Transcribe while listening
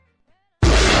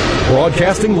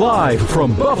Broadcasting live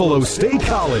from Buffalo State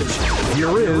College,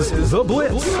 here is The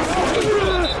Blitz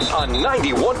on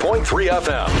 91.3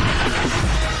 FM.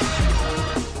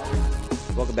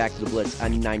 Welcome back to The Blitz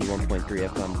on 91.3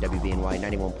 FM WBNY,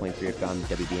 91.3 FM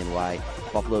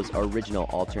WBNY, Buffalo's original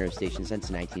alternative station since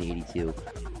 1982,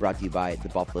 brought to you by the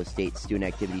Buffalo State Student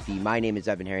Activity Fee. My name is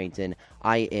Evan Harrington.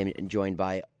 I am joined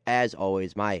by, as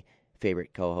always, my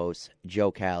favorite co-hosts,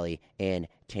 Joe Cali and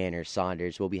Tanner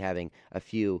Saunders. We'll be having a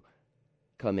few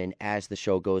come in as the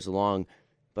show goes along.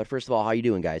 But first of all, how you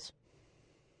doing, guys?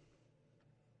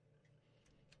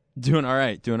 Doing all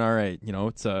right. You know,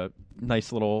 it's a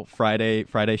nice little Friday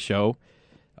show.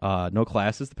 No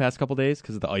classes the past couple days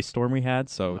because of the ice storm we had,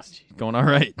 so it's going all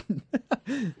right.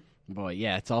 Boy,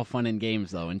 yeah, it's all fun and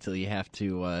games, though, until you have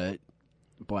to...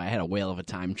 Boy, I had a whale of a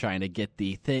time trying to get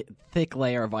the thick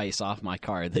layer of ice off my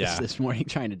car this morning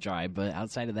trying to drive, but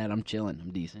outside of that, I'm chilling. I'm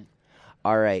decent.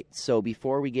 All right, so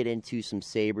before we get into some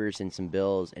Sabres and some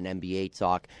Bills and NBA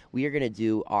talk, we are going to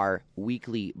do our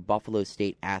weekly Buffalo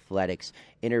State Athletics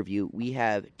interview. We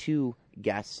have two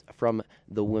guests from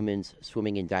the women's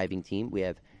swimming and diving team. We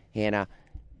have Hannah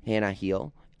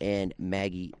Heel and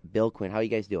Maggie Bilquin. How are you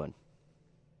guys doing?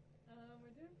 We're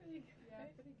doing pretty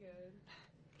good.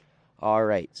 All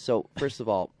right, so first of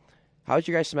all, how's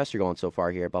your guys' semester going so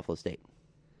far here at Buffalo State?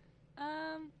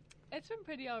 It's been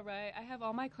pretty all right. I have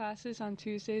all my classes on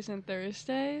Tuesdays and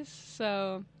Thursdays,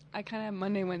 so I kind of have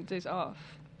Monday, Wednesdays off.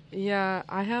 Yeah,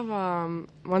 I have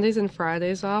Mondays and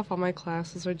Fridays off. All my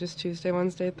classes are just Tuesday,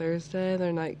 Wednesday, Thursday.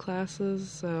 They're night classes,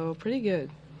 so pretty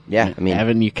good. Yeah, I mean,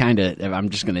 Evan, you kind of, I'm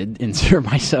just going to insert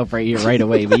myself right here right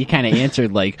away, but you kind of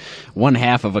answered like one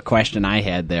half of a question I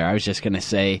had there. I was just going to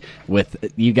say,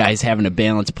 with you guys having to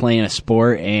balance playing a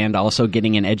sport and also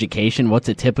getting an education, what's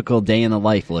a typical day in the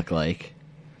life look like?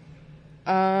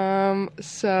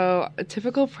 So a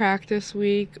typical practice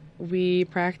week, we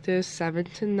practice 7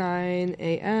 to 9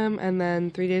 a.m. and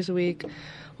then 3 days a week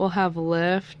we'll have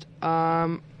lift,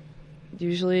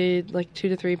 usually like 2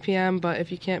 to 3 p.m., but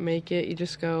if you can't make it, you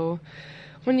just go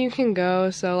when you can go.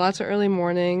 So lots of early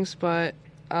mornings, but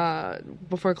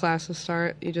before classes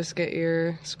start, you just get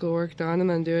your schoolwork done and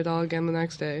then do it all again the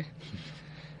next day.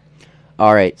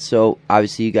 All right, so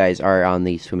obviously you guys are on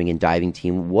the swimming and diving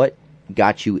team. What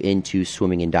got you into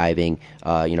swimming and diving,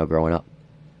 growing up?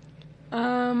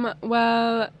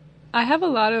 Well, I have a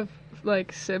lot of,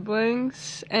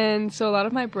 siblings, and so a lot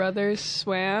of my brothers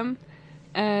swam,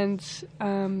 and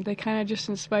they kind of just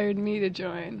inspired me to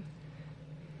join.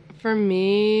 For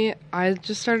me, I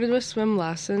just started with swim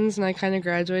lessons, and I kind of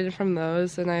graduated from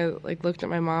those, and I, looked at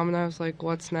my mom, and I was like,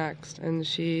 what's next? And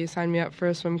she signed me up for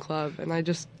a swim club, and I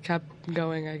just kept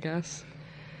going, I guess.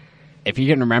 If you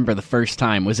can remember the first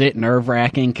time, was it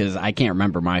nerve-wracking? Because I can't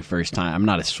remember my first time. I'm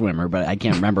not a swimmer, but I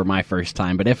can't remember my first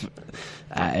time. But if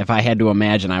I had to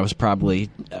imagine, I was probably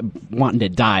wanting to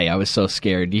die. I was so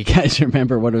scared. Do you guys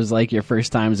remember what it was like your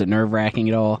first time? Was it nerve-wracking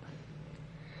at all?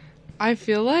 I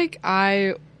feel like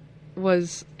I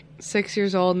was 6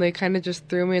 years old, and they kind of just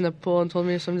threw me in the pool and told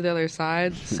me to swim to the other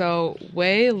side. So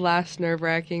way less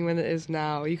nerve-wracking than it is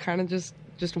now. You kind of just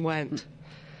went.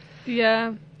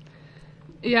 Yeah.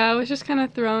 Yeah, I was just kind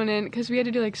of thrown in because we had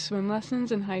to do swim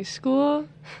lessons in high school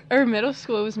or middle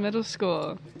school. It was middle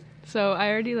school, so I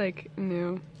already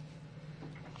knew.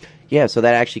 Yeah, so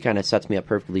that actually kind of sets me up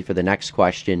perfectly for the next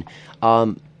question.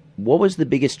 What was the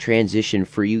biggest transition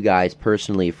for you guys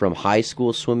personally from high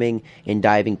school swimming and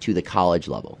diving to the college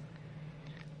level?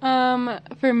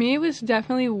 For me, it was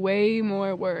definitely way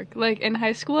more work. In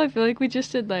high school, I feel like we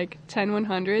just did 10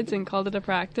 100s and called it a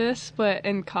practice, but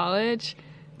in college,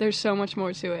 there's so much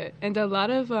more to it, and a lot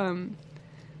of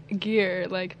gear,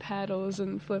 like paddles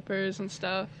and flippers and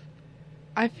stuff.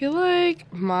 I feel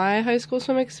like my high school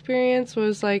swim experience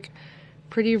was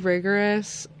pretty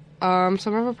rigorous. Some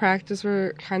of our practice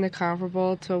were kind of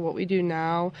comparable to what we do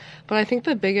now, but I think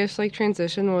the biggest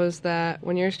transition was that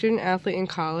when you're a student athlete in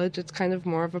college, it's kind of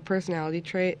more of a personality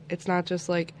trait. It's not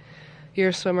just you're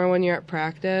a swimmer when you're at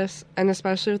practice, and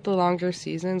especially with the longer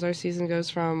seasons. Our season goes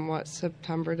from,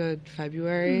 September to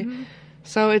February. Mm-hmm.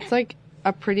 So it's,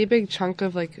 a pretty big chunk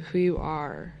of, who you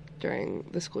are during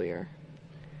the school year.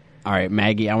 All right,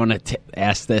 Maggie, I want to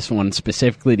ask this one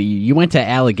specifically to you. You went to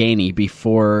Allegheny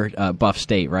before Buff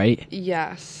State, right?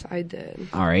 Yes, I did.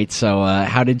 All right, so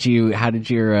how did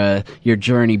your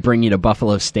journey bring you to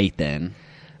Buffalo State then?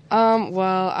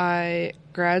 Well, I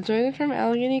graduated from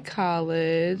Allegheny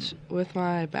College with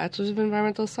my Bachelor's of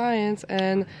Environmental Science,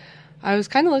 and I was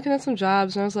kind of looking at some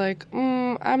jobs, and I was like,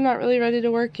 I'm not really ready to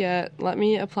work yet. Let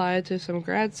me apply to some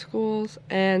grad schools,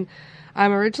 and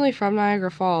I'm originally from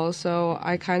Niagara Falls, so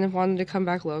I kind of wanted to come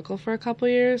back local for a couple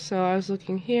years. So I was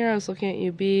looking here, I was looking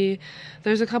at UB.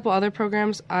 There's a couple other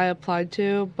programs I applied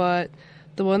to, but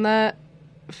the one that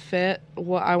fit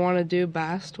what I want to do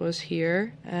best was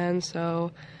here. And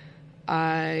so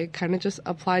I kind of just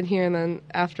applied here, and then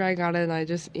after I got in, I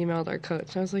just emailed our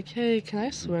coach. I was like, hey, can I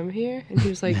swim here? And he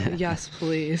was like, yes,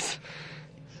 please.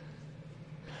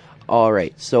 All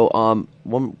right. So,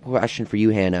 one question for you,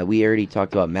 Hannah. We already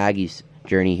talked about Maggie's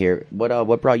journey here.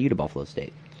 What brought you to Buffalo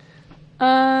State?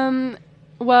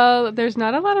 Well, there's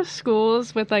not a lot of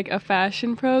schools with like a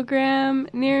fashion program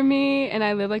near me, and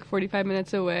I live like 45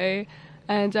 minutes away.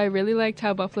 And I really liked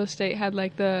how Buffalo State had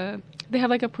like they have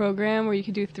like a program where you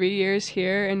could do 3 years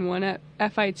here and 1 at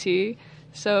FIT.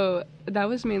 So that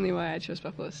was mainly why I chose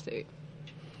Buffalo State.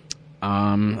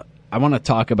 I want to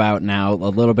talk about now a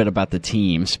little bit about the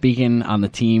team. Speaking on the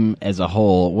team as a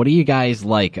whole, what do you guys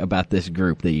like about this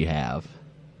group that you have?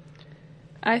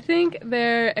 I think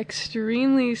they're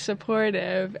extremely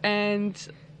supportive, and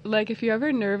like if you're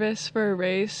ever nervous for a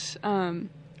race, they'll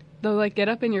like get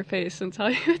up in your face and tell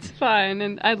you it's fine,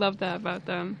 and I love that about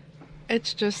them.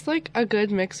 It's just like a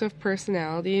good mix of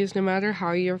personalities. No matter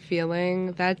how you're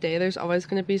feeling that day, there's always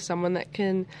going to be someone that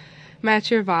can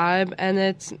match your vibe, and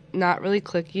it's not really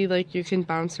cliquey. Like, you can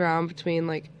bounce around between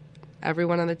like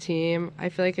everyone on the team. I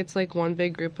feel like it's like one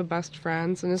big group of best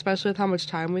friends, and especially with how much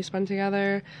time we spend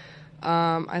together,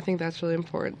 I think that's really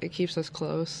important. It keeps us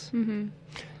close. Mm-hmm.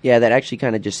 Yeah, that actually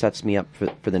kind of just sets me up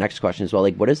for the next question as well.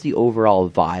 Like, what is the overall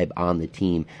vibe on the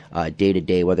team day to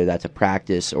day, whether that's a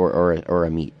practice or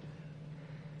a meet?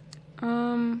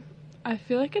 I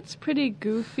feel like it's pretty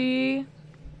goofy.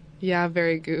 Yeah,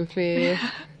 very goofy.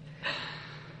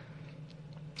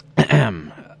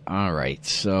 All right,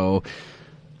 so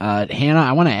Hannah,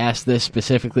 I want to ask this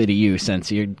specifically to you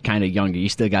since you're kind of younger. You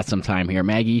still got some time here.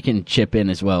 Maggie, you can chip in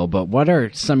as well. But what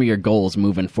are some of your goals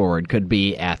moving forward? Could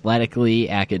be athletically,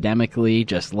 academically,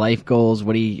 just life goals.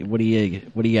 What do you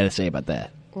got to say about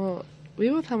that? Well, we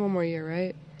both have one more year,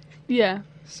 right? Yeah.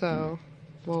 So,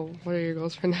 well, what are your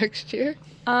goals for next year?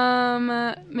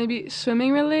 Maybe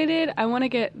swimming related. I want to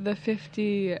get the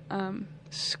 50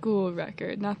 school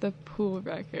record, not the pool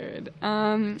record.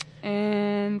 And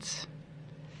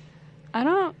I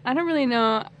don't really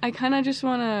know. I kind of just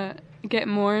want to get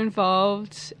more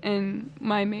involved in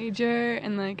my major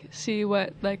and like see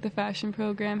what like the fashion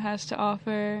program has to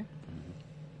offer.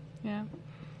 Yeah.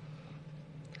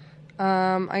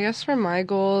 I guess for my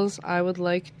goals, I would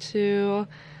like to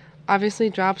obviously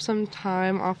drop some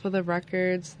time off of the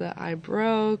records that I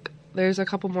broke. There's a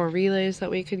couple more relays that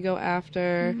we could go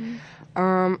after. Mm-hmm.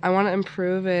 I want to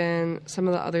improve in some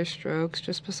of the other strokes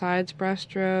just besides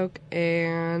breaststroke,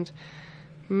 and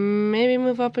maybe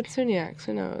move up in SUNYACs.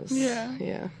 Who knows?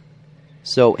 Yeah.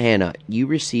 So, Hannah, you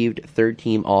received third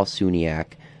team All-SUNYAC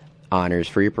honors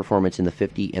for your performance in the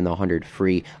 50 and the 100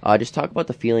 free. Just talk about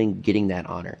the feeling getting that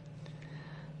honor.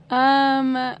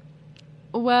 Well,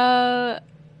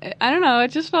 I don't know.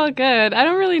 It just felt good. I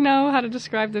don't really know how to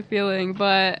describe the feeling,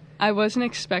 but I wasn't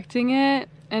expecting it,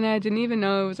 and I didn't even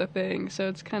know it was a thing, so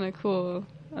it's kind of cool.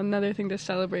 Another thing to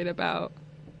celebrate about.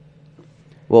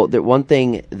 Well, the one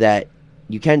thing that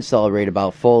you can celebrate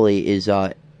about fully is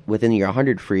within your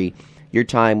 100 free, your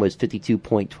time was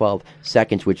 52.12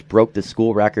 seconds, which broke the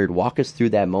school record. Walk us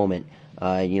through that moment.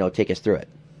 Take us through it.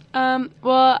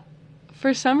 Well,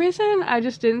 for some reason, I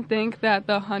just didn't think that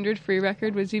the 100 free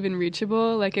record was even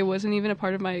reachable. Like, it wasn't even a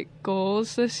part of my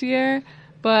goals this year.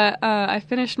 But I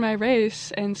finished my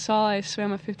race and saw I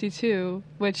swam a 52,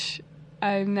 which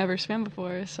I've never swam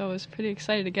before, so I was pretty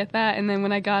excited to get that. And then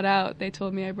when I got out, they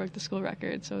told me I broke the school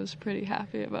record, so I was pretty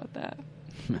happy about that.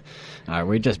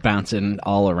 We're just bouncing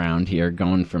all around here,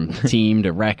 going from team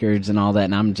to records and all that,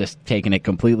 and I'm just taking it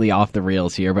completely off the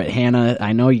rails here. But Hannah,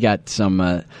 I know you got some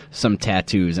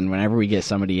tattoos, and whenever we get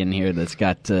somebody in here that's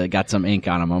got some ink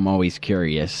on them, I'm always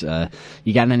curious.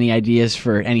 You got any ideas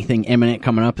for anything imminent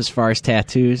coming up as far as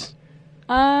tattoos?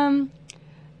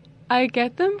 I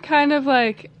get them kind of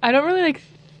like, I don't really like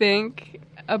think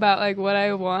about like what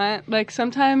I want. Like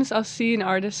sometimes I'll see an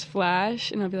artist flash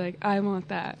and I'll be like, I want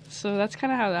that. So that's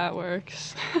kind of how that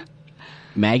works.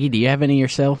 Maggie, do you have any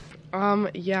yourself?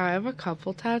 Yeah, I have a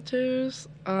couple tattoos.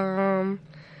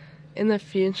 In the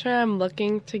future, I'm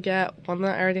looking to get one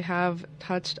that I already have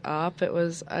touched up. It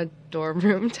was a dorm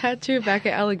room tattoo back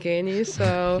at Allegheny,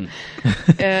 so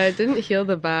it didn't heal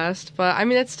the best. But I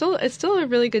mean, it's still a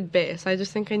really good base. I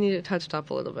just think I need it touched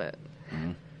up a little bit.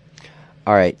 Mm-hmm.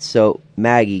 All right, so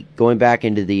Maggie, going back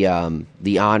into the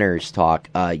honors talk,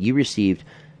 you received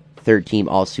third team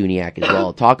All-SUNYAC as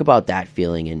well. Talk about that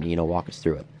feeling and walk us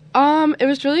through it. It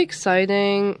was really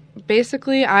exciting.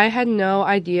 Basically, I had no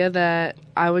idea that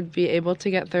I would be able to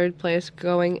get third place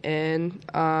going in.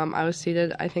 I was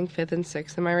seated, I think, 5th and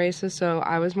 6th in my races, so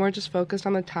I was more just focused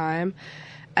on the time.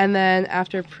 And then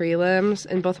after prelims,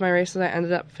 in both my races, I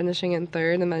ended up finishing in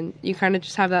 3rd, and then you kind of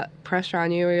just have that pressure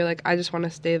on you where you're like, I just want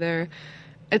to stay there.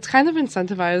 It's kind of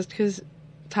incentivized because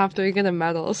top 3 get a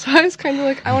medal, so I was kind of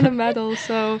like, I want a medal,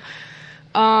 so...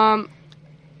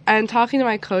 And talking to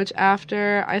my coach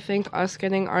after, I think us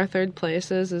getting our 3rd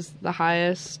places is the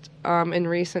highest in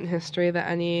recent history that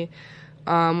any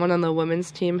one on the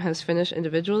women's team has finished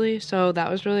individually. So that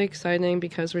was really exciting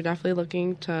because we're definitely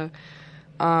looking to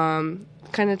kind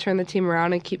of turn the team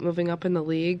around and keep moving up in the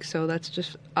league. So that's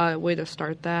just a way to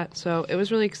start that. So it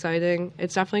was really exciting.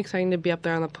 It's definitely exciting to be up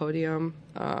there on the podium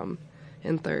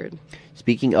in 3rd.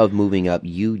 Speaking of moving up,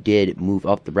 you did move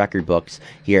up the record books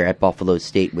here at Buffalo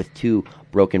State with 2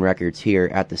 broken records here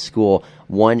at the school.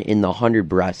 One in the 100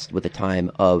 breast with a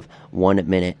time of 1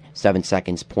 minute, 7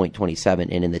 seconds, .27,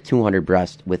 and in the 200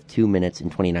 breast with 2 minutes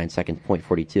and 29 seconds,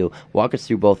 .42. Walk us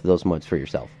through both of those moments for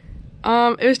yourself.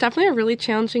 It was definitely a really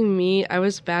challenging meet. I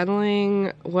was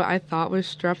battling what I thought was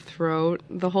strep throat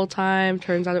the whole time.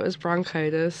 Turns out it was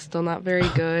bronchitis. Still not very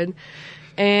good.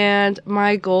 And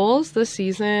my goals this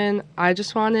season, I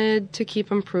just wanted to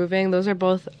keep improving. Those are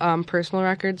both personal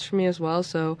records for me as well,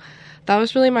 so that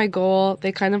was really my goal.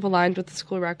 They kind of aligned with the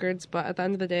school records, but at the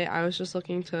end of the day, I was just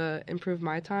looking to improve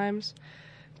my times.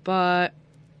 But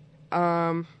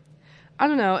I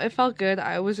don't know. It felt good.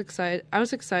 I was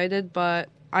excited, but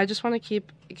I just want to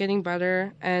keep getting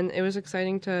better, and it was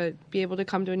exciting to be able to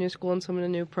come to a new school and swim in a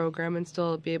new program and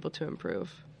still be able to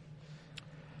improve.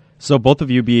 So both of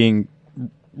you being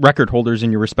record holders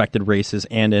in your respected races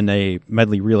and in a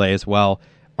medley relay as well,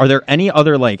 are there any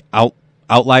other like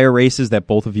outlier races that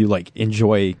both of you like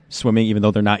enjoy swimming, even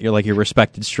though they're not your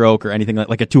respected stroke or anything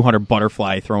like a 200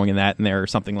 butterfly, throwing in there or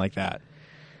something like that?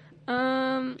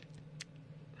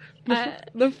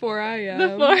 The 4IM.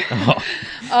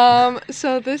 The 4.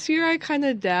 So this year I kind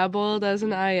of dabbled as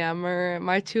an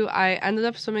IMer. I ended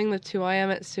up swimming the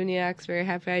 2IM at SUNYX. Very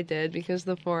happy I did because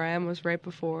the 4IM was right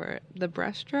before the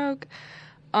breaststroke.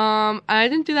 I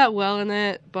didn't do that well in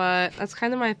it, but that's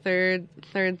kind of my third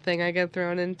thing I get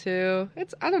thrown into.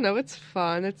 I don't know, it's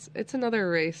fun. It's another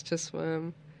race to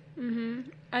swim. Mm-hmm.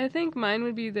 I think mine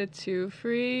would be the 2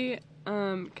 free,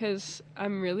 because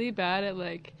I'm really bad at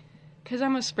because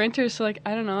I'm a sprinter, so I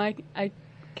don't know, I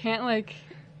can't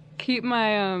keep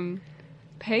my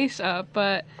pace up,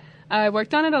 but I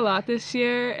worked on it a lot this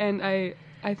year, and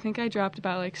I think I dropped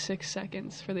about 6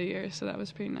 seconds for the year, so that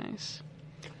was pretty nice.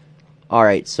 All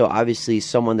right, so obviously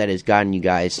someone that has gotten you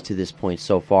guys to this point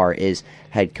so far is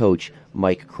head coach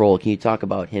Mike Kroll. Can you talk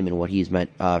about him and what he's meant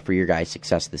for your guys'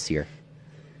 success this year?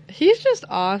 He's just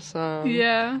awesome.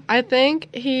 Yeah. I think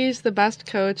he's the best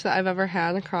coach that I've ever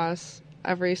had across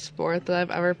every sport that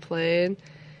I've ever played.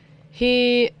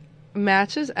 He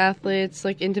matches athletes'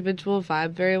 individual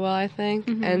vibe very well, I think.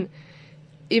 Mm-hmm. And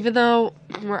even though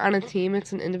we're on a team,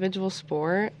 it's an individual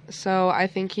sport. So I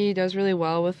think he does really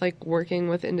well with working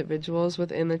with individuals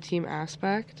within the team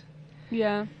aspect.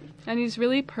 Yeah. And he's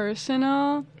really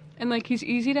personal and he's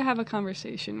easy to have a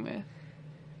conversation with.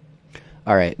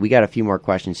 All right, we got a few more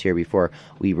questions here before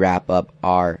we wrap up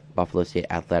our Buffalo State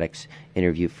Athletics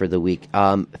interview for the week.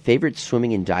 Favorite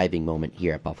swimming and diving moment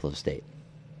here at Buffalo State?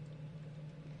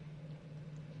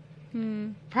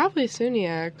 Probably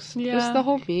SUNYX. Yeah. Just the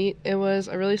whole meet. It was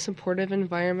a really supportive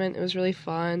environment. It was really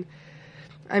fun.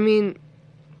 I mean,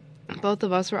 both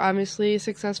of us were obviously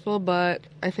successful, but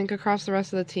I think across the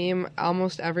rest of the team,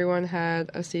 almost everyone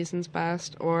had a season's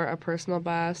best or a personal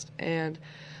best, and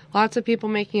lots of people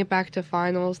making it back to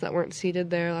finals that weren't seated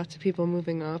there, lots of people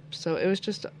moving up. So it was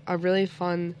just a really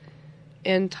fun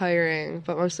and tiring,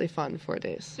 but mostly fun 4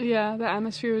 days. Yeah, the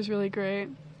atmosphere was really great.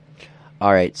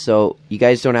 All right, so you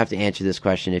guys don't have to answer this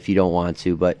question if you don't want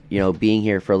to, but, being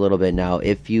here for a little bit now,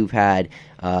 if you've had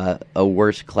a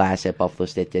worse class at Buffalo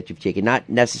State that you've taken, not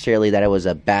necessarily that it was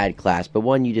a bad class, but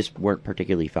one you just weren't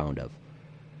particularly fond of.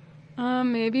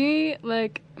 Maybe,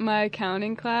 my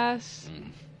accounting class.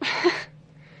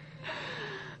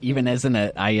 Even as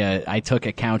I took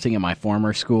accounting in my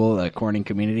former school, Corning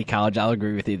Community College. I'll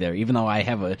agree with you there. Even though I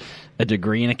have a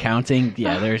degree in accounting,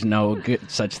 there's no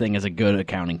good such thing as a good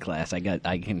accounting class. I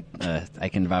can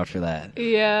vouch for that.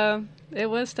 Yeah, it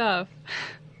was tough.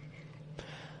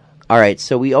 All right,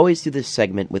 so we always do this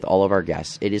segment with all of our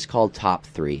guests. It is called Top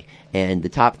 3, and the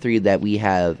top 3 that we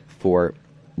have for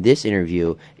this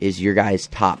interview is your guys'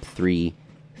 top 3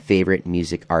 favorite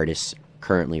music artists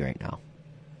currently right now.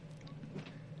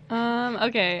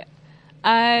 Okay.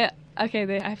 I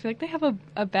Okay, I feel like they have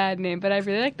a bad name, but I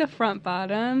really like the Front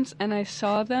Bottoms, and I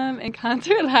saw them in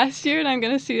concert last year, and I'm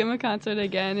going to see them in concert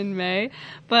again in May.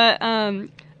 But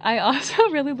I also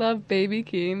really love Baby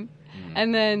Keem,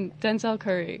 and then Denzel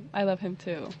Curry. I love him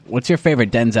too. What's your favorite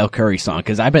Denzel Curry song?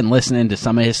 Because I've been listening to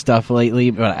some of his stuff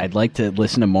lately, but I'd like to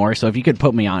listen to more. So if you could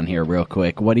put me on here real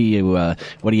quick, what do you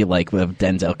like with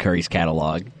Denzel Curry's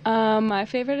catalog? My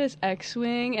favorite is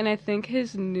X-Wing, and I think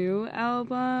his new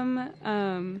album,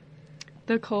 the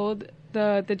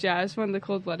jazz one, the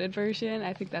Cold-Blooded version,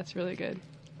 I think that's really good.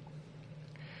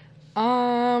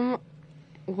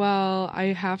 Well, I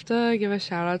have to give a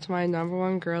shout out to my number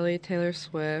one girly, Taylor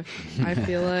Swift. I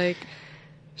feel like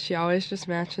she always just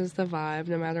matches the vibe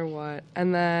no matter what.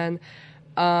 And then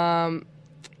not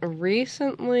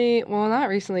recently,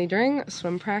 during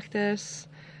swim practice,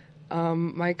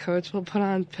 my coach will put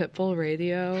on Pitbull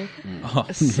Radio.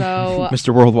 So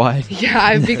Mr. Worldwide. yeah,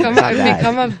 I've become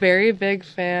a very big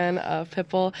fan of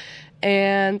Pitbull.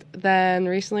 And then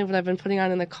recently what I've been putting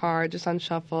on in the car, just on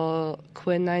shuffle,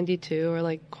 Quinn 92, or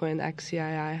like Quinn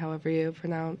XCII, however you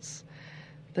pronounce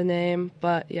the name.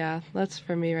 But yeah, that's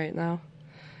for me right now.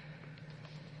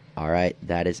 All right,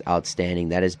 that is outstanding.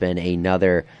 That has been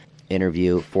another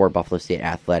interview for Buffalo State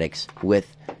Athletics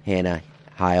with Hannah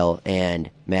Heil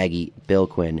and Maggie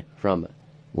Bilquin from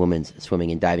Women's Swimming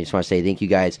and Diving. Just want to say thank you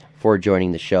guys for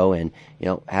joining the show, and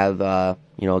have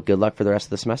good luck for the rest of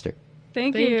the semester.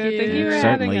 Thank Thank you. you. Thank you for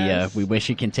Certainly, having us. we wish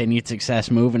you continued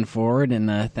success moving forward,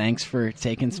 and thanks for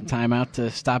taking some time out to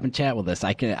stop and chat with us.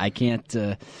 I can't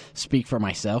speak for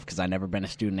myself because I've never been a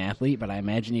student athlete, but I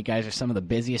imagine you guys are some of the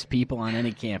busiest people on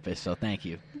any campus, so thank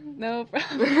you. No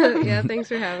problem. Yeah, thanks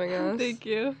for having us. Thank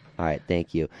you. All right,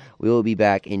 thank you. We will be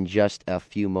back in just a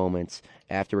few moments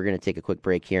after we're going to take a quick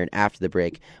break here. And after the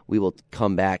break, we will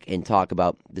come back and talk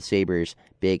about the Sabres'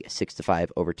 big 6-5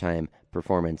 overtime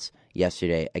performance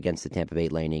yesterday against the Tampa Bay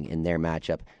Lightning in their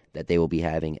matchup that they will be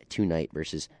having tonight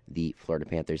versus the Florida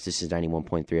Panthers. This is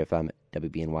 91.3 FM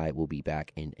WBNY. We'll be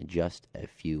back in just a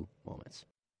few moments.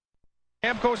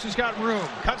 Stamkos has got room,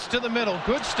 cuts to the middle,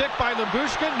 good stick by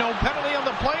Lyubushkin, no penalty on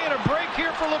the play, and a break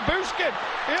here for Lyubushkin.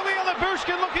 Ilya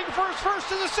Lyubushkin looking for his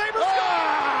first as the Sabres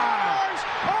scores!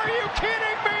 Are you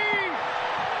kidding me?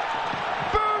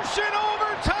 Bush in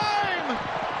overtime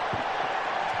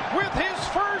with his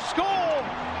first goal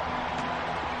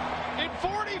in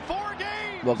 44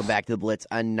 games. Welcome back to the Blitz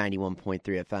on 91.3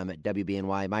 FM at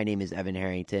WBNY. My name is Evan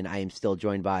Harrington. I am still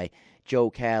joined by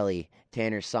Joe Cali,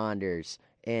 Tanner Saunders,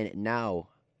 and now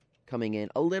coming in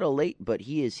a little late, but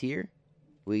he is here.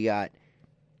 We got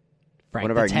Frank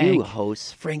one of the our Tank. new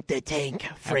hosts, Frank the Tank,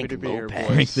 Frank Lopez.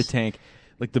 Frank the Tank.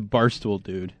 Like the Barstool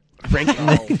dude. Frank,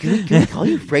 can we call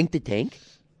you Frank the Tank?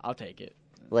 I'll take it.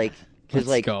 Like, because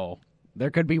Let's go. There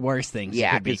could be worse things.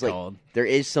 yeah, it could be because called. there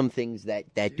is some things that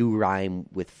do rhyme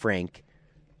with Frank,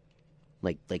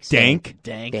 like Dank?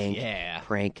 Dank, Dank, yeah.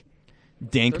 Frank,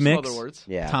 Dank There's mix. some other words.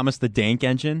 yeah. Thomas the Dank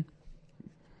Engine.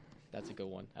 That's a good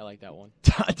one. I like that one.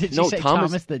 Did No, you say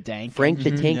Thomas- Thomas the Dank? Frank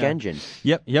the Tank yeah. Engine.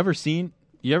 Yep. You ever seen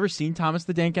Thomas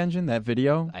the Dank Engine? That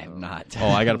video? I have not. Oh,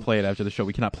 I got to play it after the show.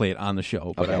 We cannot play it on the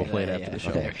show, but Okay. I will play it after Yeah, the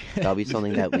show. Okay, that'll be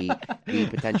something that we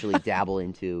potentially dabble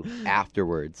into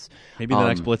afterwards. Maybe the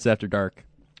next Blitz After Dark.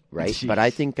 Right? Jeez. But I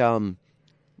think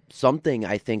something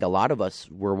I think a lot of us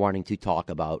were wanting to talk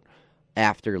about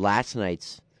after last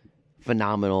night's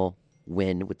phenomenal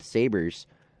win with the Sabres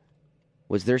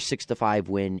was their 6-5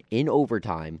 win in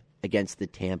overtime against the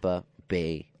Tampa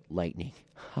Bay Lightning.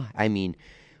 I mean,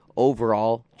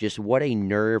 overall, just what a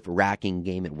nerve-wracking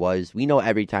game it was. We know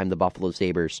every time the Buffalo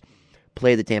Sabres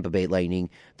play the Tampa Bay Lightning,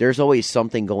 there's always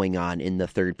something going on in the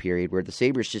third period where the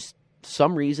Sabres just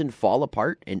some reason fall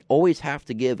apart and always have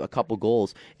to give a couple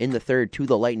goals in the third to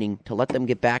the Lightning to let them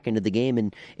get back into the game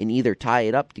and either tie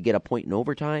it up to get a point in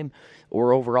overtime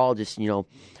or overall just,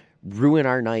 ruin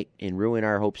our night and ruin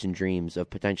our hopes and dreams of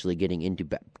potentially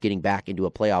getting back into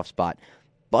a playoff spot.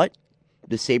 But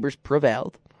the Sabres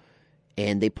prevailed,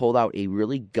 and they pulled out a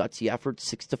really gutsy effort,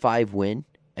 6-5 win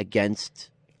against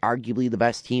arguably the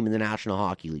best team in the National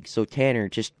Hockey League. So, Tanner,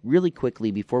 just really quickly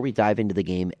before we dive into the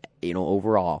game,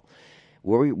 overall,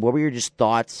 what were your just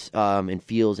thoughts and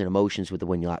feels and emotions with the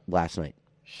win last night?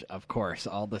 Of course,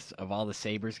 all the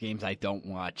Sabres games I don't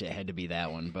watch, it had to be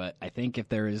that one. But I think if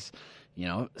there is,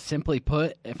 simply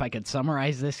put, if I could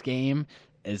summarize this game,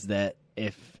 is that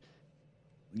if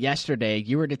yesterday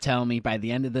you were to tell me by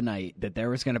the end of the night that there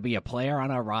was going to be a player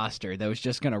on our roster that was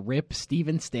just going to rip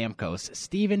Steven frickin'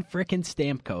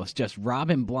 Stamkos, just rob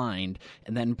him blind,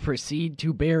 and then proceed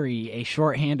to bury a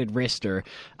shorthanded wrister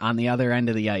on the other end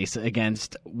of the ice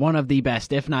against one of the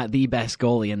best, if not the best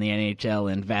goalie in the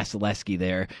NHL in Vasilevsky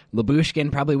there.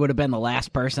 Lyubushkin probably would have been the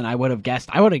last person I would have guessed.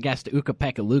 I would have guessed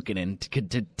Ukko-Pekka Luukkonen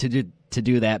to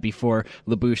do that before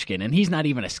Lyubushkin, and he's not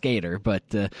even a skater, but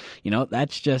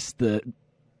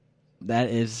that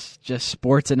is just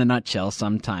sports in a nutshell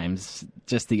sometimes.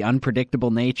 Just the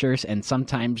unpredictable natures and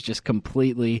sometimes just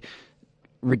completely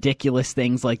ridiculous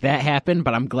things like that happen,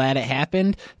 but I'm glad it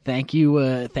happened. Thank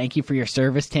you for your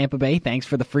service, Tampa Bay. Thanks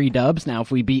for the free dubs. Now,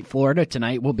 if we beat Florida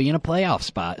tonight, we'll be in a playoff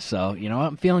spot. So,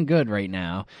 I'm feeling good right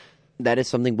now. That is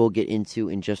something we'll get into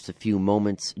in just a few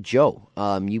moments. Joe,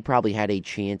 you probably had a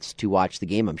chance to watch the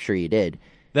game. I'm sure you did.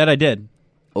 That I did.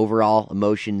 Overall,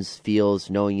 emotions, feels,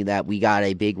 knowing that we got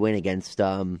a big win against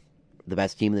the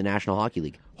best team in the National Hockey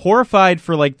League. Horrified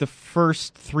for like the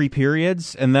first 3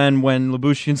 periods, and then when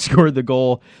Lyubushkin scored the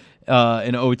goal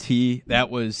in OT,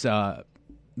 that was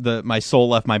my soul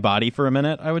left my body for a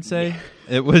minute. I would say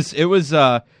it was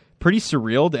pretty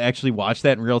surreal to actually watch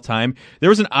that in real time. There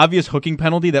was an obvious hooking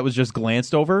penalty that was just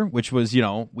glanced over, which was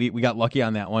we got lucky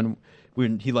on that one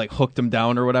when he like hooked him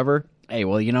down or whatever. Hey,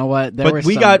 well, you know what?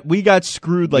 We got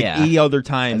screwed like 80 other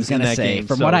times in that game.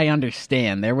 From what I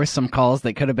understand, there were some calls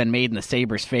that could have been made in the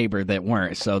Sabres' favor that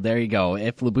weren't. So there you go.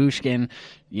 If Lyubushkin,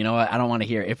 you know what? I don't want to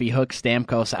hear it. If he hooks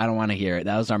Stamkos, I don't want to hear it.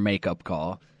 That was our makeup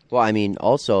call. Well, I mean,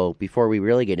 also, before we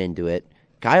really get into it,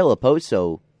 Kyle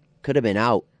Okposo could have been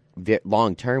out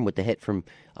long term with the hit from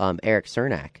Erik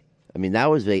Cernak. I mean, that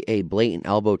was a blatant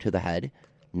elbow to the head,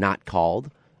 not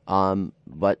called.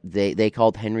 But they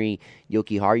called Henry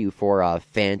Jokiharju for a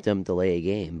phantom delay a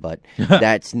game, but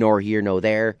that's nor here nor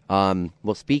there.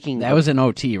 Speaking that was an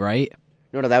OT, right?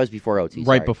 No, that was before OT.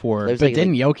 Right before. But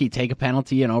didn't Yoki take a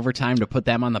penalty in overtime to put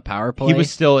them on the power play? He was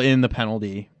still in the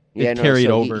penalty. Carried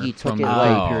over he took from it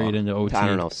the period into OT. I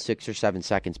don't know, 6 or 7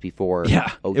 seconds before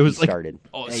OT it was started.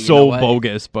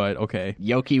 Bogus, but okay.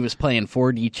 Yoki was playing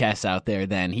 4D chess out there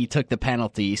then. He took the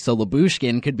penalty, so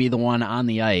Lyubushkin could be the one on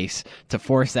the ice to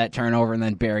force that turnover and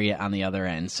then bury it on the other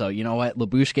end. So you know what?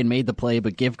 Lyubushkin made the play,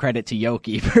 but give credit to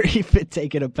Yoki for even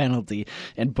taking a penalty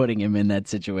and putting him in that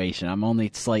situation. I'm only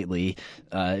slightly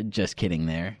just kidding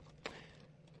there.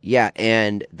 Yeah,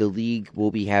 and the league will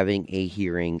be having a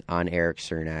hearing on Erik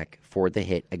Cernak for the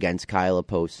hit against Kyle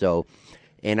Okposo.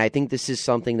 And I think this is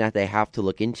something that they have to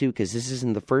look into because this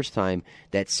isn't the first time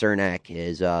that Cernak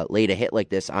has laid a hit like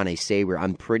this on a Sabre.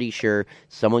 I'm pretty sure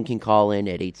someone can call in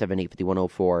at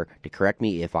 878-5104 to correct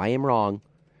me if I am wrong,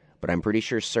 but I'm pretty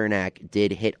sure Cernak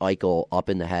did hit Eichel up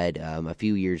in the head a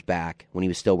few years back when he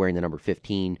was still wearing the number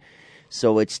 15.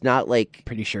 So it's not like...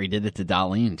 Pretty sure he did it to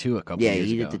Dahlin, too, a couple years ago. Yeah,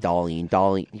 he did it to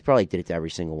Dahlin. He probably did it to every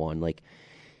single one. Like,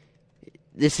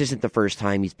 this isn't the first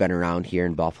time he's been around here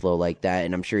in Buffalo like that,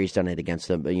 and I'm sure he's done it against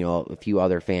a few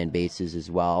other fan bases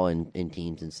as well and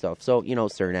teams and stuff. So,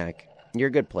 Cernak, you're a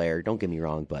good player. Don't get me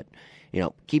wrong, but,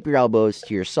 keep your elbows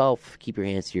to yourself, keep your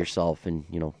hands to yourself, and,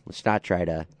 let's not try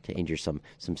to injure some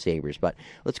Sabres. But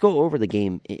let's go over the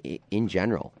game in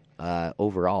general,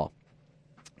 overall.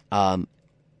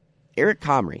 Eric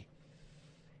Comrie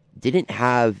didn't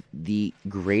have the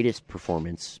greatest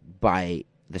performance by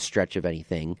the stretch of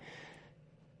anything,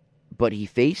 but he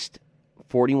faced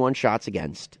 41 shots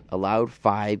against, allowed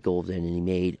 5 goals in, and he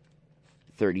made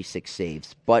 36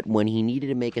 saves. But when he needed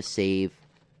to make a save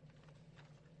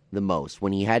the most,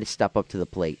 when he had to step up to the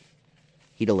plate,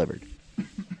 he delivered.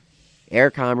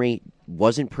 Eric Comrie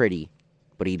wasn't pretty,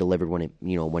 but he delivered when it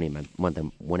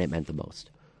meant the most.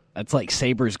 That's like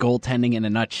Sabres goaltending in a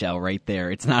nutshell right there.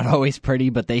 It's not always pretty,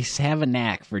 but they have a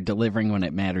knack for delivering when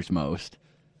it matters most.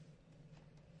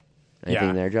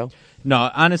 Anything there, Joe?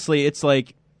 No, honestly, it's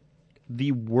like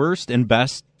the worst and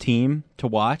best team to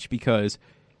watch because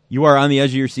you are on the edge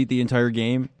of your seat the entire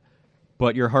game,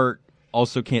 but your heart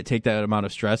also can't take that amount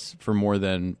of stress for more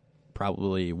than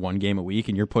probably one game a week,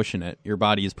 and you're pushing it. Your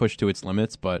body is pushed to its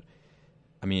limits, but,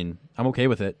 I mean, I'm okay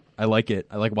with it. I like it.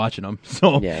 I like watching them.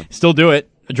 So, Still do it.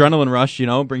 Adrenaline rush,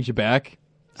 brings you back.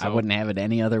 So. I wouldn't have it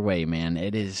any other way, man.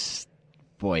 It is,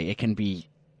 it can be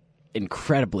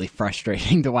incredibly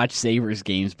frustrating to watch Sabres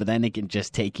games, but then it can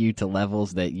just take you to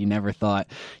levels that you never thought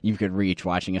you could reach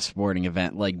watching a sporting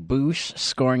event. Like Bush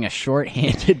scoring a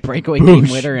shorthanded breakaway game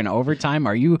winner in overtime.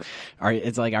 Are you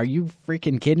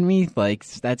freaking kidding me? Like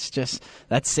that's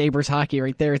Sabres hockey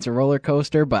right there. It's a roller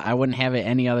coaster, but I wouldn't have it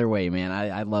any other way, man.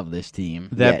 I love this team.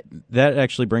 That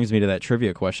actually brings me to that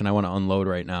trivia question I want to unload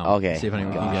right now. Okay. See if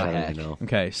anyone can get it. know.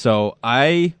 Okay, so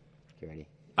I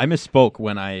I misspoke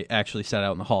when I actually sat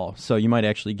out in the hall, so you might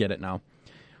actually get it now.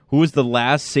 Who was the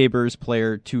last Sabres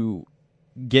player to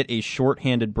get a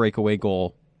shorthanded breakaway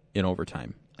goal in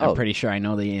overtime? I'm pretty sure I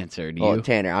know the answer. Do Oh, you?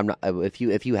 Tanner, I'm not. If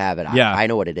you have it, Yeah. I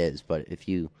know what it is. But if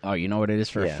you, Oh, you know what it is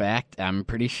for Yeah. a fact? I'm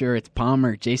pretty sure it's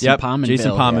Palmer, Jason Yep, Pominville.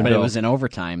 Jason Pominville. But it was in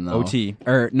overtime, though. OT.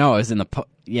 Or, no, it was in the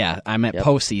I meant Yep.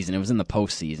 postseason. It was in the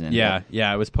postseason.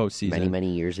 Yeah, it was postseason.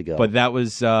 many years ago, But that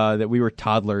was that we were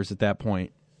toddlers at that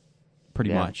point, pretty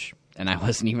Yeah. much. And I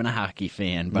wasn't even a hockey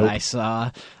fan, but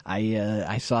Nope.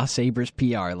 I saw Sabres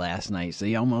PR last night, so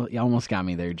you almost got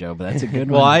me there, Joe. But that's a good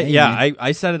Well, one. Hey, man.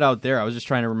 I said it out there. I was just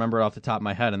trying to remember it off the top of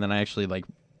my head, and then I actually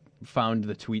found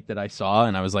the tweet that I saw,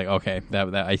 and I was like, okay,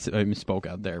 that I misspoke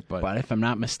out there. But if I'm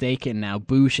not mistaken, now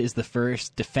Bush is the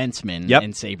first defenseman Yep.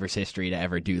 in Sabres history to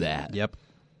ever do that. Yep,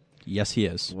 yes, he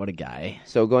is. What a guy.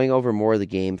 So going over more of the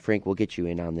game, Frank, we'll get you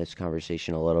in on this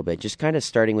conversation a little bit. Just kind of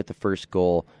starting with the first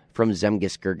goal from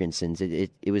Zemgus Girgensons.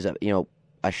 It was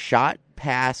a shot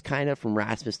pass kind of from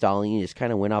Rasmus Dahlin. He just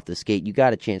kind of went off the skate. You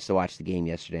got a chance to watch the game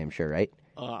yesterday, I'm sure, right?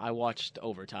 I watched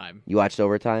overtime. You watched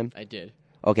overtime? I did.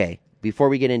 Okay. Before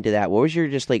we get into that, what was your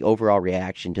just overall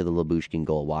reaction to the Lyubushkin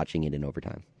goal watching it in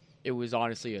overtime? It was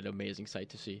honestly an amazing sight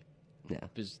to see. Yeah.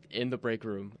 Because in the break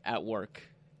room at work,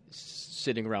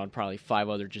 sitting around probably 5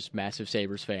 other just massive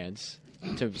Sabres fans,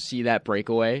 to see that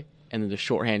breakaway and then the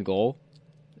shorthand goal,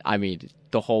 I mean,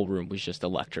 the whole room was just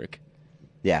electric.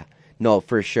 Yeah. No,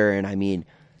 for sure. And I mean,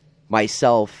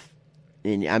 myself,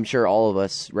 and I'm sure all of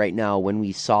us right now, when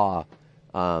we saw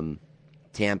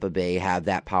Tampa Bay have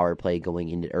that power play going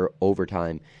into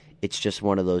overtime, it's just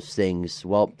one of those things.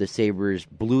 Well, the Sabres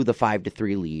blew the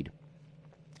 5-3 lead.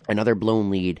 Another blown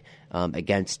lead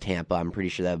against Tampa. I'm pretty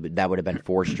sure that would have been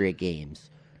 4 straight games.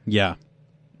 Yeah.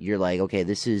 You're like, okay,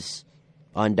 this is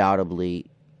undoubtedly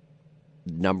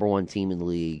number one team in the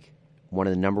league, one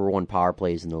of the number one power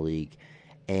plays in the league,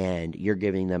 and you're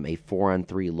giving them a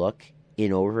 4-on-3 look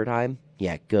in overtime.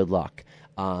 Yeah, good luck.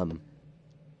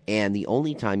 And the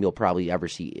only time you'll probably ever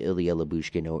see Ilya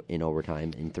Lyubushkin in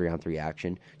overtime in 3-on-3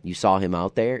 action, you saw him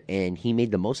out there, and he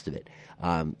made the most of it.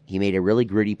 He made a really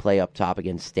gritty play up top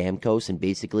against Stamkos and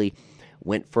basically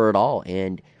went for it all.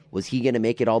 And was he going to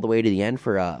make it all the way to the end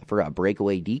for a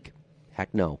breakaway deke?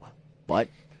 Heck no. But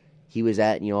he was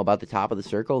at about the top of the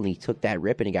circle, and he took that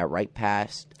rip and he got right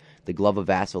past the glove of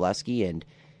Vasilevsky. And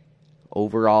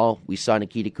overall, we saw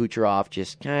Nikita Kucherov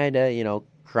just kind of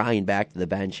crying back to the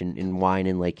bench and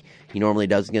whining like he normally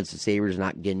does against the Sabres,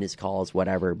 not getting his calls,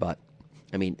 whatever. But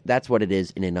I mean, that's what it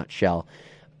is in a nutshell.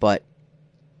 But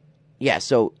yeah,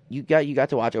 so you got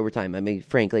to watch overtime. I mean,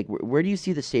 Frank, where do you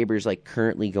see the Sabres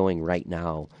currently going right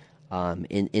now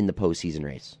in the postseason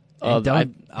race? I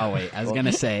was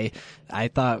gonna say, I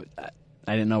thought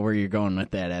I didn't know where you're going with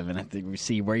that, Evan. I think we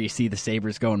see where you see the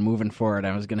Sabres going moving forward.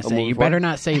 I was gonna say you better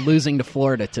not say losing to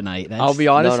Florida tonight. I'll be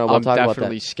honest, No, we'll I'm talk about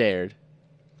definitely that. scared.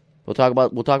 We'll talk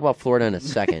about Florida in a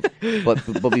second. but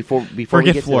before Forget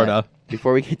we get Florida.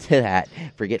 Before we get to that,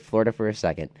 forget Florida for a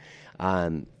second.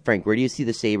 Frank, where do you see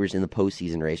the Sabres in the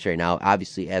postseason race right now?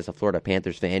 Obviously, as a Florida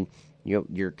Panthers fan,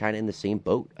 you're kind of in the same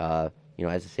boat, as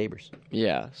the Sabres.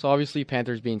 Yeah, so obviously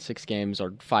Panthers being 6 games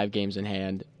or 5 games in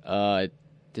hand. The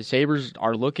Sabres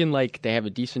are looking like they have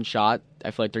a decent shot. I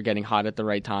feel like they're getting hot at the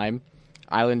right time.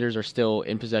 Islanders are still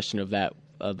in possession of that.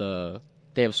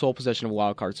 They have sole possession of a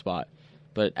wild card spot.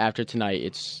 But after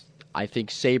tonight, I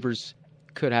think Sabres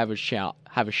could have a shot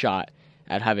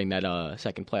at having that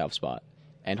second playoff spot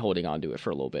and holding on to it for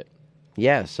a little bit.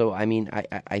 Yeah, so I mean,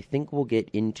 I think we'll get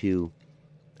into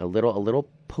a little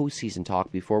postseason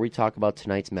talk before we talk about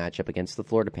tonight's matchup against the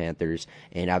Florida Panthers,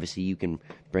 and obviously you can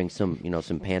bring some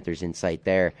Panthers insight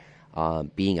there,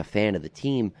 being a fan of the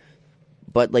team.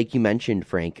 But like you mentioned,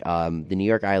 Frank, the New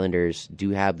York Islanders do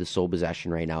have the sole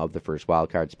possession right now of the first wild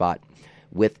card spot,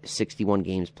 with 61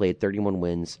 games played, 31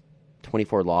 wins,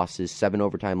 24 losses, 7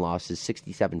 overtime losses,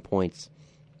 67 points,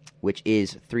 which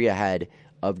is 3 ahead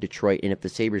of Detroit. And if the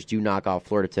Sabres do knock off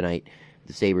Florida tonight,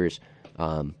 the Sabres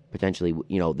potentially,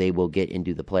 they will get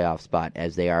into the playoff spot,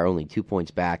 as they are only 2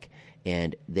 points back,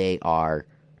 and they are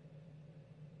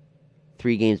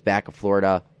 3 games back of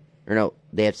Florida. Or no,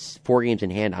 they have 4 games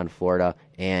in hand on Florida,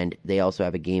 and they also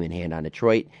have a game in hand on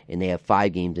Detroit, and they have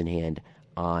 5 games in hand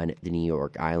on the New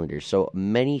York Islanders. So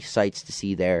many sights to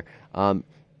see there.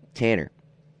 Tanner.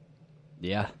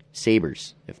 Yeah.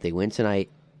 Sabres, if they win tonight,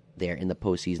 they're in the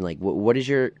postseason. What is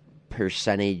your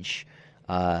percentages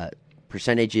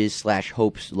 /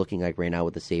 hopes looking like right now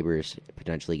with the Sabres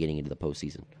potentially getting into the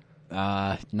postseason?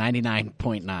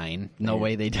 99.9. No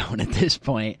way they don't at this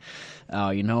point. Oh,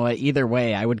 you know what? Either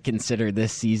way, I would consider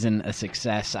this season a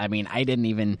success. I mean, I didn't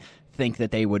even think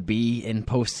that they would be in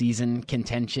postseason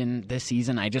contention this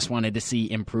season. I just wanted to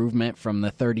see improvement from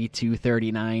the 32,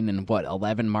 39, and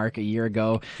 11 mark a year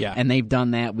ago. Yeah. And they've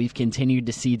done that. We've continued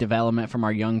to see development from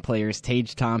our young players.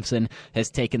 Tage Thompson has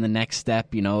taken the next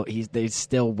step. He's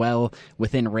still well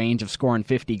within range of scoring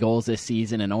 50 goals this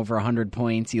season and over 100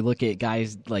 points. You look at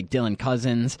guys like Dylan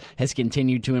Cousins has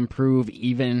continued to improve.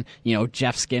 Even,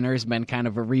 Jeff Skinner's been kind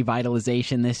of a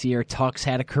revitalization this year. Tuck's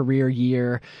had a career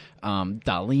year.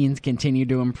 Dahlin's continued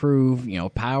to improve.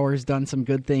 Power's done some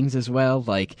good things as well.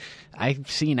 Like, I've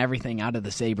seen everything out of the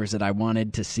Sabres that I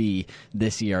wanted to see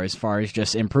this year as far as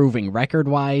just improving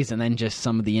record-wise and then just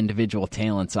some of the individual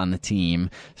talents on the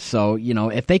team. So,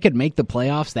 if they could make the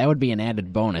playoffs, that would be an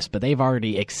added bonus, but they've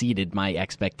already exceeded my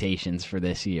expectations for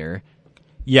this year.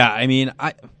 Yeah, I mean,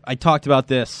 I talked about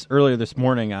this earlier this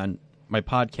morning on my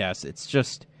podcast. It's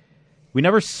just, we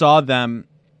never saw them.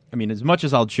 I mean, as much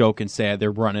as I'll joke and say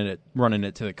they're running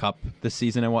it to the cup this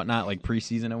season and whatnot, like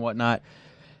preseason and whatnot,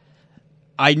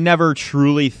 I never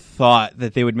truly thought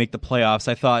that they would make the playoffs.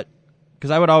 I thought, because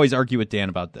I would always argue with Dan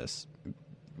about this,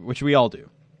 which we all do,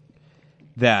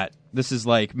 that this is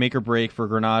like make or break for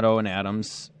Granato and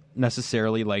Adams,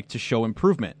 necessarily like to show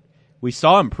improvement. We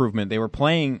saw improvement. They were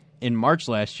playing in March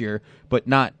last year, but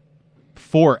not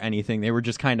for anything. They were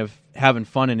just kind of having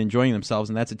fun and enjoying themselves,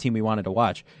 and that's a team we wanted to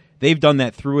watch. They've done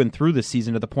that through and through the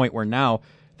season to the point where now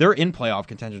they're in playoff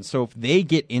contention. So if they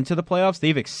get into the playoffs,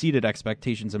 they've exceeded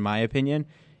expectations, in my opinion,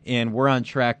 and we're on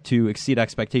track to exceed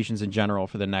expectations in general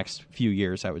for the next few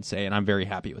years, I would say, and I'm very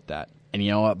happy with that. And you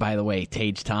know what? By the way,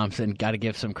 Tage Thompson, got to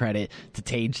give some credit to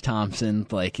Tage Thompson.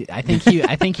 Like, I think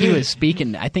he was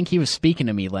speaking. I think he was speaking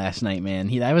to me last night, man.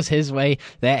 That was his way.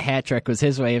 That hat trick was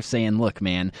his way of saying, "Look,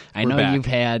 man, I know you've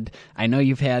had,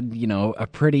 a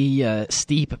pretty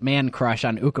steep man crush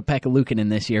on Ukko-Pekka Luukkonen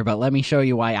this year, but let me show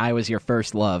you why I was your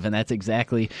first love." And that's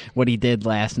exactly what he did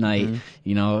last night.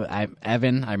 Mm-hmm.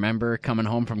 Evan, I remember coming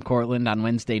home from Cortland on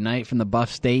Wednesday night from the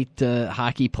Buff State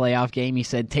hockey playoff game. He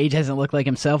said Tage hasn't looked like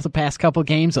himself the past couple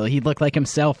games, so he looked like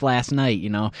himself last night.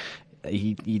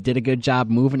 He did a good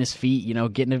job moving his feet,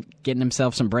 getting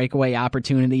himself some breakaway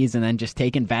opportunities, and then just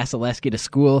taking Vasilevsky to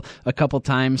school a couple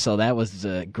times. So that was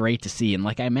great to see. And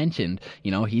like I mentioned,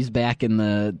 he's back in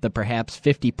the perhaps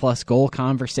 50-plus goal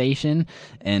conversation,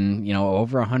 and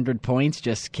over 100 points,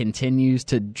 just continues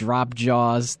to drop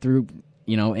jaws through,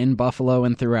 in Buffalo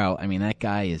and throughout. I mean, that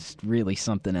guy is really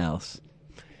something else.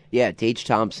 Yeah, Tage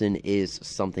Thompson is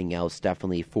something else,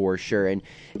 definitely, for sure. And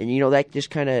that just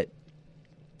kind of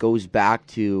goes back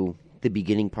to the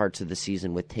beginning parts of the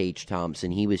season with Tage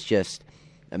Thompson. He was just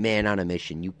a man on a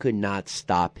mission. You could not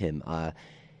stop him.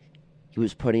 He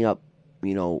was putting up,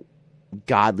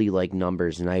 godly-like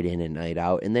numbers night in and night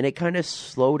out. And then it kind of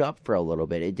slowed up for a little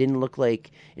bit. It didn't look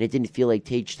like, and it didn't feel like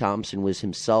Tage Thompson was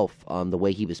himself the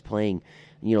way he was playing,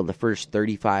 the first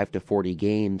 35 to 40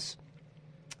 games.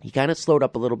 He kind of slowed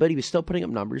up a little bit. He was still putting up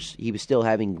numbers. He was still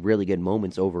having really good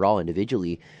moments overall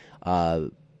individually, but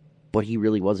he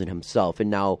really wasn't himself. And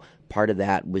now part of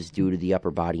that was due to the upper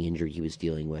body injury he was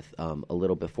dealing with a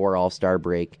little before All-Star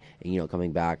break. And,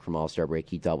 coming back from All-Star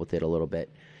break, he dealt with it a little bit.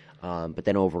 But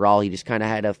then overall, he just kind of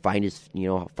had to find his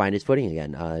footing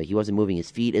again. He wasn't moving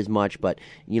his feet as much, but,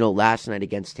 last night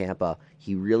against Tampa,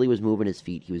 he really was moving his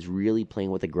feet. He was really playing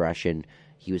with aggression.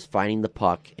 He was finding the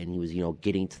puck, and he was,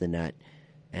 getting to the net.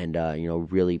 And,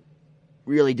 really,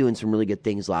 really doing some really good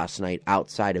things last night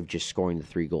outside of just scoring the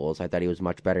 3 goals. I thought he was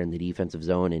much better in the defensive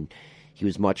zone, and he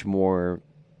was much more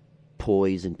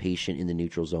poised and patient in the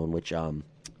neutral zone, which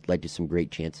led to some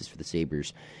great chances for the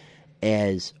Sabres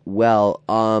as well.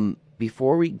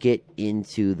 Before we get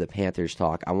into the Panthers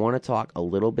talk, I want to talk a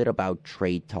little bit about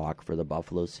trade talk for the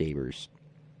Buffalo Sabres.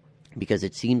 Because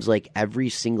it seems like every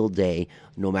single day,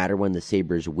 no matter when the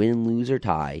Sabres win, lose, or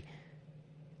tie,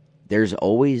 there's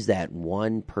always that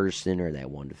one person or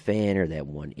that one fan or that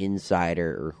one insider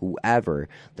or whoever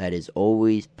that is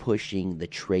always pushing the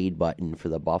trade button for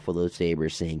the Buffalo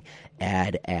Sabres saying,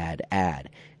 add, add, add.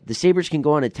 The Sabres can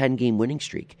go on a 10-game winning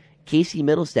streak. Casey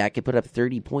Middlestat could put up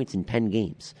 30 points in 10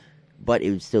 games, but it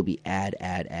would still be add,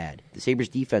 add, add. The Sabres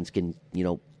defense can,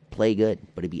 play good,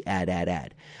 but it'd be add, add,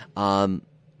 add.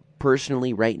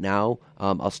 Personally, right now,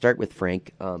 I'll start with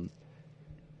Frank.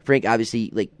 Frank,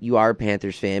 obviously, you are a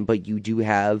Panthers fan, but you do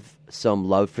have some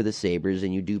love for the Sabres,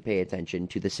 and you do pay attention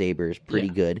to the Sabres pretty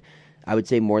good. I would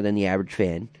say more than the average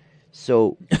fan.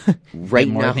 So, right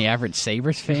more now... than the average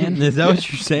Sabres fan? Is that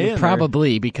what you're saying?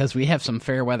 Probably, because we have some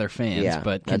fair weather fans,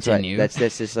 but continue. That's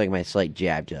just like my slight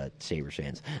jab to Sabres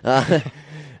fans.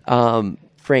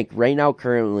 Frank, right now,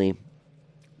 currently,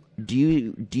 do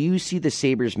you see the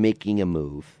Sabres making a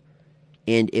move?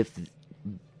 And if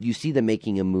you see them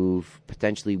making a move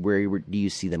potentially? Where do you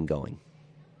see them going?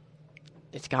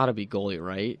 It's got to be goalie,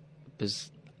 right?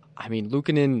 Because, I mean,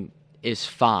 Luukkonen is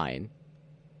fine,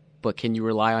 but can you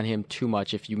rely on him too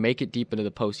much if you make it deep into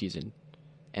the postseason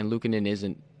and Luukkonen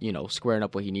isn't, squaring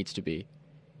up what he needs to be?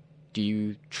 Do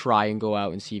you try and go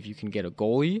out and see if you can get a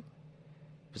goalie?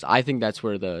 Because I think that's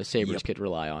where the Sabres could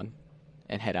rely on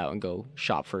and head out and go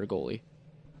shop for a goalie.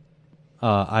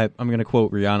 I'm going to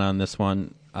quote Rihanna on this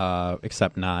one,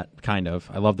 except not, kind of.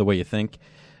 I love the way you think.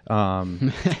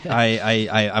 I'm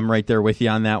right there with you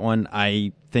on that one.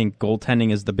 I think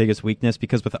goaltending is the biggest weakness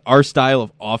because with our style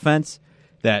of offense,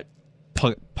 that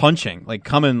punching, like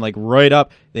coming like right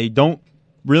up, they don't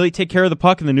really take care of the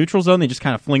puck in the neutral zone. They just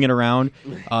kind of fling it around.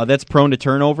 That's prone to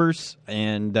turnovers.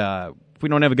 And if we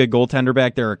don't have a good goaltender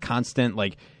back there, a constant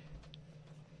like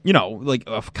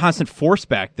a constant force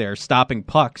back there stopping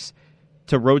pucks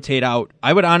to rotate out.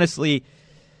 I would honestly,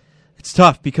 it's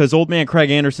tough because old man Craig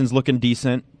Anderson's looking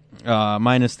decent,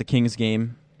 minus the Kings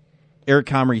game. Eric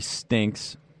Comrie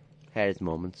stinks. Had his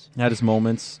moments.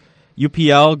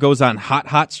 UPL goes on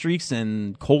hot streaks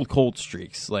and cold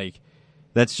streaks. Like,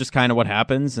 that's just kind of what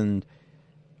happens, and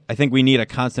I think we need a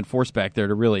constant force back there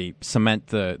to really cement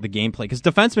the gameplay. Because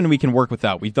defensemen we can work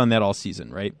without. We've done that all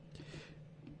season, right?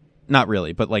 Not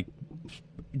really, but like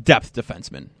depth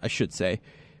defensemen, I should say.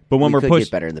 But when we're pushed,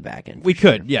 get better in the back end. We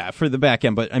could, yeah, for the back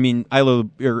end. But I mean,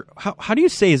 how do you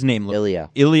say his name? Ilya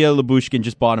Lyubushkin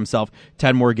just bought himself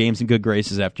 10 more games in good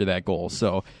graces after that goal.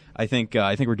 So I think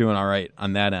we're doing all right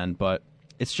on that end. But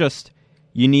it's just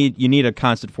you need a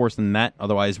constant force in the net.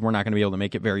 Otherwise, we're not going to be able to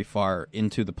make it very far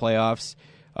into the playoffs.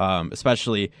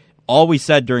 Especially all we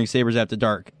said during Sabres After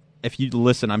Dark. If you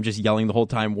listen, I'm just yelling the whole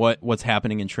time. What's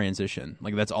happening in transition?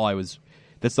 Like that's all I was.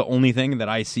 That's the only thing that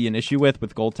I see an issue with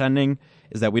goaltending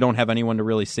is that we don't have anyone to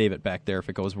really save it back there if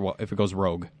it goes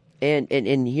rogue. And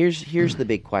here's the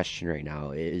big question right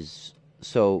now is,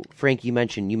 so Frank, you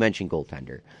mentioned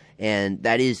goaltender, and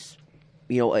that is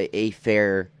a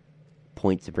fair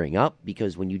point to bring up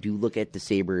because when you do look at the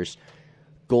Sabres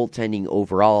goaltending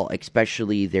overall,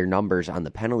 especially their numbers on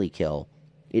the penalty kill,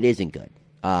 it isn't good.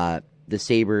 The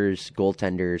Sabres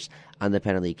goaltenders on the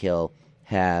penalty kill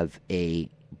have a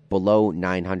below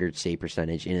 900 save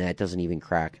percentage, and that doesn't even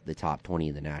crack the top 20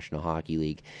 in the National Hockey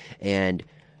League. And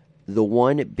the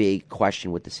one big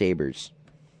question with the Sabres,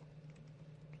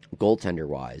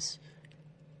 goaltender-wise,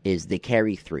 is they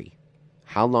carry 3.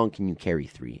 How long can you carry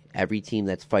 3? Every team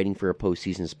that's fighting for a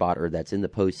postseason spot or that's in the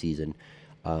postseason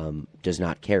does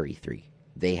not carry 3.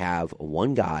 They have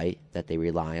one guy that they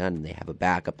rely on, and they have a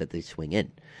backup that they swing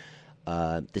in.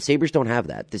 The Sabres don't have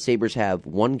that. The Sabres have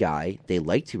one guy they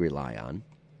like to rely on,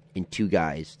 and 2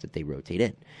 guys that they rotate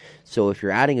in. So if you're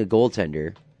adding a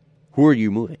goaltender, who are you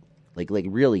moving? Like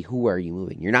really, who are you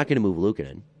moving? You're not going to move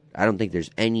Luukkonen. I don't think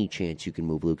there's any chance you can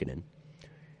move Luukkonen.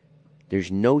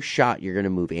 There's no shot you're going to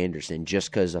move Anderson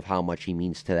just because of how much he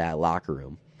means to that locker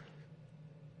room.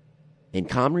 And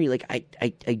Comrie,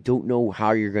 I don't know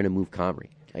how you're going to move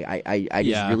Comrie. I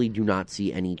just really do not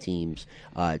see any teams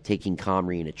taking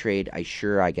Comrie in a trade. I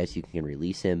guess you can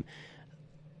release him,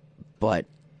 but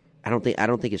I don't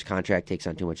think his contract takes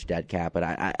on too much dead cap, but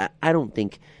I don't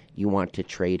think you want to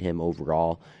trade him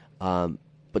overall.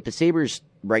 But the Sabres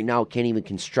right now can't even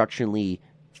constructionally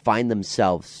find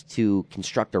themselves to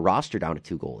construct a roster down to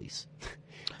 2 goalies,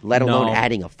 let alone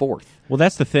adding a 4th. Well,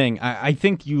 that's the thing. I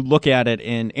think you look at it,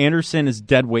 and Anderson is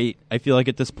dead weight. I feel like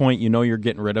at this point, you're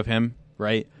getting rid of him,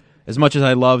 right? As much as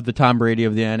I love the Tom Brady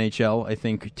of the NHL, I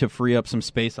think to free up some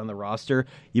space on the roster,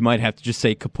 you might have to just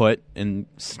say kaput and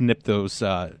snip those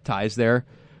ties there.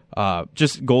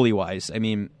 Just goalie-wise, I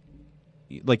mean,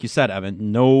 like you said,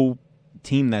 Evan, no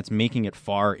team that's making it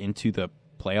far into the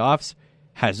playoffs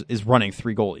is running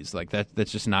 3 goalies. Like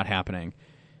that's just not happening.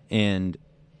 And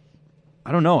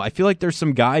I don't know. I feel like there's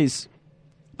some guys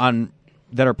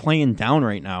that are playing down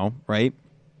right now, right?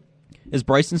 Is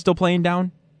Bryson still playing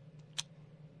down?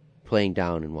 Playing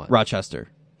down in what? Rochester.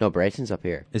 No, Bryson's up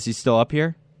here. Is he still up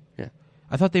here? Yeah.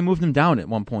 I thought they moved him down at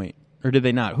one point. Or did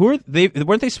they not? Weren't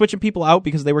they switching people out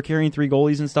because they were carrying 3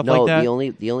 goalies and stuff like that?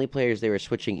 No, the only players they were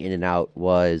switching in and out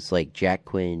was like Jack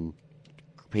Quinn,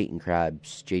 Peyton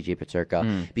Krebs, JJ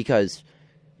Peterka, because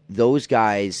those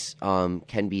guys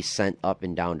can be sent up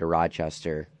and down to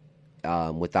Rochester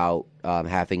without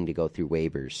having to go through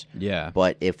waivers. Yeah.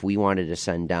 But if we wanted to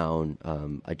send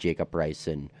down a Jacob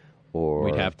Bryson, or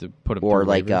we'd have to put him or through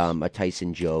like waivers. A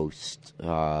Tyson Jost,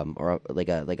 or like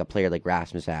a player like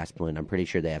Rasmus Asplund. I'm pretty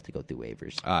sure they have to go through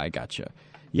waivers. I gotcha.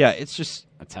 Yeah, it's just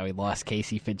that's how he lost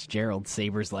Casey Fitzgerald.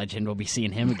 Sabres legend. We'll be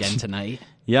seeing him again tonight.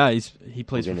 Yeah, he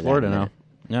plays for Florida now.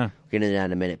 Yeah. We'll get into that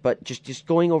in a minute. But just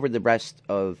going over the rest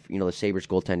of the Sabres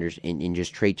goaltenders in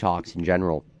just trade talks in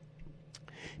general.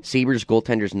 Sabres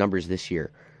goaltenders numbers this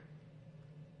year.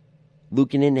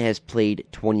 Luukkonen has played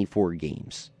 24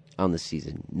 games on the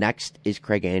season. Next is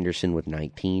Craig Anderson with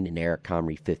 19 and Eric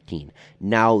Comrie 15.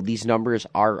 Now, these numbers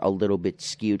are a little bit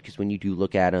skewed because when you do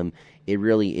look at them, it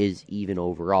really is even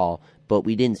overall. But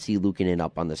we didn't see Luukkonen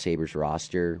up on the Sabres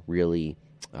roster really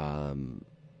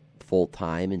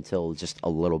full-time until just a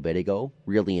little bit ago,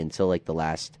 really until like the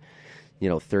last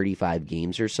 35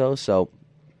 games or so. So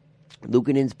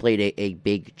Luukkonen's played a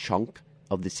big chunk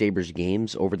of the Sabres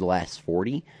games over the last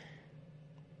 40.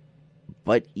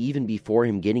 But even before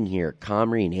him getting here,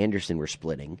 Comrie and Anderson were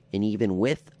splitting. And even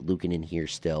with Luukkonen here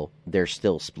still, they're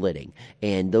still splitting.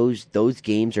 And those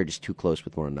games are just too close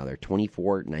with one another.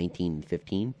 24, 19, and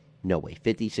 15. No way.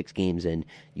 56 games in,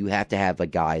 you have to have a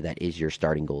guy that is your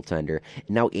starting goaltender.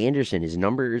 And now Anderson, his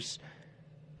numbers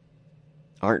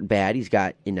aren't bad. He's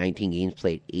got, in 19 games,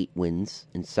 played 8 wins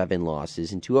and 7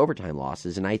 losses and 2 overtime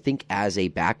losses. And I think as a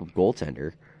backup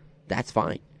goaltender, that's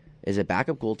fine. As a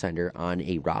backup goaltender on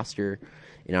a roster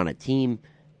and on a team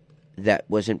that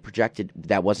wasn't projected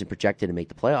to make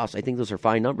the playoffs, I think those are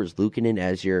fine numbers. Luukkonen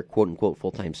as your quote-unquote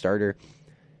full-time starter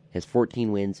has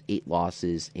 14 wins, 8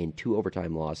 losses, and 2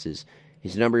 overtime losses.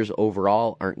 His numbers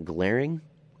overall aren't glaring,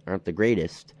 aren't the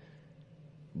greatest,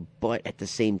 but at the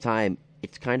same time,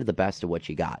 it's kind of the best of what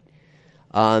you got.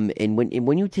 And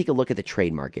when you take a look at the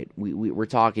trade market, we're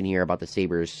talking here about the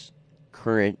Sabres'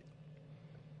 current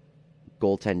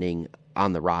goaltending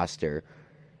on the roster.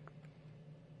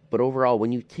 But overall,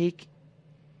 when you take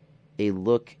a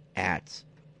look at...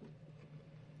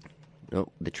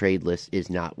 No, the trade list is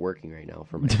not working right now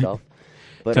for myself.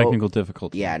 But Technical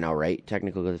difficulties. Yeah, no, right?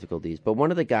 Technical difficulties. But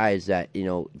one of the guys that,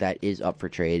 that is up for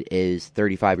trade is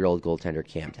 35-year-old goaltender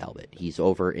Cam Talbot. He's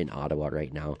over in Ottawa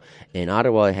right now. And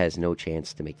Ottawa has no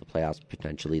chance to make the playoffs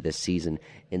potentially this season.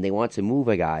 And they want to move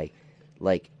a guy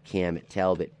like Cam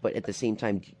Talbot, but at the same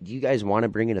time, do you guys want to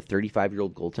bring in a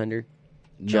 35-year-old goaltender?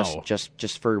 No.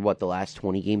 Just for what, the last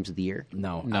 20 games of the year?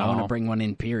 No. I don't want to bring one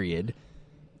in, period.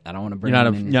 I don't want to bring You're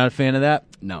one in. not a fan of that?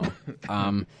 No.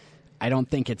 I don't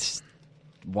think it's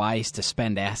wise to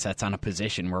spend assets on a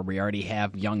position where we already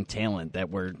have young talent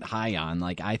that we're high on.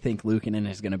 Like, I think Luukkonen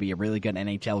is going to be a really good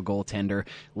NHL goaltender.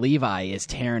 Levi is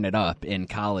tearing it up in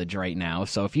college right now.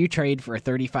 So if you trade for a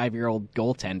 35-year-old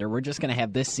goaltender, we're just going to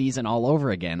have this season all over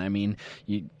again. I mean,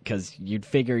 because you'd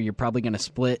figure you're probably going to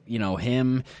split,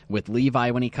 him with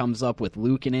Levi when he comes up with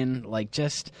Luukkonen. Like,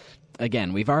 just,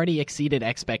 again, we've already exceeded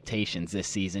expectations this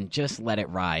season. Just let it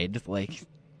ride. Like,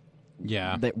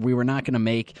 yeah, that we were not going to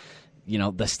make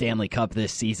the Stanley Cup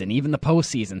this season. Even the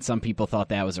postseason, some people thought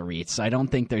that was a reach. So I don't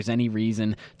think there's any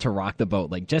reason to rock the boat.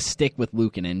 Like, just stick with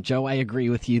Luukkonen. Joe, I agree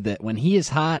with you that when he is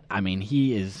hot, I mean,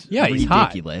 he is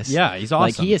ridiculous. He's hot. Yeah, he's awesome.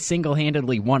 Like, he has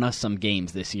single-handedly won us some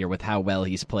games this year with how well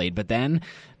he's played. But then,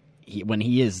 when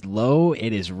he is low,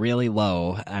 it is really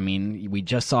low. I mean, we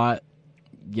just saw it,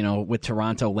 with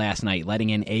Toronto last night, letting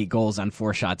in 8 goals on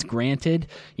 4 shots. Granted,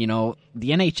 the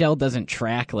NHL doesn't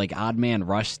track like odd man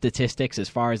rush statistics as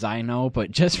far as I know, but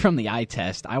just from the eye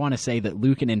test, I want to say that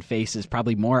Luukkonen faces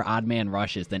probably more odd man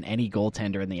rushes than any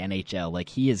goaltender in the NHL. Like,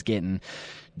 he is getting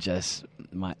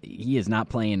he is not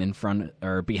playing in front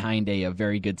or behind a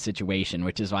very good situation,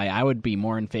 which is why I would be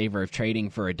more in favor of trading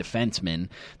for a defenseman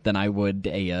than I would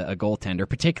a goaltender,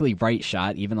 particularly right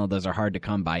shot, even though those are hard to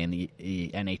come by in the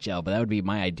NHL. But that would be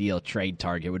my ideal trade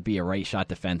target, would be a right shot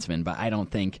defenseman. But I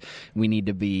don't think we need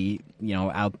to be,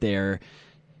 out there,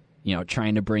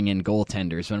 trying to bring in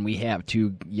goaltenders when we have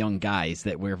 2 young guys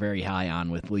that we're very high on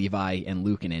with Levi and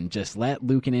Luukkonen. Just let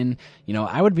Luukkonen,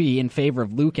 I would be in favor of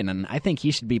Luukkonen. I think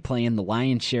he should be playing the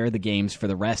lion's share of the games for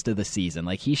the rest of the season.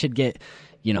 Like, he should get,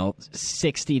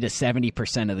 60 to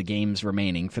 70% of the games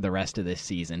remaining for the rest of this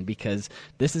season, because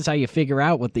this is how you figure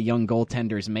out what the young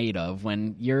goaltender's made of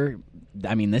when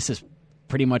this is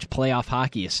pretty much playoff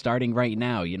hockey is starting right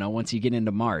now, once you get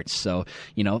into March. So,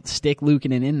 stick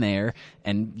Luukkonen in there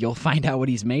and you'll find out what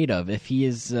he's made of. If he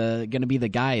is going to be the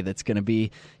guy that's going to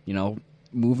be,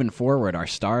 moving forward, our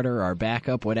starter, our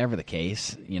backup, whatever the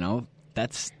case,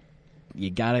 that's... You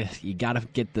gotta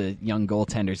get the young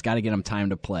goaltenders, gotta get them time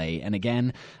to play. And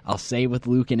again, I'll say with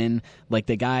Luukkonen, like,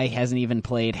 the guy hasn't even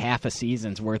played half a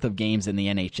season's worth of games in the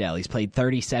NHL. He's played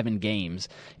 37 games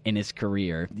in his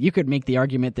career. You could make the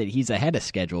argument that he's ahead of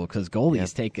schedule because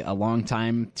goalies take a long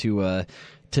time to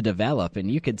develop,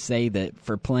 and you could say that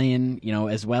for playing,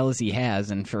 as well as he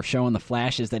has, and for showing the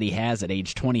flashes that he has at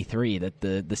age 23, that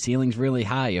the ceiling's really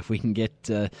high if we can get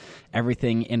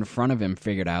everything in front of him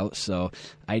figured out. So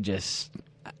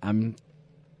I'm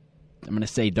I'm gonna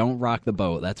say don't rock the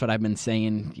boat. That's what I've been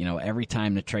saying. Every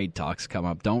time the trade talks come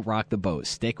up, don't rock the boat.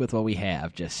 Stick with what we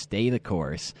have. Just stay the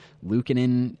course.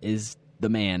 Luukkonen is the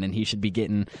man, and he should be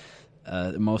getting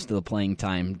most of the playing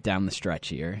time down the stretch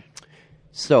here.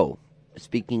 So,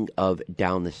 speaking of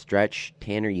down the stretch,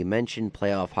 Tanner, you mentioned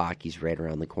playoff hockey's right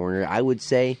around the corner. I would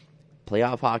say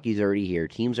playoff hockey's already here.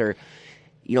 Teams are,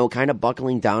 kind of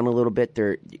buckling down a little bit.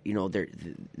 They're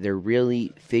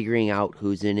really figuring out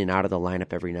who's in and out of the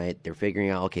lineup every night. They're figuring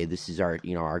out, okay, this is our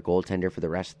goaltender for the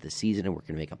rest of the season, and we're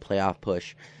going to make a playoff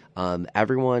push.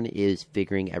 Everyone is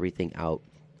figuring everything out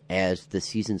as the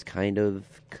season's kind of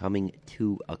coming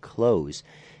to a close.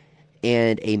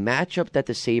 And a matchup that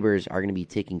the Sabres are going to be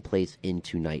taking place in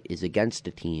tonight is against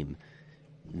a team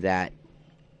that,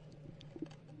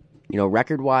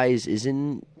 record-wise is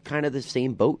in kind of the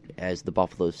same boat as the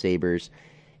Buffalo Sabres.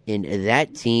 And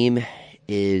that team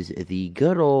is the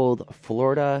good old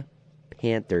Florida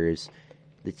Panthers,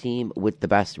 the team with the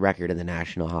best record in the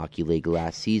National Hockey League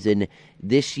last season.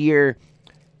 This year,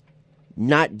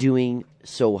 not doing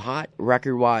so hot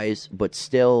record-wise, but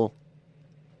still,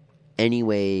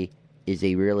 anyway, is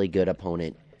a really good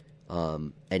opponent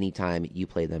anytime you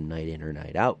play them night in or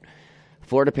night out.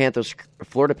 Florida Panthers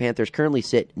currently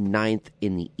sit 9th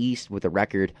in the East with a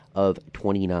record of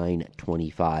 29,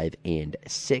 25, and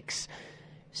 6.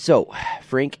 So,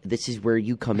 Frank, this is where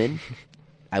you come in.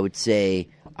 I would say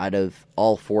out of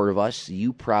all four of us,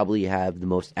 you probably have the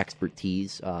most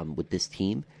expertise with this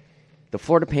team. The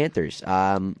Florida Panthers,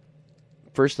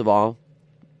 first of all,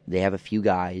 they have a few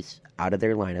guys out of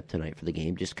their lineup tonight for the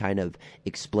game. Just kind of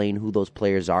explain who those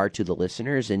players are to the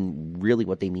listeners and really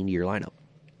what they mean to your lineup.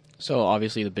 So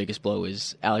obviously the biggest blow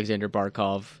is Alexander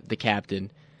Barkov, the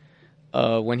captain.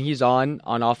 When he's on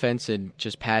offense and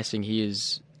just passing, he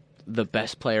is the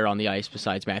best player on the ice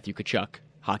besides Matthew Tkachuk,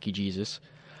 hockey Jesus.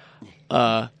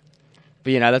 But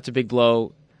that's a big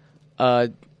blow.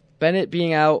 Bennett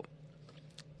being out,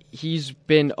 he's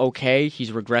been okay.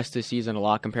 He's regressed this season a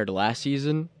lot compared to last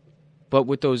season. But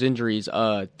with those injuries,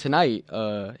 tonight,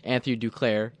 Anthony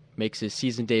Duclair makes his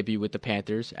season debut with the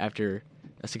Panthers after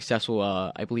a successful,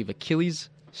 I believe,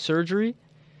 Achilles surgery.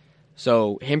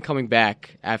 So him coming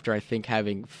back after, I think,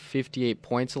 having 58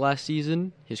 points last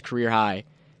season, his career high,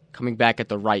 coming back at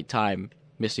the right time,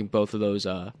 missing both of those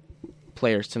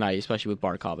players tonight, especially with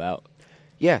Barkov out.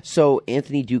 Yeah, so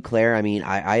Anthony Duclair, I mean,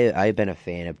 I've been a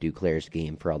fan of Duclair's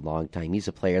game for a long time. He's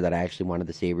a player that I actually wanted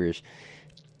the Sabres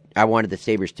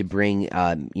to bring,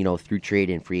 through trade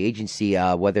and free agency,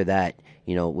 whether that,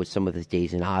 with some of his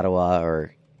days in Ottawa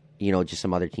or, just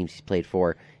some other teams he's played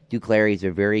for. Duclair, he's a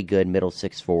very good middle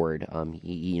six forward.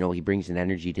 He brings an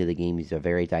energy to the game. He's a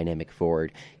very dynamic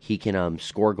forward. He can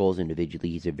score goals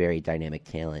individually. He's a very dynamic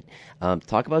talent.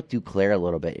 Talk about Duclair a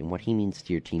little bit and what he means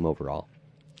to your team overall.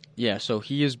 Yeah, so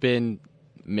he has been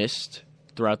missed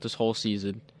throughout this whole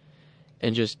season,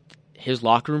 and just his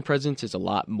locker room presence is a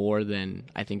lot more than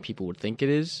I think people would think it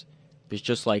is. It's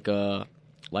just like a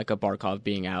Barkov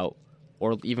being out,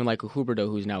 or even like a Huberdeau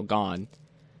who's now gone.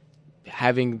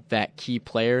 Having that key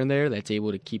player in there that's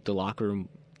able to keep the locker room,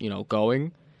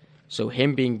 going. So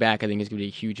him being back, I think, is going to be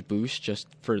a huge boost just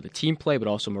for the team play, but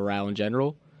also morale in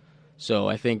general. So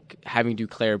I think having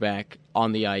Duclair back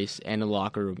on the ice and in the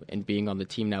locker room and being on the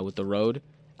team now with the road,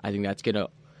 I think that's going to,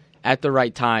 at the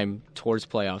right time towards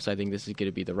playoffs, I think this is going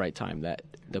to be the right time that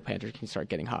the Panthers can start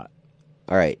getting hot.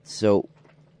 All right, so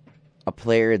a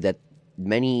player that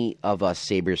many of us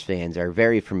Sabres fans are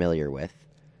very familiar with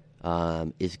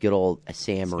is good old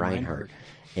Sam Reinhart.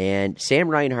 And Sam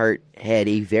Reinhart had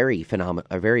a very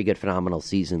good, phenomenal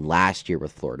season last year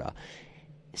with Florida.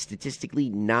 Statistically,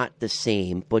 not the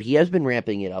same, but he has been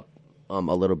ramping it up a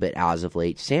little bit as of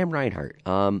late. Sam Reinhart,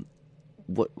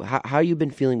 how you been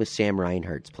feeling with Sam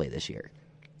Reinhart's play this year?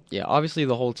 Yeah, obviously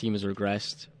the whole team has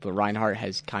regressed, but Reinhart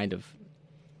has kind of,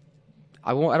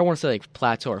 I don't want to say like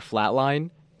plateau or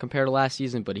flatline compared to last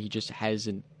season, but he just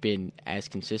hasn't been as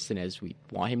consistent as we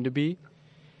want him to be.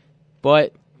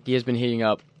 But he has been hitting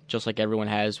up just like everyone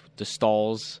has with the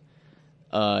Stalls.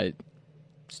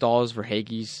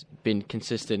 Verhaeghe's been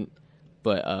consistent,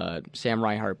 but Sam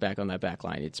Reinhart back on that back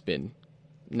line, it's been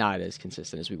not as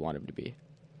consistent as we want him to be.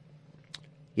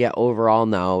 Yeah, overall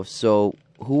now, so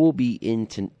who will be in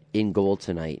goal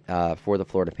tonight for the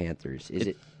Florida Panthers?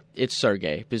 It's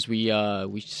Sergei, because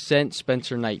we sent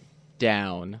Spencer Knight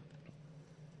down,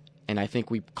 and I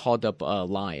think we called up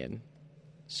Lyon.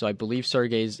 So I believe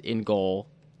Sergei's in goal,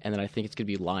 and then I think it's going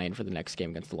to be Lyon for the next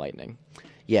game against the Lightning.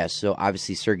 Yeah, so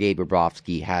obviously Sergei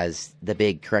Bobrovsky has the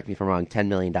big, correct me if I'm wrong, $10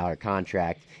 million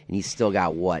contract, and he's still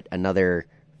got, another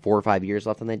 4 or 5 years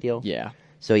left on that deal? Yeah.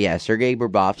 So yeah, Sergei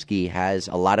Bobrovsky has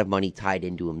a lot of money tied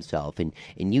into himself, and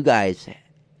you guys,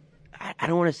 I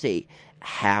don't want to say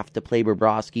have to play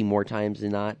Bobrovsky more times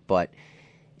than not, but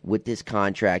with this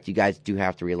contract, you guys do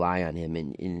have to rely on him.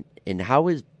 And how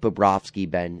has Bobrovsky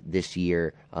been this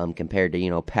year compared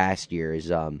to past years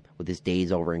with his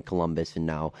days over in Columbus and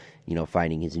now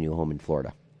finding his new home in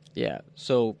Florida? Yeah.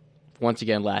 So once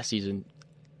again, last season,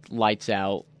 lights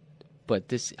out. But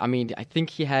this, I think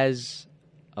he has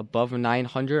above a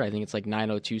 900. I think it's like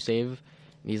 902 save,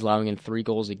 and he's allowing in 3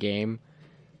 goals a game,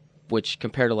 which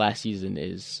compared to last season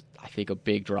is, I think, a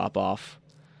big drop off.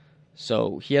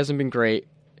 So he hasn't been great.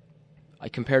 I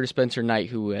compare to Spencer Knight,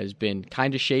 who has been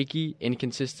kind of shaky,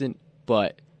 inconsistent,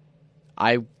 but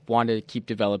I want to keep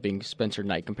developing Spencer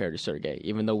Knight compared to Sergei.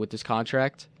 Even though with this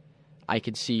contract, I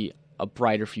could see a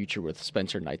brighter future with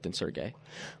Spencer Knight than Sergei.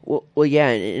 Well, yeah,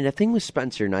 and the thing with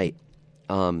Spencer Knight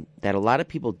that a lot of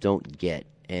people don't get,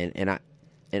 and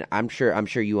I'm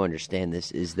sure you understand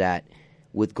this, is that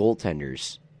with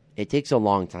goaltenders, it takes a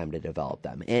long time to develop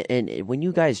them. And when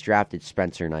you guys drafted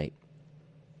Spencer Knight,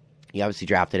 you obviously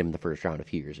drafted him in the first round a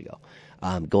few years ago.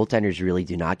 Goaltenders really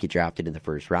do not get drafted in the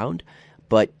first round,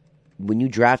 but when you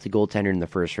draft a goaltender in the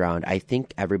first round, I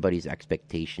think everybody's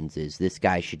expectations is this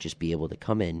guy should just be able to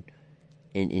come in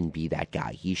and be that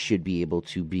guy. He should be able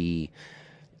to be,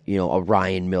 a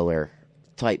Ryan Miller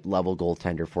type level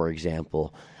goaltender, for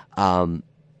example.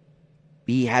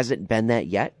 He hasn't been that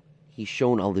yet. He's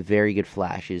shown all the very good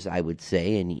flashes, I would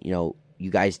say, and you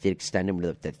guys did extend him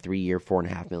to the 3-year,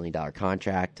 $4.5 million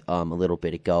contract a little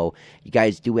bit ago. You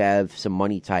guys do have some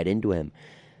money tied into him.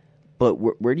 But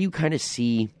where do you kind of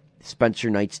see Spencer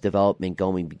Knight's development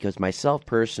going? Because myself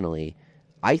personally,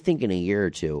 I think in a year or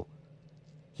two,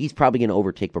 he's probably going to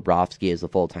overtake Bobrovsky as the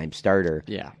full-time starter.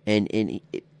 Yeah. And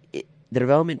the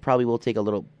development probably will take a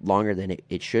little longer than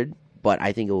it should, but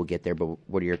I think it will get there. But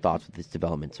what are your thoughts with this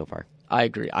development so far? I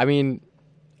agree.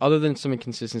 Other than some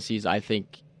inconsistencies, I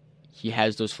think he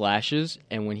has those flashes,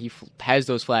 and when he has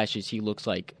those flashes, he looks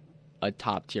like a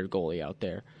top-tier goalie out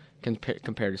there compared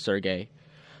to Sergei.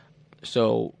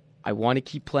 So I want to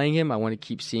keep playing him. I want to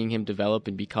keep seeing him develop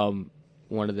and become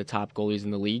one of the top goalies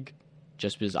in the league,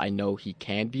 just because I know he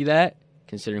can be that,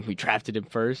 considering we drafted him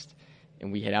first,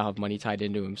 and we now have money tied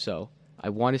into him. So I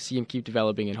want to see him keep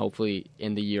developing, and hopefully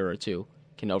in the year or two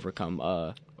can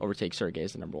overtake Sergei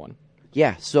as the number one.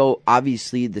 Yeah, so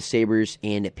obviously the Sabres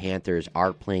and Panthers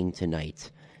are playing tonight.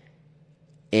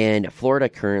 And Florida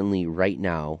currently, right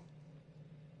now,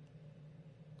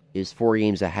 is 4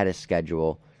 games ahead of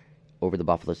schedule over the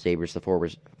Buffalo Sabres.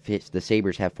 The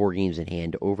Sabres have 4 games in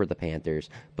hand over the Panthers,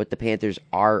 but the Panthers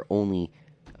are only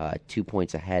 2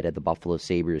 points ahead of the Buffalo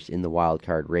Sabres in the wild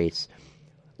card race.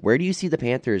 Where do you see the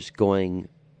Panthers going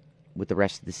with the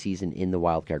rest of the season in the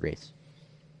wild card race?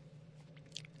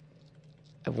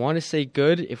 I want to say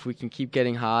good if we can keep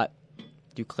getting hot,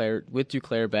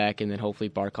 Duclair back, and then hopefully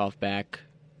Barkov back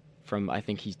from, I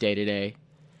think he's day-to-day.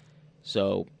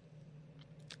 So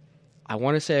I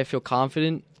want to say I feel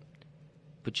confident,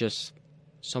 but just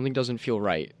something doesn't feel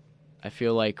right. I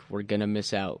feel like we're going to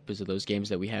miss out because of those games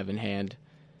that we have in hand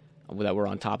that we're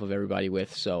on top of everybody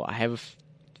with. So I have a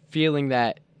feeling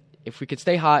that if we could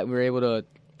stay hot and we're able to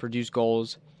produce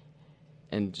goals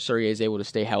and Sergei is able to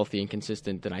stay healthy and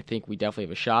consistent, then I think we definitely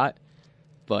have a shot.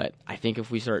 But I think if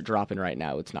we start dropping right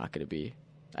now, it's not going to be.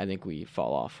 I think we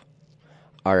fall off.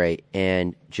 All right,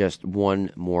 and just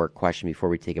one more question before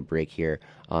we take a break here.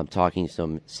 Talking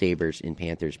some Sabres and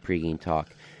Panthers pregame talk.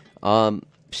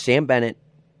 Sam Bennett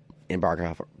and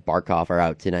Barkov are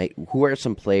out tonight. Who are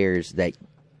some players that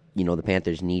the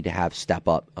Panthers need to have step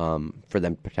up for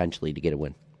them potentially to get a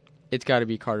win? It's got to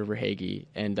be Carter Verhaeghe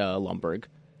and Lundberg.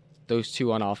 Those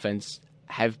two on offense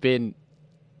have been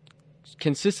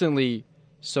consistently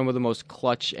some of the most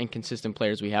clutch and consistent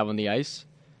players we have on the ice.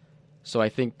 So I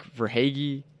think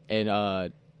Verhaeghe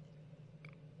and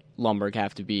Lundberg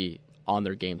have to be on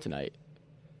their game tonight.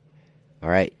 All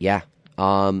right, yeah.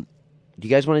 Do you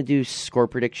guys want to do score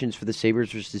predictions for the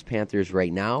Sabres versus Panthers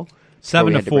right now?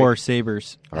 7-4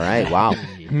 Sabres. All right, wow.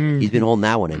 He's been holding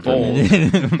that one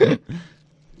in.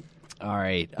 All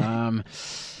right.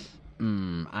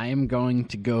 I am going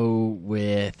to go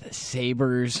with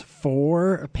Sabres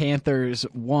 4, Panthers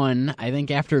 1. I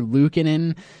think after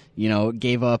Luukkonen,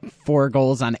 gave up 4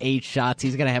 goals on 8 shots,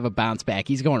 he's going to have a bounce back.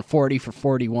 He's going 40 for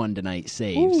 41 tonight,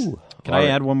 saves. Ooh. Can I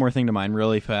add one more thing to mine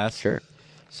really fast? Sure.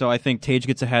 So I think Tage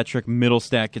gets a hat trick,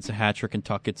 Middlestat gets a hat trick, and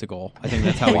Tuck gets a goal. I think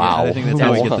that's how wow. we get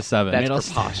the 7. That's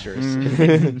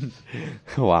preposterous.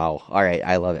 Wow. All right,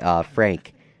 I love it.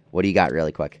 Frank, what do you got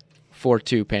really quick?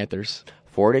 4-2 Panthers.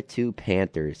 4-2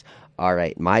 Panthers. All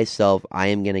right, myself, I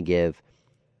am going to give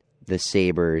the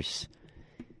Sabres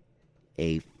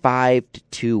a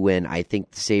 5-2 win. I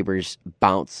think the Sabres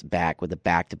bounce back with a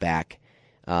back-to-back,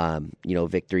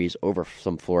 victories over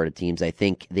some Florida teams. I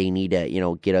think they need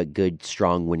to, get a good,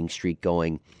 strong winning streak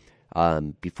going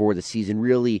before the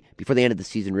end of the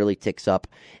season really ticks up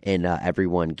and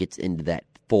everyone gets into that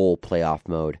full playoff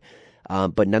mode.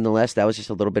 But nonetheless, that was just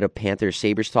a little bit of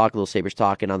Panthers-Sabres talk, a little Sabres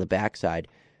talking on the backside.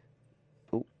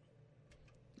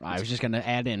 I was just going to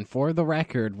add in, for the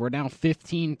record, we're now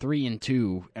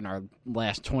 15-3-2 in our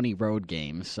last 20 road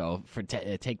games. So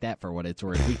take that for what it's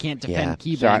worth. We can't defend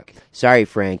KeyBank. Sorry,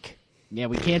 Frank. Yeah,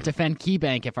 we can't defend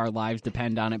KeyBank if our lives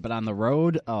depend on it. But on the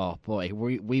road, oh boy,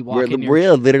 we're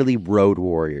literally road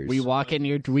warriors. We walk in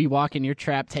your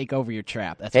trap, take over your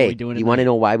trap. That's what we do. You want to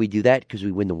know why we do that? Because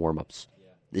we win the warm-ups.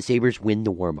 The Sabres win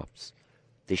the warm-ups.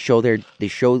 They show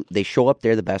up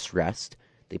there the best rest.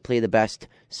 They play the best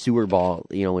sewer ball,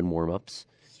 in warm-ups.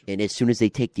 And as soon as they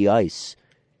take the ice,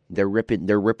 they're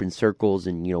ripping circles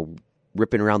and,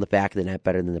 ripping around the back of the net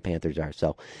better than the Panthers are.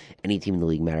 So any team in the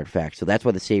league, matter of fact. So that's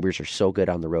why the Sabres are so good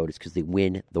on the road, is because they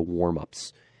win the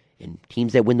warm-ups. And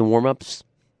teams that win the warm-ups,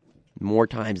 more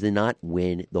times than not,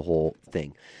 win the whole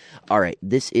thing. All right,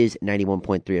 this is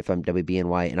 91.3 FM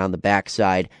WBNY, and on the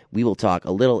backside, we will talk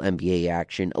a little NBA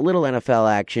action, a little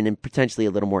NFL action, and potentially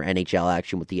a little more NHL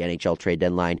action with the NHL trade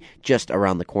deadline just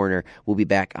around the corner. We'll be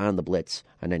back on the Blitz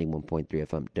on 91.3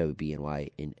 FM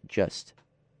WBNY in just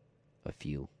a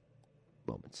few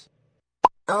moments.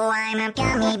 Oh, I'm a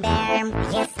gummy bear.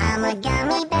 Yes, I'm a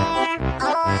gummy bear.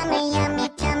 Oh, I'm a yummy,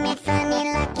 tummy,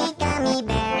 funny, lucky gummy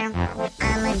bear.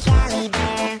 I'm a jelly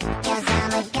bear, 'cause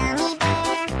I'm a gummy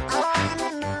bear. Oh, I'm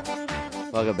a moving,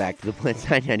 grooving. Welcome back to the Blitz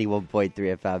on 91.3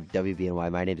 FM WBNY.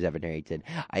 My name is Evan Harrington.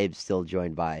 I am still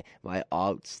joined by my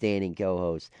outstanding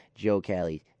co-hosts, Joe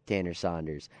Kelly, Tanner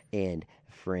Saunders, and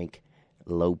Frank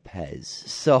Lopez.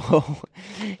 So,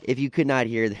 if you could not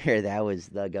hear there, that was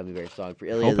the Gummy Bear song for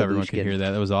Ilya Lyubushkin. Hope everyone could hear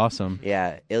that. That was awesome.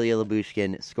 Yeah, Ilya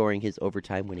Lyubushkin scoring his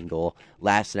overtime winning goal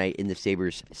last night in the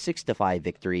Sabres' 6-5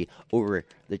 victory over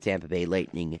the Tampa Bay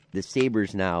Lightning. The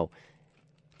Sabres now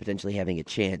potentially having a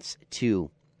chance to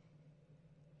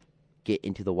get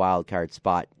into the wild card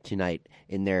spot tonight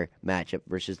in their matchup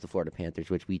versus the Florida Panthers,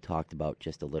 which we talked about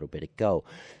just a little bit ago.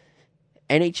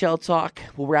 NHL talk,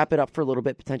 we'll wrap it up for a little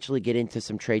bit, potentially get into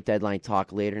some trade deadline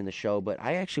talk later in the show, but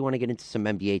I actually want to get into some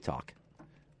NBA talk.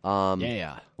 We'll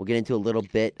get into a little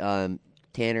bit.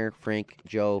 Tanner, Frank,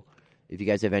 Joe, if you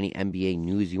guys have any NBA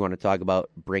news you want to talk about,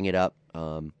 bring it up.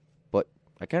 But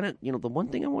I kind of, the one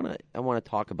thing I want to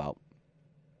talk about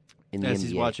in the NBA.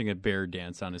 He's watching a bear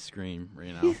dance on his screen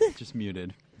right now, just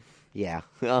muted. Yeah.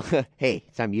 Hey,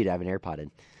 it's on mute. I have an AirPod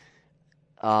in.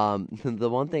 The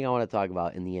one thing I want to talk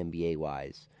about in the NBA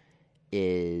wise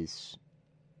is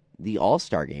the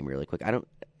All-Star game really quick.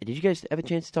 Did you guys have a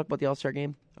chance to talk about the All-Star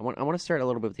game? I want to start a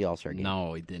little bit with the All-Star game. No,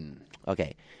 we didn't.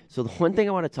 Okay. So the one thing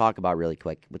I want to talk about really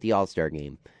quick with the All-Star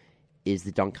game is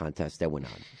the dunk contest that went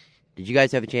on. Did you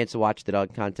guys have a chance to watch the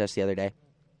dunk contest the other day?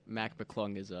 Mac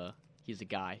McClung he's a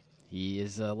guy. He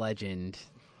is a legend.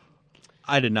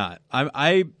 I did not.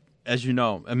 I as you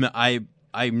know,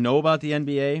 I know about the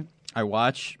NBA. I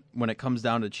watch when it comes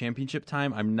down to championship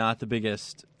time. I'm not the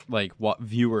biggest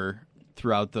viewer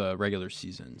throughout the regular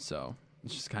season, so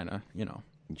it's just kind of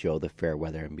Joe, the fair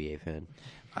weather NBA fan.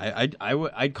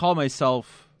 I'd call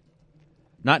myself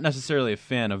not necessarily a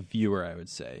fan of viewer. I would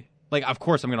say, of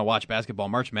course, I'm going to watch basketball.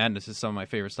 March Madness is some of my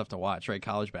favorite stuff to watch, right?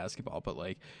 College basketball, but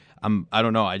I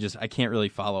don't know. I can't really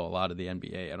follow a lot of the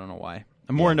NBA. I don't know why.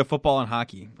 I'm more into football and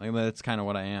hockey. That's kind of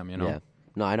what I am, Yeah.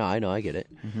 No, I know, I get it.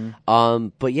 Mm-hmm.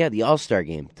 But yeah, the All-Star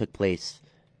game took place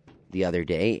the other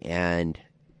day, and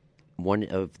one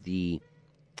of the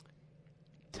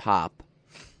top,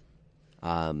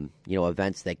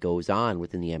 events that goes on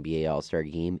within the NBA All-Star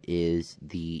game is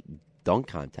the dunk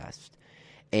contest.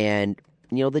 And,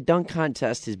 the dunk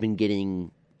contest has been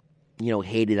getting,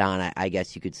 hated on, I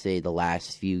guess you could say, the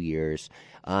last few years.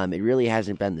 It really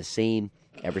hasn't been the same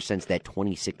ever since that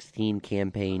 2016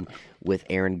 campaign with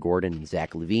Aaron Gordon and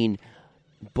Zach LaVine.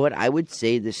 But I would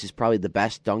say this is probably the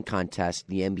best dunk contest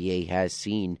the NBA has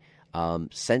seen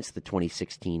since the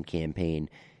 2016 campaign,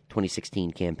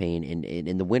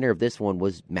 and the winner of this one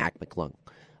was Mac McClung.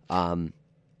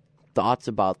 Thoughts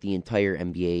about the entire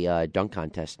NBA dunk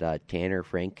contest, Tanner,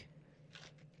 Frank?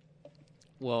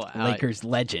 Well, Lakers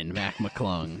legend Mac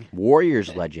McClung.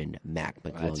 Warriors legend Mac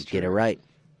McClung. Get it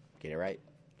right.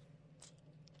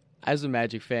 As a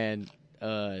Magic fan,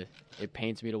 it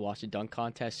pains me to watch a dunk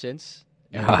contest since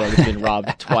everybody's been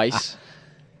robbed twice.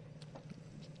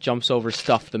 Jumps over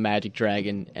Stuff the Magic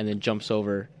Dragon, and then jumps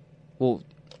over,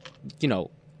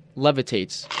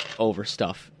 levitates over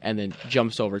stuff and then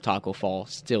jumps over taco fall,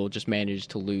 still just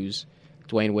managed to lose.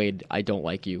 Dwayne Wade, I don't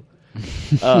like you.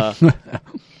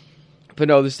 But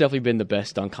no, this has definitely been the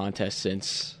best dunk contest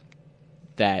since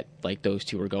that, like, those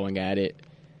two were going at it.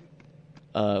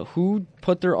 Who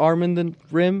put their arm in the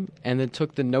rim and then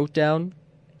took the note down?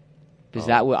 Because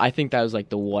I think that was like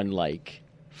the one like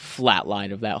flat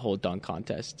line of that whole dunk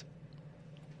contest.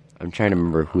 I'm trying to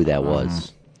remember who that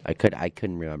was. I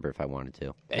couldn't remember if I wanted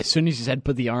to. As soon as you said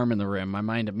put the arm in the rim, my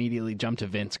mind immediately jumped to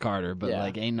Vince Carter. But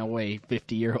like, ain't no way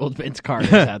 50-year-old Vince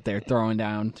Carter's out there throwing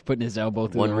down, putting his elbow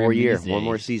through the rim. One more year, these one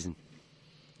more days. season.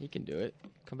 He can do it.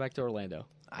 Come back to Orlando.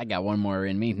 I got one more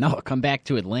in me. No, come back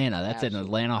to Atlanta. That's an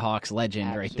Atlanta Hawks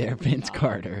legend right there, Vince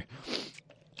Carter.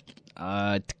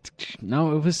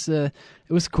 No, it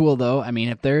was cool though. I mean,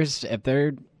 if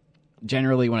they're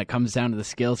generally when it comes down to the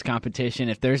skills competition,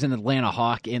 if there's an Atlanta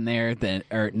Hawk in there, then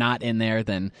or not in there,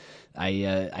 then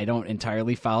I don't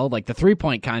entirely follow. Like the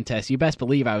 3-point contest, you best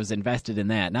believe I was invested in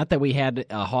that. Not that we had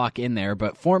a Hawk in there,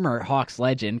 but former Hawks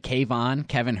legend Kevin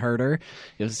Huerter,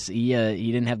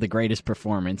 he didn't have the greatest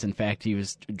performance. In fact, he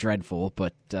was dreadful.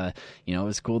 But it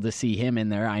was cool to see him in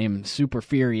there. I am super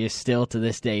furious still to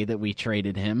this day that we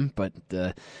traded him. But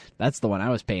that's the one I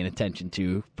was paying attention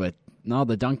to. But no,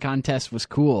 the dunk contest was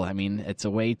cool. I mean, it's a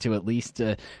way to at least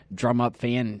drum up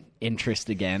fan interest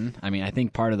again. I mean, I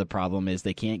think part of the problem is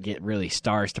they can't get really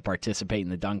stars to participate in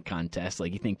the dunk contest.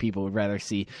 Like, you think people would rather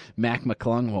see Mac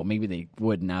McClung? Well, maybe they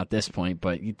would now at this point,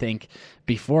 but you think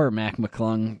before Mac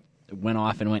McClung went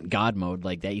off and went God mode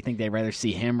like that, you think they'd rather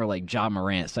see him or like Ja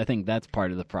Morant. So I think that's part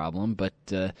of the problem, but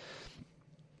it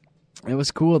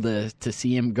was cool to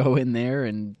see him go in there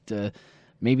and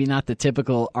maybe not the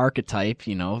typical archetype,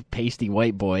 pasty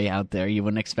white boy out there. You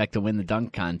wouldn't expect to win the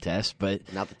dunk contest,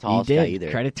 but not the tallest he did. guy either.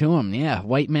 Credit to him. Yeah,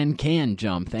 white men can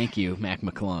jump. Thank you, Mac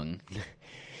McClung.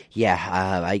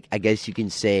 Yeah, I guess you can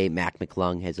say Mac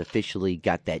McClung has officially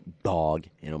got that dog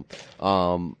in him.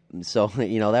 So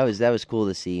that was cool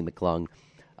to see McClung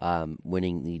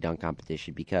winning the dunk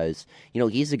competition because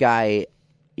he's a guy.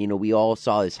 We all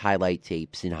saw his highlight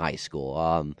tapes in high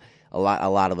school. A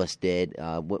lot of us did.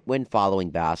 When following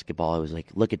basketball, I was like,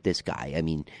 look at this guy. I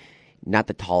mean, not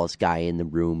the tallest guy in the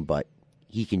room, but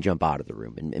he can jump out of the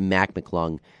room. And Mac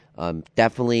McClung,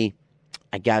 definitely,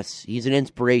 I guess, he's an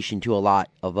inspiration to a lot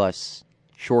of us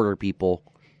shorter people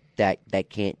that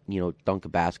can't, dunk a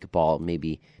basketball.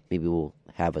 Maybe we'll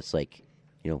have us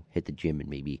hit the gym and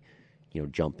maybe,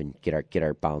 jump and get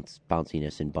our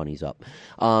bounciness and bunnies up.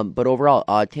 But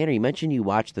overall, Tanner, you mentioned you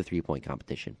watched the 3-point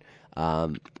competition.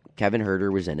 Kevin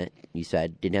Huerter was in it. You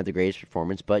said didn't have the greatest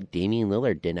performance, but Damian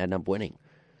Lillard didn't end up winning.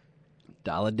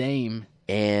 Dollar Dame.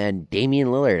 And Damian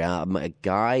Lillard, a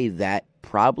guy that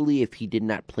probably, if he did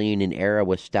not play in an era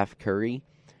with Steph Curry,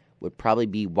 would probably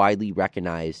be widely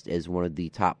recognized as one of the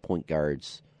top point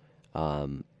guards,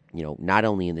 not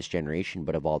only in this generation,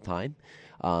 but of all time.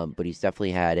 But he's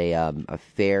definitely had a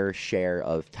fair share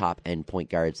of top-end point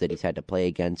guards that he's had to play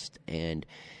against, and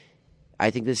I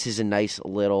think this is a nice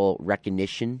little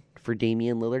recognition for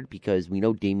Damian Lillard because we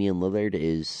know Damian Lillard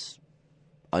is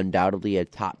undoubtedly a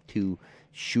top 2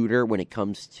 shooter when it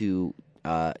comes to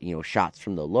shots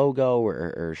from the logo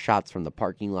or shots from the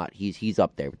parking lot. He's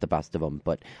up there with the best of them.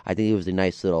 But I think it was a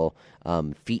nice little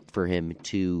feat for him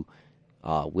to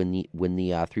win the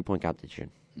 3-point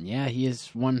competition. Yeah, he is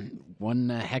one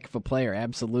heck of a player.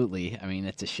 Absolutely. I mean,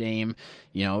 it's a shame.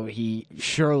 He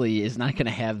surely is not going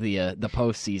to have the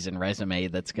postseason resume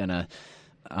that's going to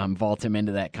vault him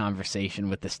into that conversation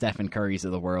with the Stephen Currys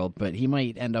of the world, but he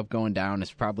might end up going down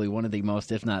as probably one of the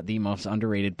most, if not the most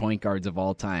underrated point guards of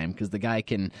all time, because the guy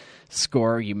can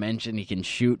score. You mentioned he can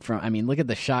shoot from, look at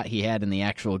the shot he had in the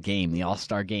actual game, the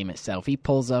All-Star game itself. He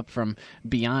pulls up from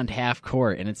beyond half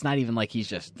court, and it's not even like he's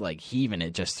just like heaving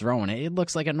it, just throwing it. It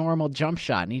looks like a normal jump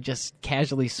shot, and he just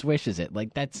casually swishes it.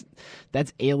 Like, that's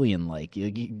alien-like.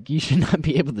 You should not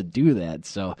be able to do that.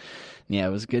 So, yeah,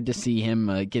 it was good to see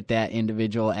him get that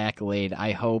individual accolade.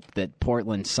 I hope that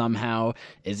Portland somehow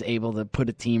is able to put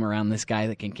a team around this guy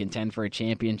that can contend for a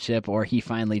championship, or he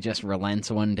finally just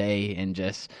relents one day and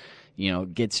just,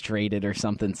 gets traded or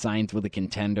something, signs with a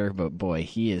contender. But boy,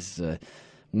 he is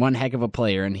one heck of a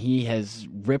player, and he has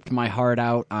ripped my heart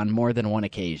out on more than one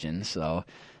occasion. So,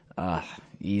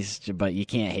 but you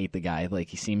can't hate the guy. Like,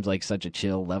 he seems like such a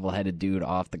chill, level-headed dude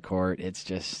off the court. It's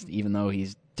just, even though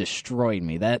he's destroyed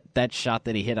me, that shot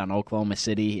that he hit on Oklahoma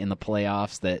City in the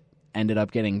playoffs that ended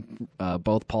up getting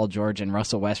both Paul George and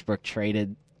Russell Westbrook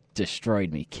traded,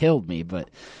 destroyed me, killed me. But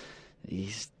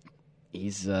he's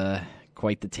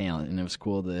quite the talent, and it was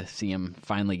cool to see him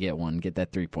finally get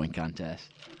that 3-point contest.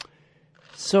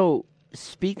 So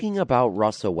speaking about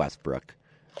Russell Westbrook,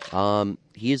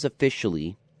 he is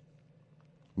officially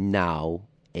now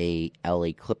a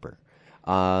LA Clipper.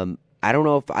 I don't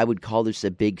know if I would call this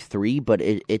a big three, but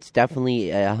it's definitely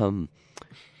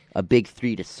a big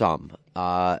three to some.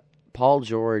 Paul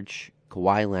George,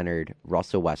 Kawhi Leonard,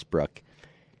 Russell Westbrook,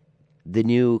 the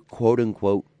new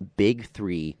quote-unquote big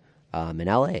three in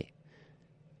LA.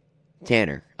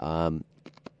 Tanner,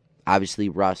 obviously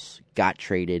Russ got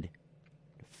traded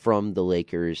from the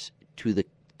Lakers to the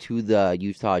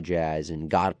Utah Jazz and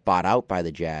got bought out by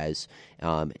the Jazz,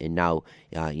 and now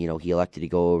he elected to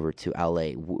go over to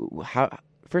LA.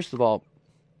 First of all,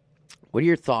 what are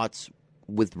your thoughts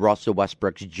with Russell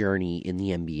Westbrook's journey in the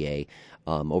NBA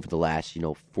over the last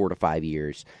 4 to 5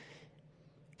 years,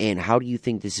 and how do you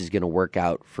think this is going to work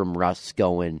out from Russ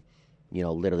going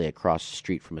literally across the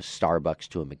street from a Starbucks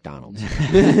to a McDonald's?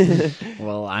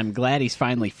 Well, I'm glad he's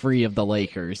finally free of the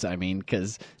Lakers. I mean,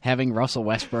 because having Russell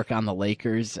Westbrook on the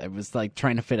Lakers, it was like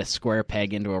trying to fit a square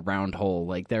peg into a round hole.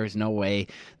 Like, there's no way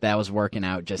that was working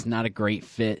out. Just not a great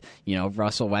fit.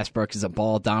 Russell Westbrook is a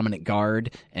ball-dominant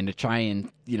guard, and to try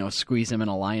and, squeeze him in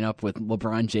a lineup with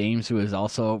LeBron James, who is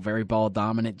also very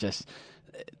ball-dominant, just...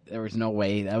 there was no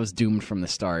way. That was doomed from the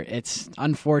start. It's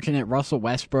unfortunate. Russell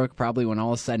Westbrook, probably when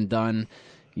all is said and done,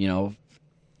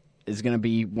 is going to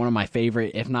be one of my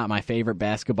favorite, if not my favorite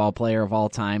basketball player of all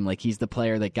time. Like, he's the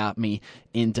player that got me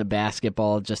into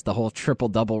basketball, just the whole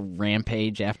triple-double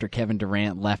rampage after Kevin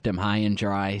Durant left him high and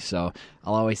dry. So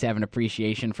I'll always have an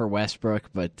appreciation for Westbrook,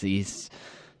 but he's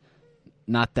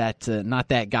not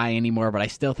that guy anymore, but I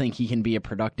still think he can be a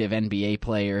productive NBA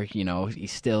player.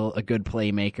 He's still a good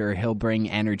playmaker. He'll bring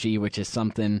energy, which is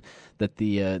something that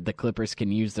the Clippers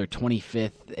can use. They're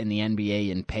 25th in the NBA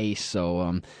in pace,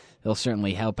 so he'll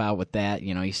certainly help out with that.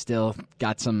 He's still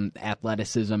got some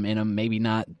athleticism in him, maybe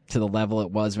not to the level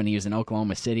it was when he was in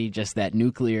Oklahoma City, just that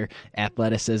nuclear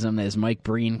athleticism, as Mike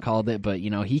Breen called it, but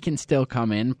he can still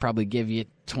come in, probably give you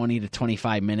 20 to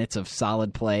 25 minutes of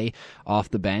solid play off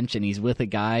the bench, and he's with a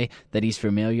guy that he's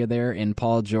familiar there in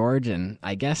Paul George, and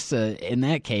I guess in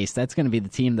that case, that's going to be the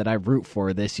team that I root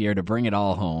for this year to bring it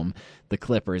all home, the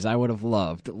Clippers. I would have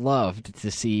loved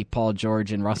to see Paul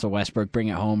George and Russell Westbrook bring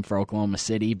it home for Oklahoma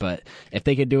City, but if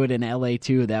they could do it in LA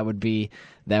too, that would be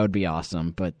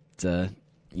awesome. But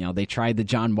they tried the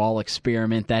John Wall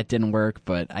experiment, that didn't work,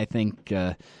 but I think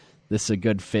this is a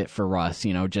good fit for Russ.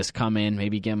 Just come in,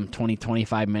 maybe give him 20,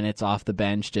 25 minutes off the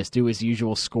bench, just do his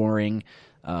usual scoring,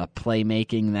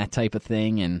 playmaking, that type of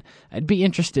thing. And I'd be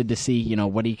interested to see,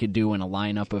 what he could do in a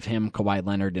lineup of him, Kawhi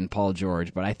Leonard, and Paul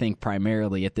George. But I think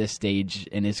primarily at this stage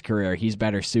in his career, he's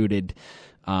better suited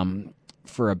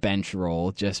for a bench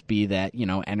role. Just be that,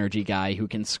 energy guy who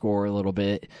can score a little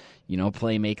bit,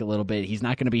 play make a little bit. He's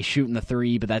not going to be shooting the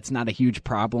three, but that's not a huge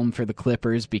problem for the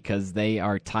Clippers because they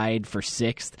are tied for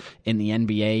 6th in the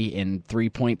NBA in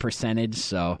 3-point percentage.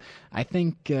 So I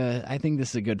think this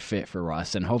is a good fit for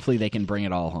Russ, and hopefully they can bring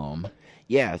it all home.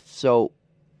 Yeah, so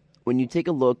when you take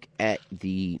a look at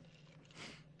the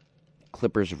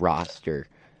Clippers roster,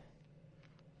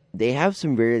 they have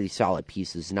some very solid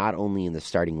pieces, not only in the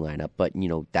starting lineup, but,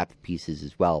 depth pieces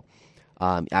as well.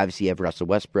 Obviously, you have Russell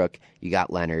Westbrook, you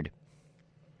got Leonard,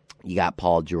 you got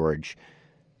Paul George.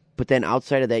 But then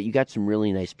outside of that, you got some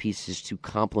really nice pieces to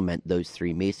complement those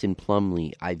three. Mason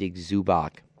Plumlee, Ivica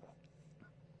Zubac,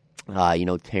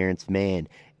 Terrence Mann,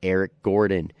 Eric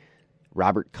Gordon,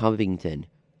 Robert Covington,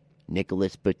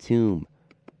 Nicholas Batum,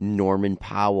 Norman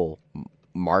Powell,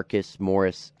 Marcus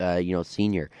Morris,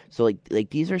 Sr. So like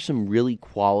these are some really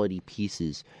quality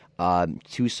pieces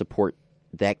to support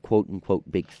that quote unquote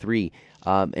big three.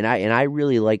 And I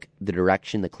really like the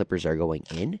direction the Clippers are going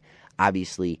in.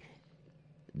 Obviously,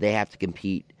 they have to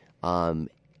compete in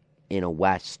a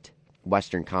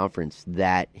Western Conference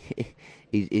that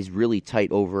is really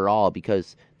tight overall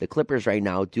because the Clippers right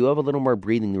now do have a little more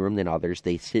breathing room than others.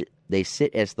 They sit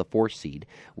as the 4th seed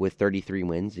with 33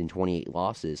 wins and 28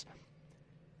 losses.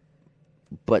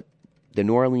 But the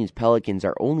New Orleans Pelicans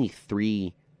are only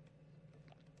 3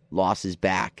 losses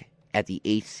back at the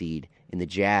 8th seed, and the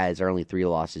Jazz are only 3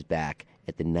 losses back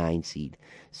at the 9th seed.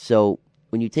 So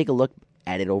when you take a look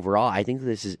at it overall, I think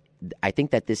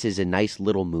that this is a nice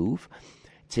little move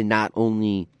to not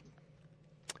only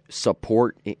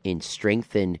support and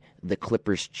strengthen the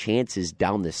Clippers' chances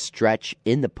down the stretch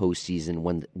in the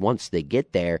postseason once they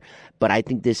get there, but I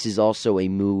think this is also a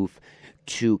move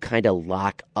to kind of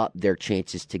lock up their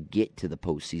chances to get to the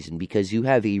postseason because you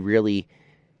have a really,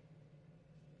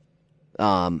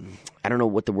 I don't know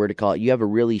what the word to call it. You have a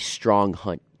really strong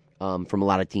hunt from a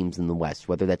lot of teams in the West,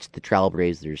 whether that's the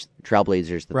Trailblazers,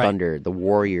 the right. Thunder, the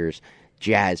Warriors,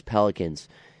 Jazz, Pelicans.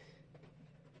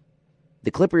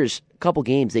 the Clippers, a couple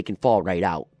games, they can fall right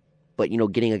out. But,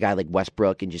 getting a guy like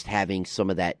Westbrook and just having some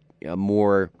of that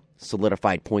more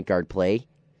solidified point guard play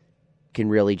can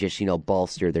really just,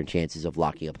 bolster their chances of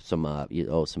locking up some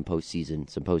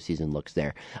postseason looks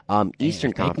there.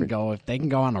 Eastern Conference. If they can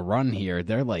go on a run here,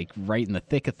 they're like right in the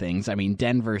thick of things. I mean,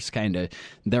 Denver's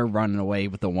they're running away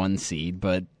with the 1 seed,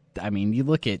 but I mean, you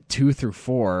look at 2 through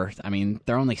 4. I mean,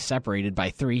 they're only separated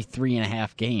by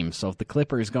 3.5 games. So if the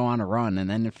Clippers go on a run, and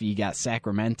then if you got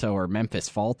Sacramento or Memphis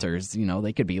falters,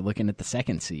 they could be looking at the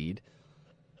 2nd seed.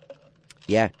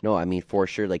 Yeah, no, I mean, for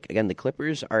sure. Like, again, the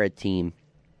Clippers are a team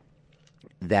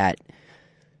that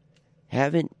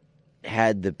haven't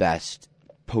had the best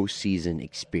postseason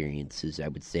experiences, I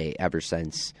would say, ever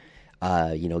since,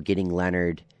 getting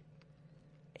Leonard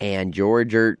and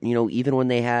George, or, even when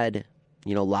they had,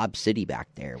 Lob City back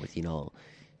there with,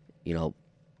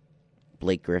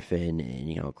 Blake Griffin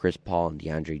and, Chris Paul and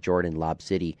DeAndre Jordan, Lob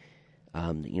City.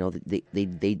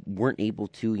 They weren't able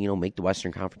to, make the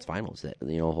Western Conference Finals. That,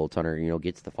 Holt Hunter,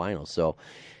 gets to the finals. So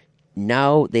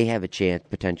now they have a chance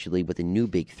potentially with a new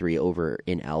Big Three over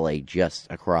in LA, just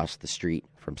across the street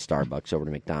from Starbucks over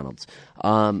to McDonald's.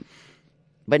 But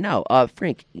no,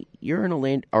 Frank, you're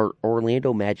an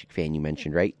Orlando Magic fan, you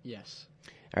mentioned, right? Yes.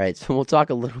 All right, so we'll talk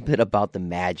a little bit about the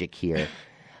Magic here.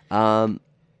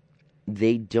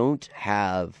 They don't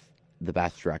have the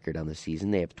best record on the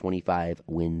season. They have 25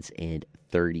 wins and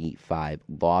 35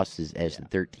 losses as the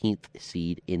 13th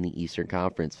seed in the Eastern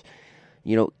Conference.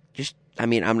 I'm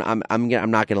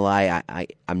not gonna lie.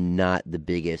 I'm not the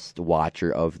biggest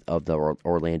watcher of the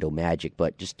Orlando Magic,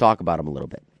 but just talk about them a little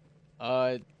bit.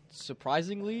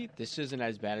 Surprisingly, this isn't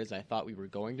as bad as I thought we were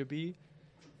going to be.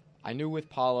 I knew with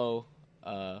Paolo,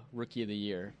 Rookie of the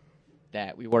Year,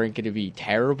 that we weren't going to be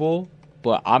terrible,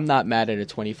 but I'm not mad at a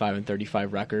 25 and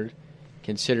 35 record,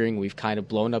 considering we've kind of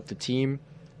blown up the team.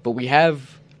 But we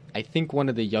have, I think, one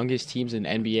of the youngest teams in the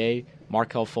NBA,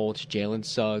 Markelle Fultz, Jalen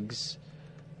Suggs.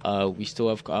 We still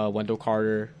have Wendell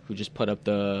Carter, who just put up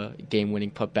the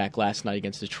game-winning putback last night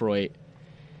against Detroit.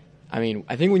 I mean,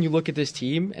 I think when you look at this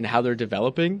team and how they're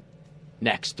developing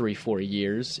next 3-4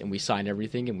 years, and we sign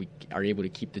everything and we are able to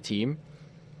keep the team,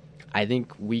 I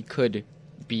think we could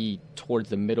be towards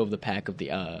the middle of the pack of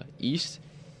the East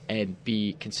and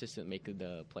be consistent making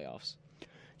the playoffs.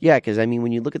 Yeah, because, I mean,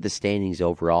 when you look at the standings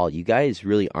overall, you guys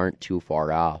really aren't too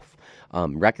far off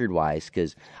record-wise,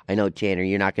 because I know, Tanner,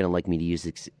 you're not going to like me to use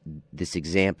this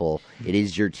example. It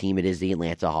is your team. It is the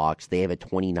Atlanta Hawks. They have a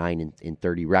 29 and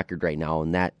 30 record right now,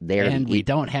 and we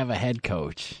don't have a head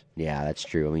coach. Yeah, that's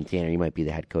true. I mean, Tanner, you might be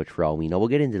the head coach for all we know. We'll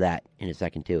get into that in a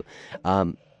second, too.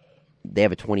 They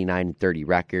have a 29 and 30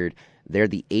 record. They're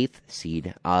the 8th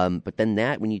seed. But then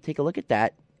when you take a look at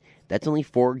that, that's only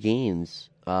 4 games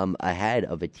ahead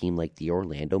of a team like the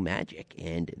Orlando Magic.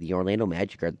 And the Orlando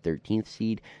Magic are the 13th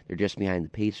seed. They're just behind the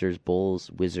Pacers,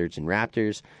 Bulls, Wizards, and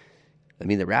Raptors. I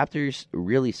mean, the Raptors,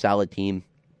 really solid team.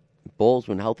 Bulls,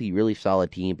 when healthy, really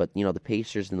solid team. But, the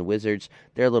Pacers and the Wizards,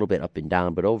 they're a little bit up and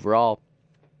down. But overall,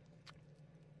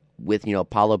 with,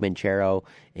 Paolo Banchero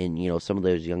and, some of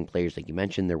those young players like you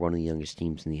mentioned, they're one of the youngest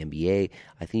teams in the NBA.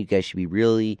 I think you guys should be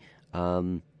really,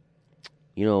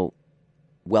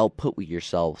 well put with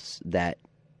yourselves that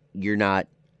you're not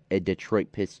a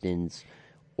Detroit Pistons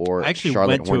or I actually Charlotte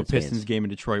went to Hornets a Pistons fans. game in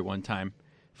Detroit one time.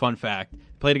 Fun fact.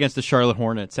 Played against the Charlotte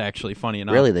Hornets, actually. Funny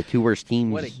enough. Really, the 2 worst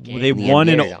teams. What a game. They in the won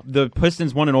NBA. the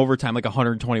Pistons won in overtime, like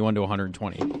 121 to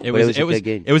 120. It was a good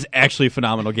game. It was actually a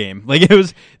phenomenal game. Like, it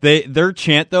was their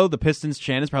chant though. The Pistons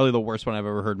chant is probably the worst one I've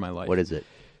ever heard in my life. What is it?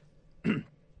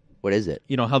 What is it?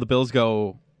 You know how the Bills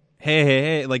go, hey, hey,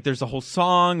 hey! Like, there's a whole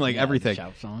song, like everything.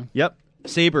 Shout song. Yep.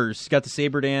 Sabres got the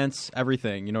Sabre dance,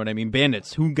 everything. You know what I mean?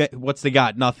 Bandits, what's they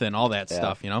got? Nothing. All that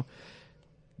stuff.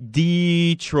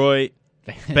 Detroit.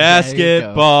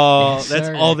 Basketball. Yes, That's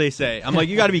sir. all they say. I'm like,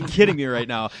 you got to be kidding me right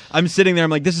now. I'm sitting there.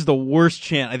 I'm like, this is the worst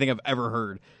chant I think I've ever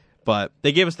heard. But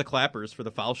they gave us the clappers for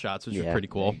the foul shots, which was pretty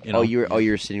cool. You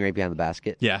were sitting right behind the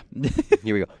basket. Yeah.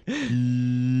 Here we go.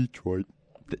 Detroit.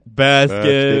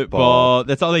 Basketball.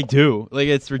 That's all they do. Like,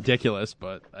 it's ridiculous,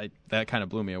 but that kind of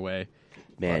blew me away.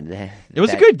 Man, It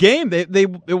was a good game. They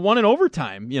won in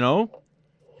overtime.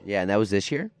 Yeah, and that was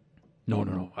this year.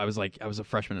 No. I was a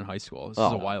freshman in high school. This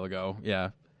was a while ago. Yeah.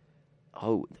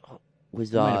 Oh,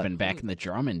 was Might have been back in the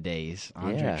Drummond days.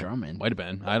 Andre Drummond. Might have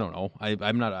been. I don't know.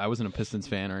 I wasn't a Pistons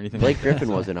fan or anything. Blake like that.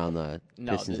 Griffin wasn't on the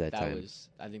No, Pistons that time.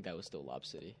 I think that was still Lob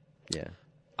City. Yeah.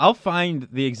 I'll find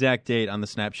the exact date on the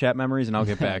Snapchat memories and I'll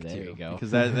get back to There you. you go.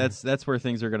 Because that's where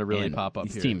things are going to really And pop up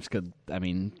these here. teams could,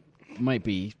 might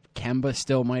be Kemba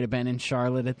still might have been in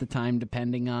Charlotte at the time,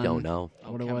 depending on Don't know.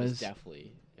 what it Kemba's was.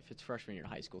 Definitely. If Kemba's freshman year in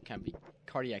high school.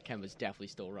 Cardiac Kemba's definitely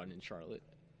still running in Charlotte.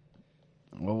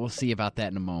 Well, we'll see about that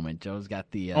in a moment. Joe's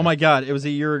got the. Oh my God! It was a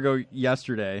year ago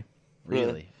yesterday.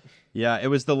 Really? Yeah, it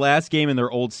was the last game in their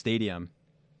old stadium.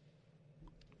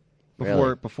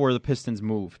 Before the Pistons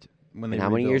moved. When they how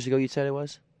many rebuilt. years ago you said it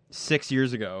was? 6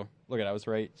 years ago. Look at, I was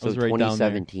right. So I was right down there.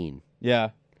 2017.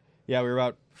 Yeah, we were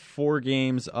about 4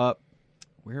 games up.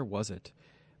 Where was it?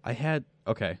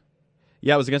 Okay.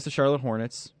 Yeah, it was against the Charlotte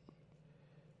Hornets.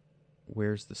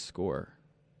 Where's the score?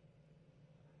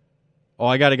 Oh,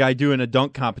 I got a guy doing a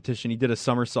dunk competition. He did a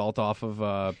somersault off of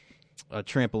a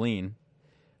trampoline,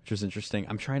 which was interesting.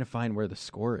 I'm trying to find where the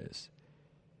score is.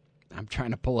 I'm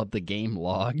trying to pull up the game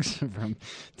logs from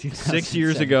 6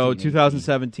 years ago,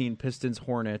 2017, Pistons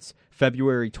Hornets,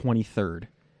 February 23rd,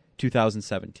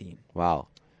 2017. Wow.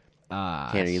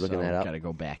 Tanner, are you looking that up? Got to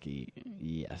go back.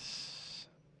 Yes.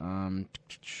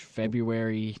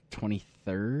 February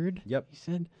 23rd? Yep. You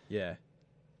said? Yeah.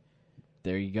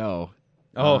 There you go.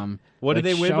 Oh, what did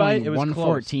they win by? It was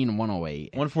 114,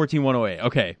 108. 114, 108.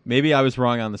 Okay, maybe I was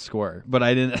wrong on the score, but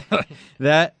I didn't.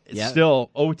 That is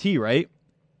still OT, right?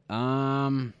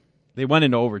 They went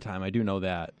into overtime. I do know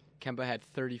that. Kemba had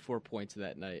 34 points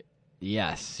that night.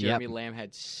 Yes. Jeremy Lamb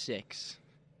had 6.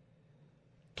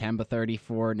 Kemba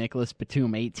 34, Nicholas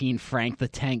Batum 18, Frank the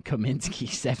Tank Kaminsky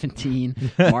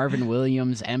 17, Marvin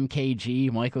Williams,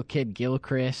 MKG, Michael Kidd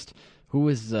Gilchrist. Who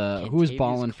was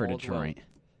balling for Detroit?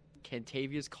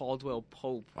 Kentavious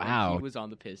Caldwell-Pope. Wow. He was on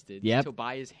the Pistons. Yep.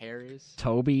 Tobias Harris.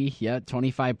 Toby,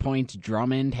 25 points.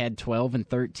 Drummond had 12 and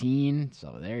 13.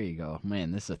 So there you go.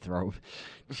 Man, this is a throw.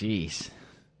 Jeez.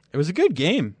 It was a good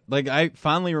game. Like, I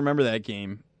fondly remember that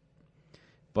game,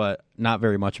 but not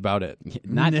very much about it.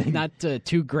 Not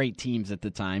two great teams at the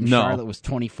time. No. Charlotte was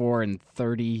 24 and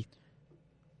 30.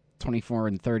 24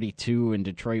 and 32, and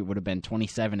Detroit would have been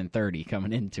 27 and 30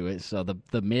 coming into it. So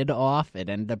the mid off, it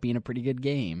ended up being a pretty good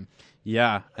game.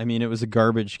 Yeah, I mean, it was a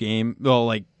garbage game. Well,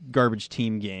 like, garbage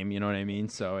team game, you know what I mean?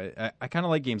 So I kind of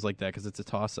like games like that because it's a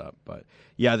toss-up. But,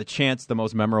 yeah, the chance, the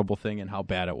most memorable thing, and how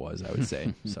bad it was, I would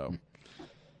say. So,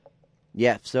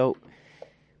 yeah, so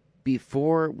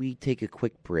before we take a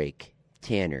quick break,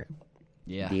 Tanner,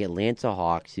 the Atlanta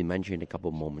Hawks, you mentioned a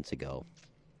couple moments ago,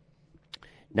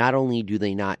 not only do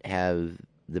they not have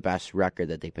the best record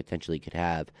that they potentially could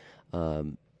have,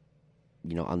 on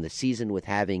the season with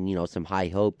having, some high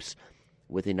hopes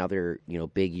with another,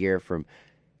 big year from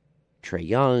Trae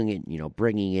Young and,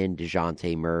 bringing in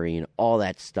DeJounte Murray and all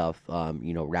that stuff,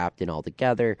 wrapped in all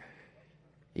together.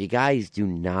 You guys do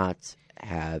not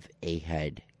have a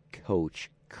head coach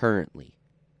currently.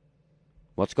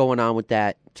 What's going on with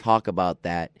that? Talk about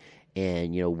that.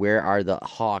 And, where are the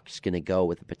Hawks going to go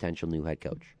with a potential new head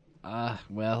coach?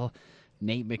 Well,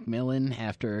 Nate McMillan,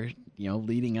 after,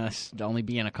 leading us to only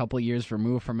being a couple years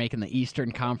removed from making the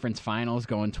Eastern Conference Finals,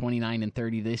 going 29 and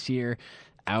 30 this year,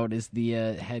 out as the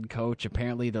head coach.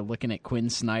 Apparently, they're looking at Quinn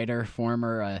Snyder,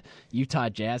 former Utah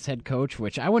Jazz head coach,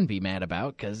 which I wouldn't be mad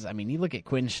about because, I mean, you look at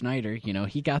Quinn Snyder,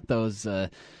 he got those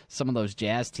some of those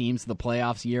Jazz teams to the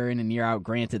playoffs year in and year out.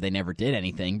 Granted, they never did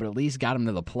anything, but at least got them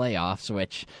to the playoffs,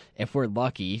 which, if we're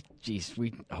lucky, geez,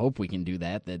 we hope we can do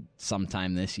that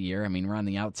sometime this year. I mean, we're on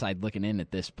the outside looking in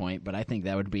at this point, but I think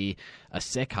that would be a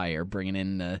sick hire, bringing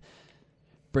in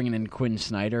Quinn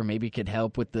Snyder. Maybe could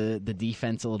help with the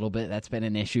defense a little bit. That's been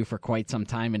an issue for quite some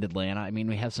time in Atlanta. I mean,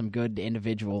 we have some good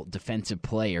individual defensive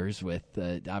players with,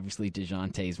 obviously,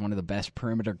 DeJounte is one of the best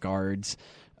perimeter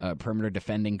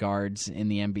defending guards in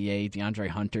the NBA. DeAndre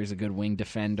Hunter's a good wing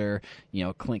defender.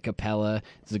 Clint Capella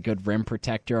is a good rim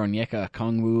protector. Onyeka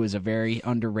Okongwu is a very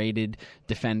underrated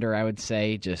defender, I would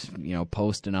say. Just,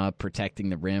 posting up, protecting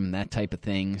the rim, that type of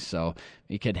thing. So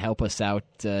he could help us out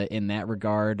in that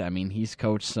regard. I mean, he's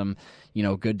coached some,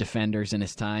 good defenders in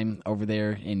his time over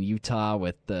there in Utah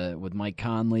with Mike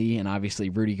Conley and obviously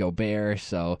Rudy Gobert.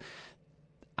 So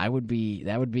that would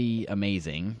be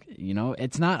amazing.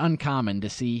 It's not uncommon to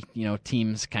see,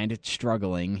 teams kind of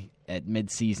struggling at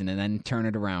midseason and then turn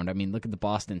it around. I mean, look at the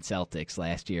Boston Celtics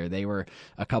last year. They were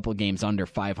a couple games under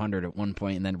 500 at one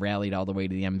point and then rallied all the way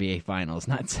to the NBA Finals.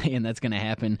 Not saying that's going to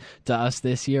happen to us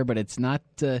this year, but it's not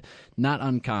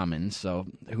uncommon. So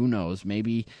who knows?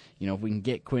 Maybe, if we can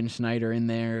get Quinn Snyder in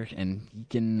there and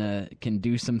he can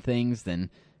do some things, then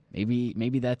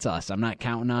Maybe that's us. I'm not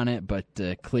counting on it, but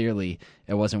clearly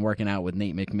it wasn't working out with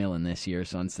Nate McMillan this year.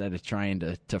 So instead of trying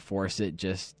to force it,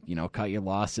 just cut your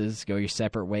losses, go your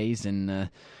separate ways, and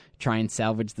try and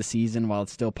salvage the season while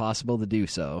it's still possible to do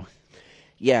so.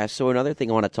 Yeah. So another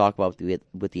thing I want to talk about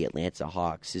with the Atlanta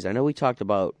Hawks is I know we talked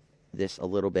about this a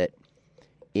little bit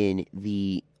in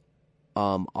the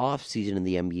off season in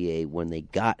the NBA when they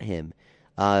got him.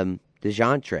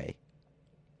 DeJounte,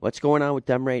 what's going on with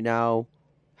them right now?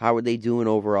 How are they doing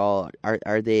overall?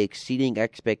 Are they exceeding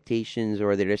expectations,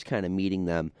 or are they just kind of meeting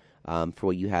them for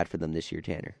what you had for them this year,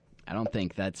 Tanner? I don't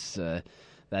think that's the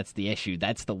issue.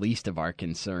 That's the least of our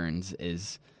concerns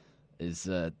is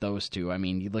those two. I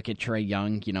mean, you look at Trae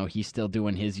Young, he's still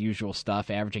doing his usual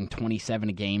stuff, averaging 27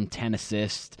 a game, 10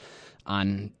 assists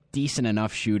on decent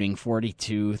enough shooting,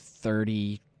 42,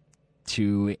 30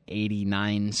 to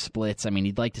 89 splits. I mean,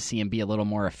 you'd like to see him be a little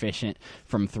more efficient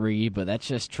from three, but that's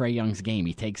just Trae Young's game.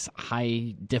 He takes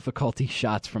high difficulty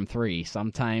shots from three.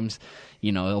 Sometimes,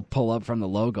 he'll pull up from the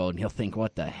logo and he'll think,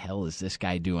 what the hell is this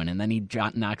guy doing? And then he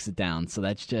knocks it down. So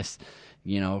that's just,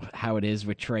 how it is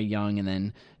with Trae Young. And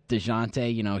then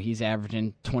DeJounte, he's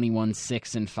averaging 21,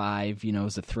 6, and 5,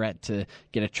 is a threat to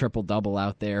get a triple-double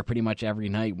out there pretty much every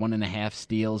night, 1.5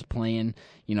 steals, playing,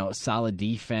 solid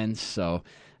defense. So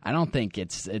I don't think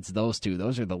it's those two.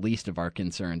 Those are the least of our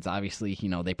concerns. Obviously,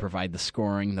 they provide the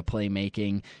scoring, the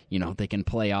playmaking. They can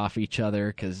play off each other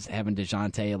because having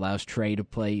DeJounte allows Trae to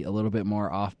play a little bit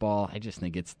more off ball. I just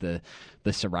think it's the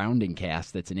surrounding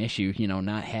cast that's an issue.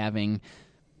 Not having,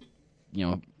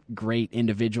 great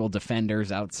individual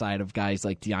defenders outside of guys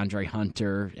like DeAndre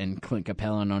Hunter and Clint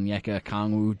Capella and Onyeka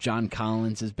Okongwu. John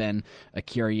Collins has been a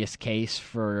curious case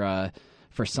for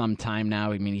some time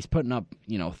now. I mean, he's putting up,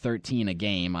 13 a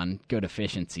game on good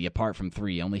efficiency, apart from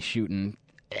three, only shooting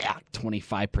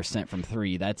 25% from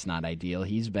three. That's not ideal.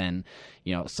 He's been,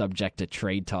 subject to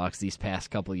trade talks these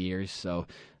past couple of years. So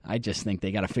I just think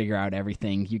they got to figure out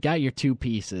everything. You got your two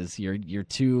pieces, your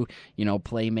two,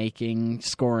 playmaking,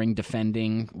 scoring,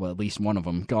 defending, well, at least one of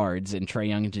them, guards, and Trae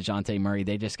Young and DeJounte Murray.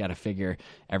 They just got to figure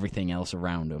everything else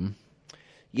around them.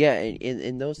 Yeah,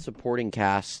 in those supporting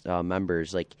cast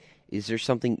members, like, is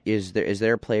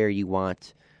there a player you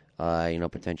want,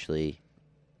 potentially,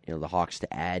 the Hawks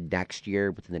to add next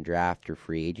year within the draft or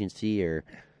free agency or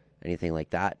anything like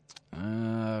that?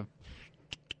 I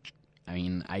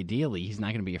mean, ideally, he's not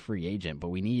going to be a free agent, but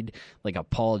we need like a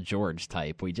Paul George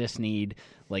type. We just need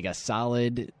like a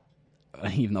solid,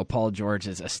 even though Paul George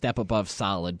is a step above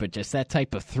solid, but just that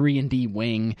type of 3-and-D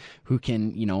wing who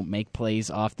can, make plays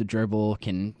off the dribble,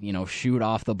 can, shoot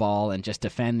off the ball and just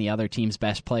defend the other team's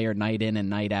best player night in and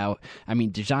night out. I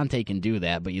mean, DeJounte can do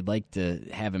that, but you'd like to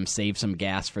have him save some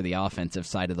gas for the offensive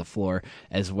side of the floor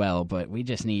as well. But we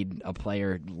just need a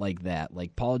player like that.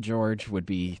 Like Paul George would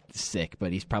be sick,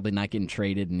 but he's probably not getting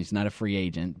traded and he's not a free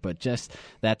agent. But just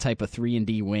that type of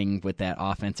 3-and-D wing with that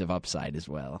offensive upside as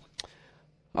well.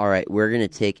 All right, we're going to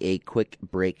take a quick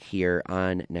break here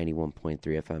on 91.3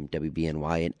 FM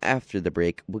WBNY, and after the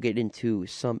break, we'll get into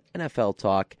some NFL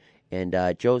talk, and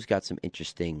Joe's got some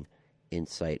interesting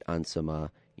insight on some,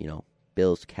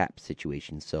 Bills cap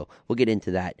situations, so we'll get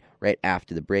into that right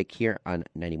after the break here on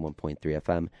 91.3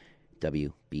 FM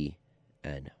WBNY.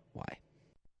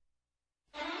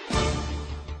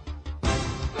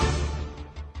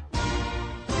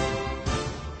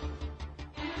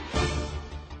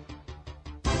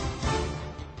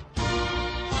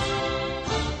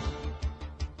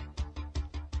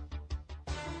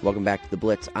 Welcome back to The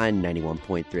Blitz on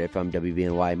 91.3 FM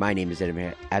WBNY. My name is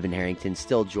Evan Harrington,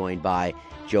 still joined by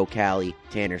Joe Cali,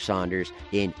 Tanner Saunders,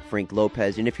 and Frank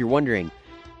Lopez. And if you're wondering,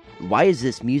 why is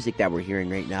this music that we're hearing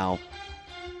right now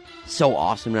so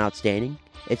awesome and outstanding?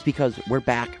 It's because we're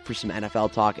back for some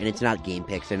NFL talk, and it's not game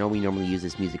picks. I know we normally use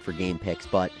this music for game picks,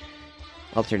 but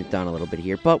I'll turn it down a little bit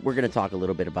here. But we're going to talk a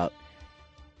little bit about,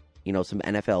 some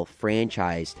NFL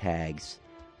franchise tags.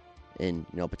 And,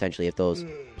 potentially if those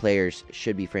players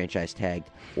should be franchise tagged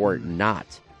or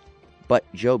not. But,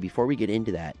 Joe, before we get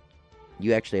into that,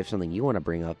 you actually have something you want to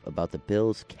bring up about the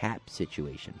Bills cap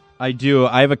situation. I do.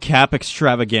 I have a cap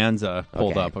extravaganza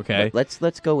pulled up, okay?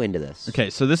 Let's go into this. Okay,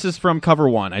 so this is from Cover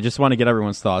One. I just want to get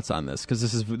everyone's thoughts on this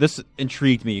because this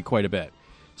intrigued me quite a bit.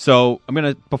 So I'm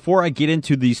going to, before I get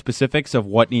into the specifics of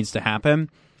what needs to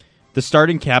happen, the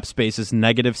starting cap space is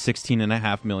negative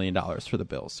 $16.5 million for the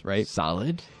Bills, right?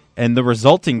 Solid. And the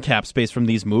resulting cap space from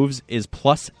these moves is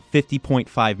plus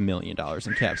 $50.5 million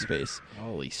in cap space.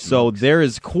 Holy smokes. So there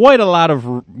is quite a lot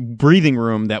of breathing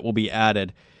room that will be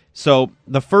added. So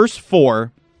the first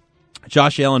four,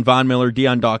 Josh Allen, Von Miller,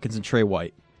 Deion Dawkins, and Trey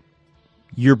White,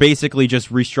 you're basically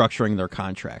just restructuring their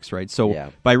contracts, right? So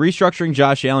by restructuring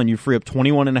Josh Allen, you free up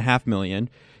 $21.5 million.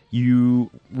 You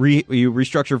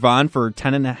restructure Von for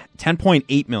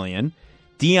 $10.8 million,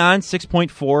 Deion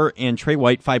 $6.4, and Trey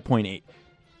White $5.8.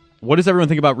 What does everyone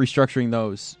think about restructuring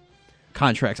those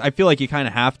contracts? I feel like you kind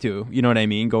of have to, you know what I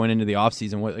mean, going into the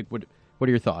offseason. What are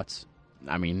your thoughts?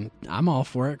 I mean, I'm all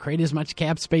for it. Create as much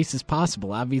cap space as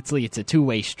possible. Obviously, it's a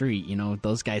two-way street. You know,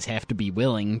 those guys have to be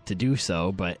willing to do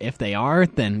so. But if they are,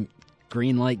 then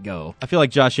green light, go. I feel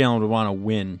like Josh Allen would want to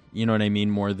win. You know what I mean?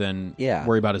 More than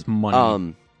worry about his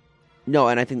money. No,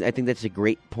 and I think that's a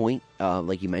great point.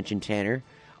 Like you mentioned, Tanner.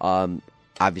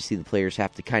 Obviously, the players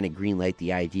have to kind of greenlight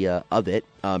the idea of it.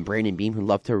 Brandon Beam would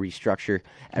love to restructure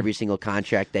every single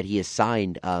contract that he has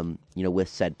signed, with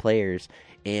said players.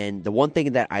 And the one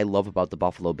thing that I love about the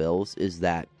Buffalo Bills is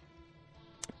that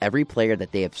every player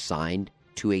that they have signed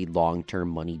to a long-term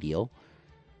money deal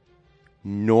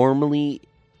normally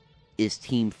is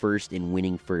team first and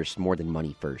winning first more than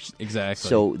money first. Exactly.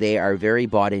 So they are very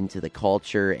bought into the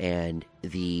culture and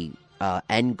the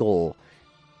end goal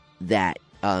that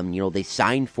they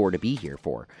signed for to be here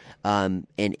for.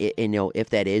 If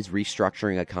that is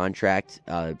restructuring a contract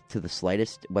to the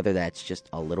slightest, whether that's just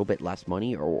a little bit less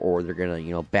money or they're going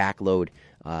to, backload,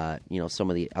 some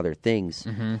of the other things,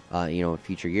 in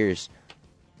future years,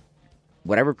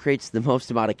 whatever creates the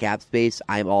most amount of cap space,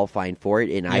 I'm all fine for it.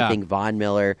 And I think Von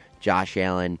Miller, Josh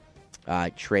Allen,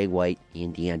 Trey White,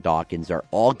 and Deion Dawkins are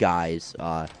all guys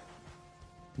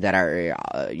that are,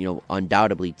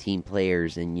 undoubtedly team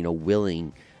players and,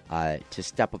 willing to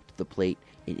step up to the plate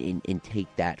and take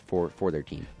that for their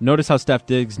team. Notice how Steph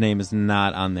Diggs' name is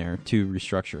not on there to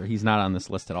restructure. He's not on this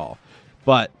list at all.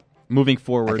 But moving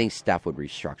forward, I think Steph would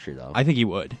restructure, though. I think he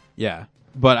would, yeah.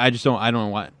 But I don't know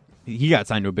why. He got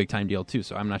signed to a big-time deal, too,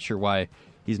 so I'm not sure why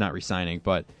he's not resigning.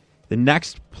 But the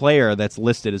next player that's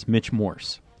listed is Mitch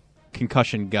Morse,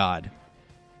 concussion god.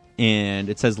 And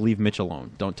it says leave Mitch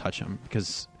alone. Don't touch him,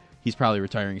 because he's probably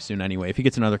retiring soon anyway. If he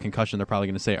gets another concussion, they're probably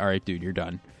going to say, all right, dude, you're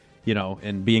done.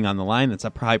 And being on the line, that's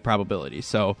a high probability.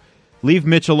 So leave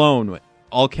Mitch alone,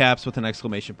 all caps with an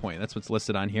exclamation point. That's what's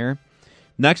listed on here.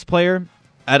 Next player,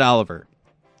 Ed Oliver.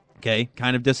 Okay,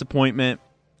 kind of disappointment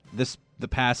the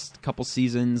past couple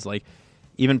seasons. Like,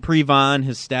 even pre-Von,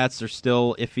 his stats are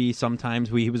still iffy sometimes.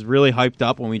 He was really hyped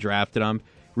up when we drafted him.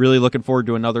 Really looking forward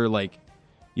to another,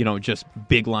 just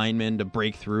big lineman to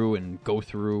break through and go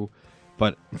through.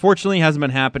 But unfortunately, it hasn't been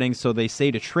happening, so they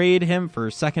say to trade him for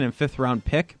a second and fifth round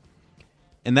pick,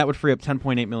 and that would free up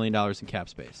 $10.8 million in cap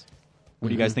space. What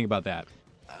do you guys think about that?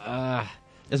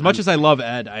 As much as I love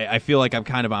Ed, I feel like I'm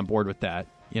kind of on board with that,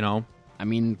 I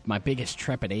mean, my biggest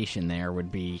trepidation there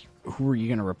would be, who are you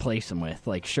going to replace him with?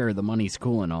 Like, sure, the money's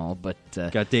cool and all, but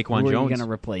got Daquan who are Jones. you going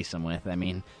to replace him with? I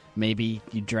mean, maybe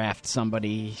you draft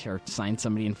somebody or sign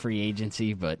somebody in free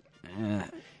agency, but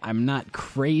I'm not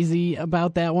crazy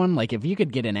about that one. Like, if you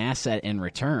could get an asset in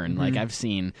return, like I've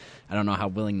seen, I don't know how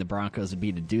willing the Broncos would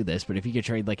be to do this, but if you could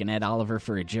trade like an Ed Oliver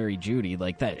for a Jerry Jeudy,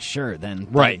 like that, sure, then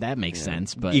that makes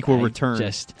sense. But equal return.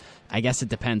 I guess it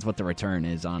depends what the return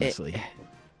is, honestly.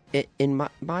 And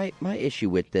my issue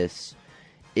with this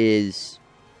is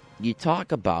you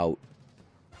talk about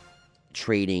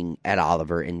trading Ed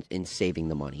Oliver and saving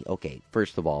the money. Okay,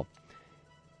 first of all,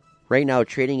 right now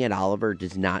trading Ed Oliver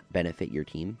does not benefit your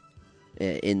team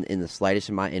in the slightest.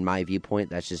 In my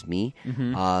viewpoint, that's just me.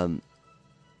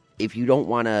 If you don't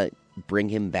want to bring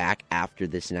him back after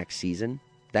this next season,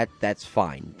 that's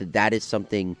fine. That is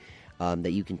something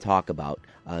that you can talk about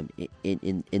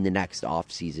in the next off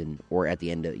season or at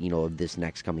the end of this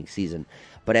next coming season.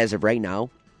 But as of right now,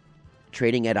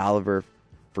 trading Ed Oliver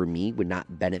for me would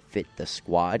not benefit the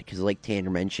squad because, like Tanner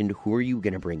mentioned, who are you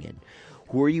going to bring in?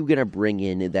 Who are you going to bring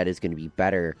in that is going to be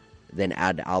better than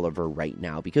Ed Oliver right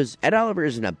now? Because Ed Oliver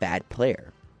isn't a bad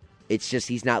player. It's just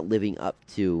he's not living up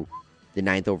to the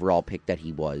 9th overall pick that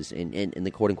he was and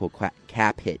the quote-unquote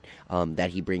cap hit that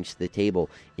he brings to the table.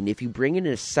 And if you bring in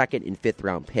a 2nd and 5th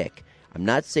round pick, I'm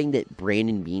not saying that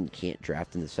Brandon Beane can't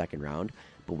draft in the 2nd round,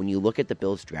 but when you look at the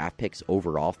Bills' draft picks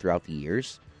overall throughout the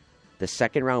years, the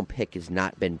 2nd round pick has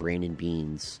not been Brandon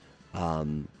Beane's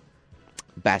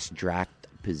best draft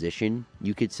position,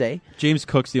 you could say. James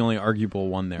Cook's the only arguable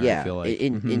one there, yeah, I feel like.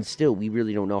 And still, we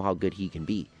really don't know how good he can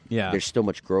be. Yeah. There's still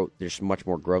much growth. There's much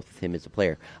more growth with him as a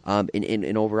player.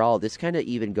 And overall, this kind of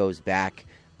even goes back,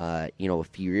 a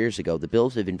few years ago. The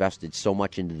Bills have invested so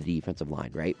much into the defensive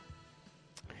line, right?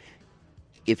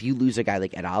 If you lose a guy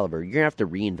like Ed Oliver, you're going to have to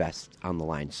reinvest on the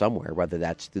line somewhere, whether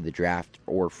that's through the draft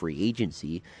or free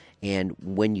agency. And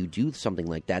when you do something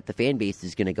like that, the fan base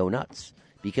is going to go nuts.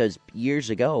 Because years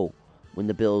ago, when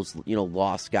the Bills,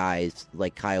 lost guys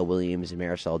like Kyle Williams and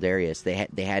Marcel Darius, they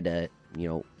had to,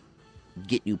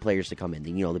 get new players to come in.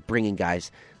 They bring in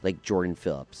guys like Jordan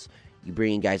Phillips. You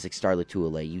bring in guys like Star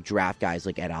Latuele. You draft guys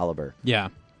like Ed Oliver. Yeah.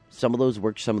 Some of those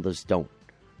work, some of those don't.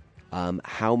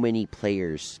 How many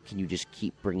players can you just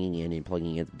keep bringing in and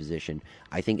plugging into the position?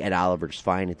 I think Ed Oliver's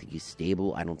fine. I think he's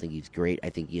stable. I don't think he's great. I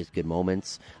think he has good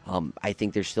moments. I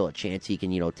think there's still a chance he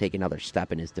can, take another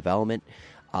step in his development.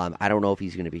 I don't know if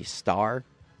he's going to be a star,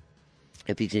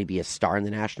 if he's going to be a star in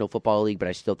the National Football League, but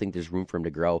I still think there's room for him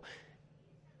to grow,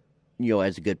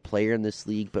 as a good player in this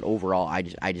league. But overall, I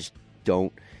just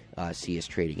don't see us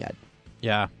trading Ed.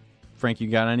 Yeah. Frank, you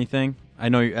got anything? I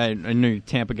know you're a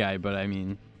Tampa guy, but I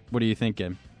mean, what are you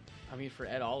thinking? I mean, for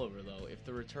Ed Oliver, though, if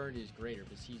the return is greater,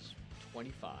 because he's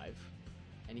 25,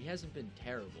 and he hasn't been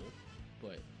terrible,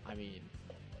 but, I mean,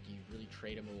 do you really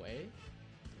trade him away?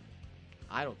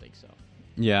 I don't think so.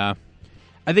 Yeah.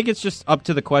 I think it's just up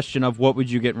to the question of what would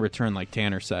you get in return, like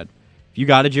Tanner said. If you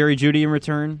got a Jerry Jeudy in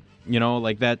return,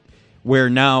 like that, where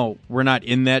now we're not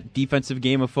in that defensive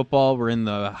game of football, we're in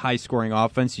the high-scoring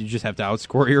offense, you just have to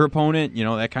outscore your opponent,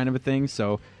 that kind of a thing.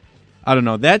 So, I don't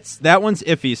know. That one's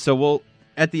iffy, so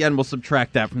at the end we'll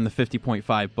subtract that from the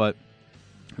 50.5, but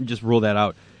just rule that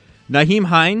out. Nyheim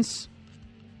Hines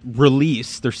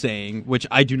release, they're saying, which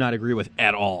I do not agree with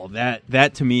at all.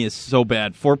 That to me is so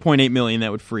bad. $4.8 million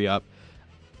that would free up.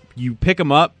 You pick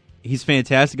him up, he's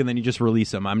fantastic, and then you just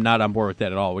release him. I'm not on board with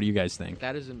that at all. What do you guys think?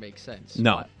 That doesn't make sense.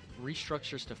 No. But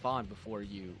restructure Stephon before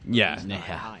you. Yeah.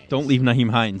 Hines. Don't leave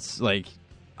Nyheim Hines.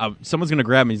 Someone's going to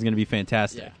grab him. He's going to be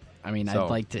fantastic. Yeah. I mean, So- I'd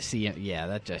like to see him. Yeah,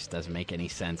 that just doesn't make any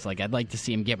sense. I'd like to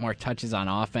see him get more touches on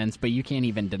offense, but you can't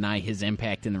even deny his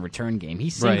impact in the return game.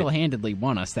 He single-handedly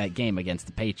won us that game against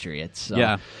the Patriots. So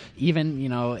Yeah. even,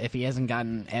 if he hasn't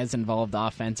gotten as involved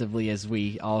offensively as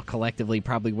we all collectively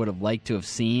probably would have liked to have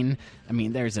seen, I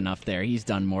mean, there's enough there. He's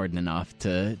done more than enough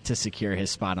to secure his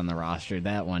spot on the roster.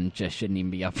 That one just shouldn't even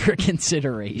be up for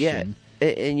consideration. Yeah,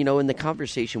 and in the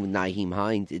conversation with Nyheim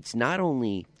Hines, it's not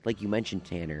only, like you mentioned,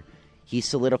 Tanner, he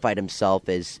solidified himself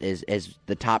as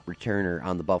the top returner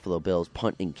on the Buffalo Bills,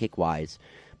 punt and kick-wise,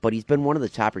 but he's been one of the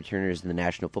top returners in the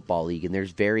National Football League, and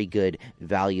there's very good,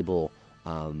 valuable,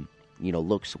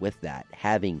 looks with that,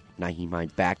 having Nyheim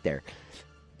Hines back there.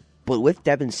 But with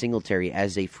Devin Singletary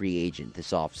as a free agent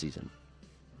this offseason,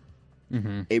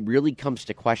 it really comes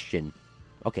to question,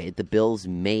 okay, the Bills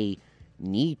may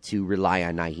need to rely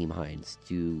on Nyheim Hines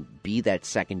to be that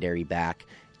secondary back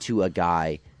to a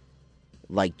guy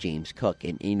like James Cook.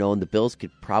 And the Bills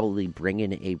could probably bring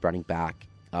in a running back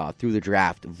through the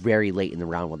draft very late in the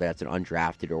round, whether that's an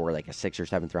undrafted or like a 6th or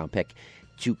 7th round pick,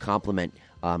 to complement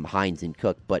Hines and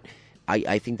Cook. But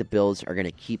I think the Bills are going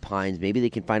to keep Hines. Maybe they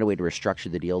can find a way to restructure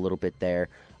the deal a little bit there.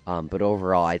 But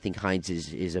overall, I think Hines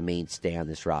is a mainstay on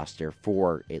this roster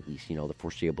for at least, the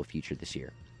foreseeable future this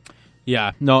year.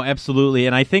 Yeah, no, absolutely.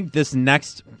 And I think this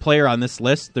next player on this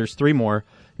list, there's 3 more.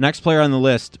 Next player on the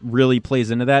list really plays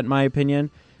into that, in my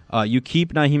opinion. You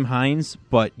keep Nyheim Hines,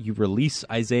 but you release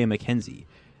Isaiah McKenzie.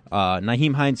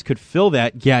 Nyheim Hines could fill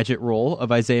that gadget role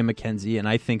of Isaiah McKenzie, and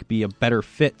I think be a better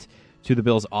fit to the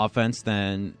Bills' offense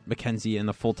than McKenzie in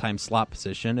the full-time slot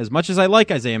position. As much as I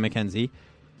like Isaiah McKenzie,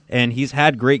 and he's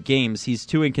had great games, he's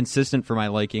too inconsistent for my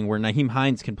liking, where Nyheim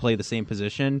Hines can play the same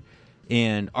position,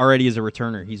 and already as a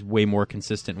returner, he's way more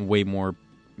consistent and way more,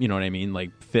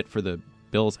 fit for the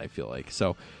Bills, I feel like.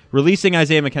 So releasing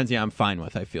Isaiah McKenzie, I'm fine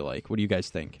with, I feel like. What do you guys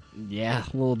think? Yeah,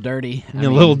 a little dirty.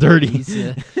 Little dirty.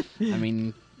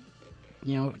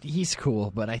 He's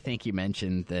cool, but I think you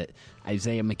mentioned that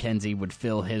Isaiah McKenzie would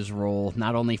fill his role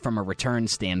not only from a return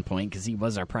standpoint, because he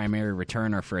was our primary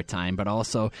returner for a time, but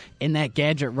also in that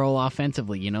gadget role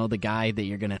offensively. The guy that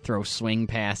you're going to throw swing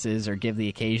passes or give the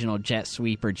occasional jet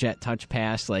sweep or jet touch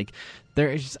pass. I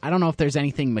don't know if there's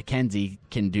anything McKenzie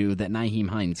can do that Nyheim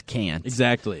Hines can't.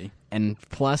 Exactly. And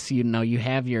plus, you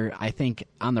have I think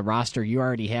on the roster, you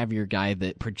already have your guy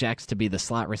that projects to be the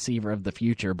slot receiver of the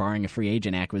future, barring a free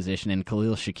agent acquisition, in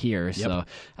Khalil Shakir. Yep. So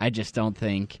I just don't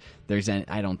think there's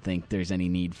any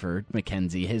need for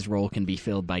McKenzie. His role can be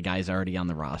filled by guys already on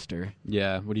the roster.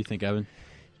 Yeah. What do you think, Evan?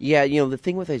 Yeah, the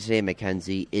thing with Isaiah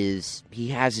McKenzie is he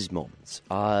has his moments.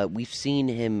 We've seen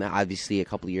him, obviously, a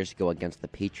couple of years ago against the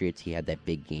Patriots. He had that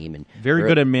big game. And very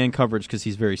good at man coverage because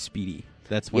he's very speedy.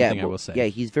 That's one thing I will say. Yeah,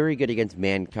 he's very good against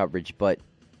man coverage, but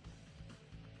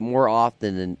more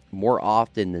often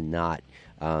than not,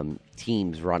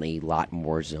 teams run a lot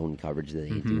more zone coverage than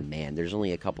they do man. There's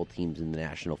only a couple teams in the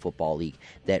National Football League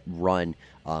that run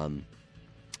a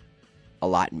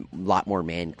lot more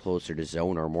man closer to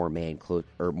zone, or more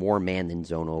man than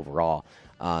zone overall.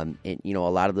 And a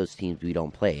lot of those teams we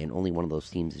don't play, and only one of those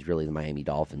teams is really the Miami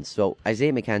Dolphins. So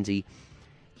Isaiah McKenzie,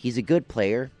 he's a good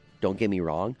player. Don't get me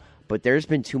wrong. But there's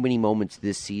been too many moments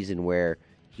this season where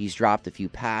he's dropped a few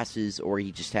passes or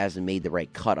he just hasn't made the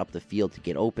right cut up the field to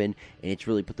get open, and it's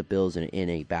really put the Bills in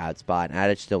a bad spot. And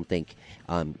I just don't think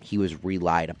he was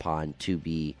relied upon to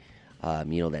be,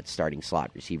 that starting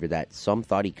slot receiver that some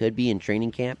thought he could be in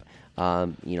training camp.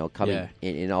 Coming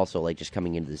and also like just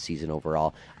coming into the season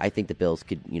overall, I think the Bills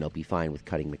could be fine with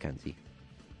cutting McKenzie.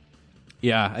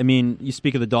 Yeah, I mean, you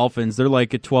speak of the Dolphins, they're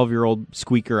like a 12-year-old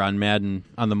squeaker on Madden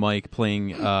on the mic playing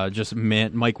just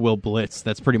Mike Will Blitz.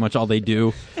 That's pretty much all they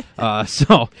do.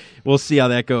 So we'll see how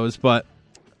that goes. But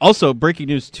also, breaking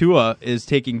news, Tua is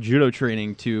taking judo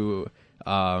training to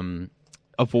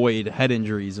avoid head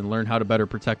injuries and learn how to better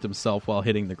protect himself while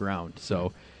hitting the ground.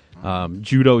 So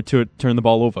judo to turn the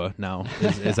ball over now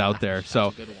is out there.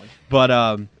 So,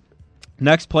 but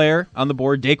next player on the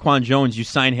board, Daquan Jones. You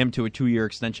sign him to a 2-year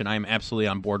extension. I am absolutely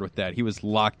on board with that. He was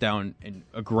locked down and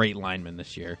a great lineman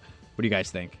this year. What do you guys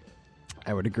think?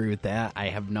 I would agree with that. I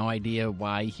have no idea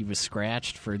why he was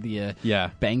scratched for the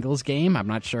Bengals game. I'm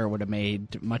not sure it would have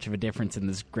made much of a difference in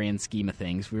this grand scheme of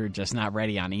things. We were just not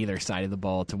ready on either side of the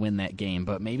ball to win that game.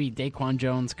 But maybe Daquan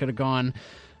Jones could have gone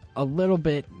a little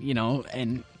bit,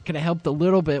 and could have helped a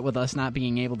little bit with us not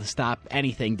being able to stop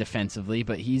anything defensively.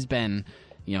 But he's been...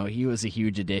 he was a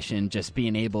huge addition, just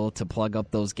being able to plug up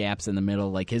those gaps in the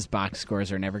middle. Like, his box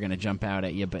scores are never going to jump out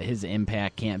at you, but his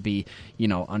impact can't be,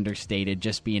 understated,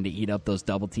 just being to eat up those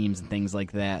double teams and things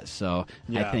like that. So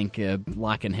I think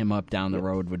locking him up down the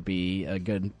road would be a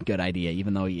good idea,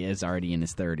 even though he is already in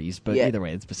his 30s. But either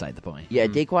way, it's beside the point. Yeah,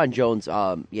 Daquan Jones,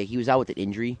 he was out with an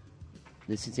injury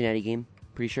the Cincinnati game,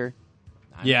 pretty sure.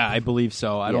 I believe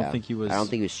so. I don't think he was... I don't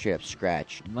think he was straight up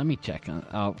scratched. Let me check on...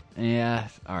 Oh, yeah,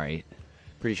 all right.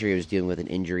 Pretty sure he was dealing with an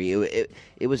injury.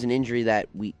 It was an injury that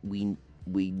we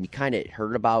kind of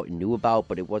heard about and knew about,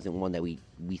 but it wasn't one that we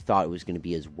thought it was going to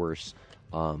be as worse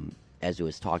as it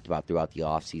was talked about throughout the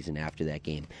offseason after that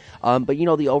game. But,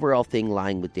 the overall thing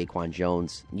lying with Daquan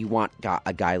Jones, you want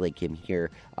a guy like him here.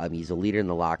 He's a leader in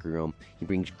the locker room. He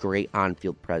brings great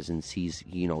on-field presence. He's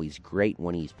great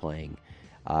when he's playing.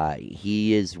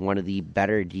 He is one of the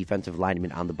better defensive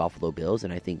linemen on the Buffalo Bills,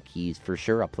 and I think he's for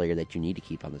sure a player that you need to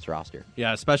keep on this roster.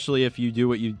 Yeah, especially if you do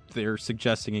what they're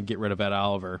suggesting and get rid of Ed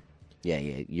Oliver. Yeah,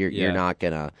 you're not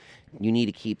gonna. You need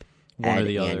to keep Ed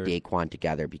and Daquan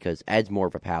together because Ed's more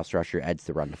of a pass rusher. Ed's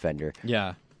the run defender.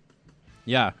 Yeah,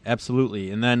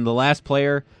 absolutely. And then the last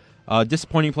player,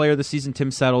 disappointing player of the season, Tim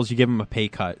Settles. You give him a pay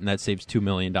cut, and that saves $2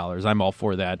 million. I'm all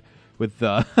for that. With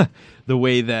the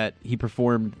way that he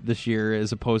performed this year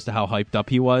as opposed to how hyped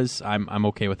up he was, I'm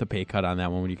okay with a pay cut on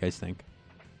that one. What do you guys think?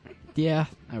 Yeah,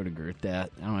 I would agree with that.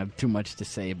 I don't have too much to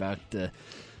say about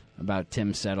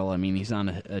Tim Settle. I mean, he's on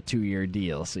a 2-year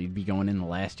deal, so he'd be going in the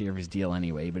last year of his deal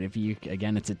anyway. But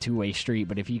it's a two-way street.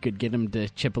 But if you could get him to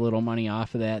chip a little money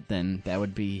off of that, then that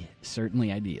would be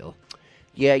certainly ideal.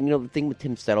 Yeah, the thing with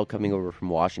Tim Settle coming over from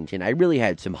Washington, I really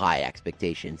had some high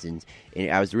expectations, and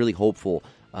I was really hopeful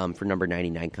for number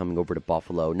 99 coming over to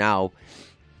Buffalo. Now,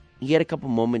 he had a couple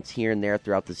moments here and there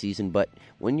throughout the season, but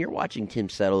when you're watching Tim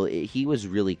Settle, he was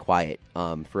really quiet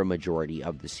for a majority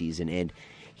of the season, and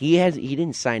he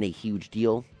didn't sign a huge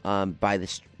deal by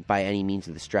any means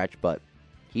of the stretch, but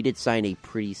he did sign a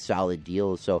pretty solid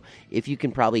deal. So if you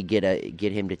can probably get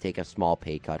him to take a small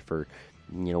pay cut for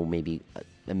maybe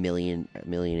 $1 million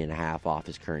and a half off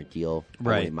his current deal, I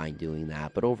wouldn't mind doing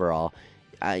that. But overall,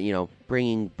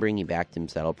 bringing back Tim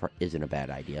Settle isn't a bad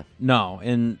idea. No,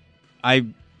 and I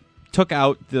took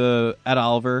out the Ed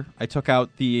Oliver. I took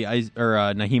out the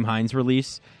Nyheim Hines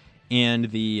release, and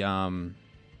the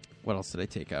what else did I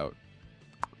take out?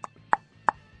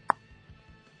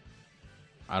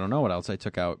 I don't know what else I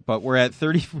took out, but we're at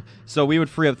 30. So we would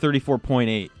free up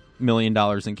 $34.8 million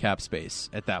in cap space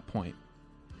at that point.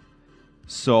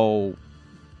 So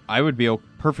I would be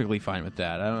perfectly fine with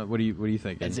that. What do you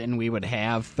think? As in, we would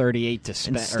have 38 to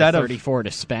spend, or 34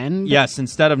 to spend. Yes,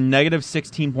 instead of negative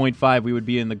 16.5, we would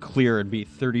be in the clear. It'd be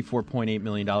 $34.8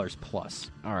 million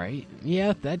plus. All right,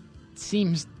 yeah, that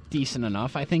seems decent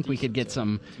enough. I think we could get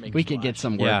some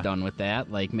work done with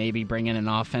that. Like maybe bring in an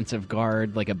offensive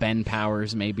guard, like a Ben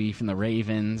Powers, maybe from the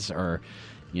Ravens, or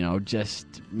just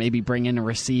maybe bring in a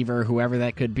receiver, whoever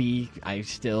that could be. I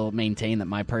still maintain that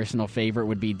my personal favorite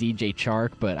would be DJ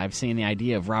Chark, but I've seen the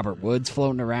idea of Robert Woods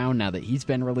floating around now that he's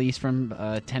been released from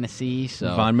Tennessee.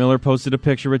 So Von Miller posted a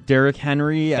picture with Derrick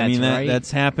Henry.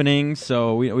 That's happening,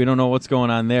 so we don't know what's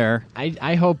going on there.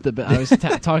 I hope I was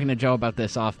talking to Joe about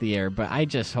this off the air, but I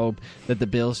just hope that the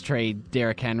Bills trade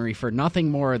Derrick Henry for nothing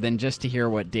more than just to hear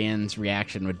what Dan's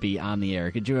reaction would be on the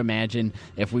air. Could you imagine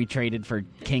if we traded for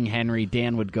King Henry?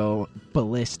 Dan would go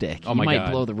ballistic. Oh he my might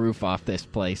God. blow the roof off this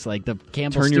place. Like the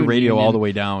Campbell Turn your Student radio Union all the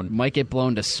way down. might get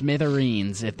blown to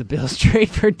smithereens if the Bills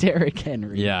trade for Derrick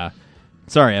Henry. Yeah.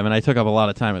 Sorry, Evan. I took up a lot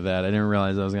of time with that. I didn't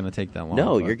realize I was going to take that long.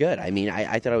 No, but- you're good. I mean,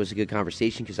 I thought it was a good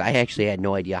conversation because I actually had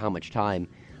no idea how much time,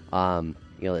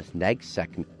 this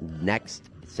next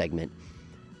segment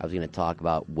I was going to talk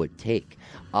about would take.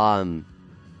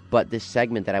 But this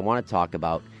segment that I want to talk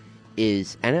about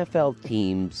is NFL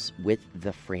teams with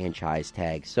the franchise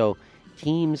tag. So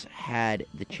teams had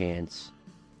the chance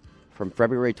from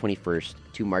February 21st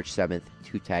to March 7th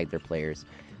to tag their players.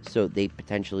 So they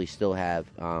potentially still have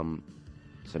some,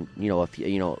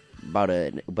 about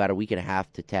a week and a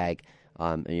half to tag,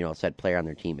 a said player on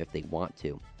their team if they want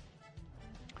to. All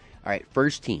right,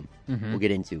 first team we'll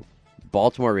get into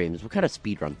Baltimore Ravens. We'll kind of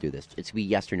speed run through this. It's gonna be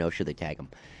yes or no. Should they tag him?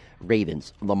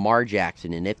 Ravens, Lamar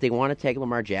Jackson, and if they want to tag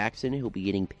Lamar Jackson, he'll be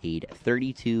getting paid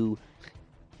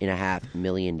 $32.5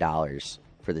 million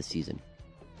for the season.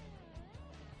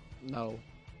 No.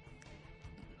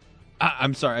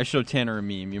 I'm sorry. I showed Tanner a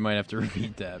meme. You might have to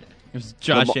repeat that. It was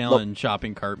Josh Allen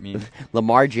shopping cart meme.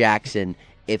 Lamar Jackson,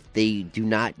 if they do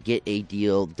not get a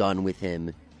deal done with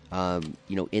him,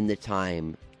 in the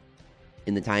time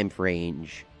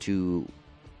range to,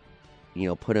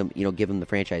 put him, give him the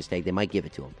franchise tag, they might give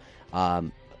it to him.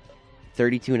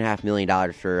 $32.5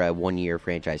 million for a 1-year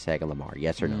franchise tag on Lamar.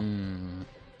 Yes or no?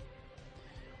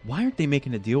 Why aren't they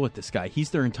making a deal with this guy? He's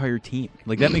their entire team.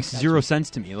 Like that makes zero sense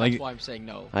to me. Like, That's why I'm saying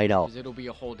no. I know. Because it'll be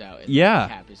a holdout.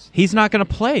 yeah, he's not going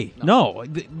to play. No,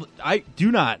 I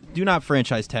do not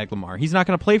franchise tag Lamar. He's not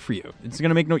going to play for you. It's going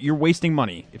to make you're wasting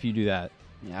money if you do that.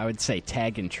 Yeah, I would say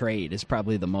tag and trade is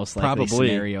probably the most likely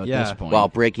scenario at this point. Well,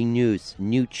 breaking news: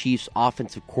 new Chiefs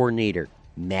offensive coordinator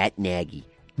Matt Nagy.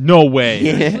 No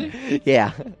way.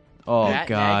 Yeah. Oh Matt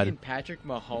God. Nagy and Patrick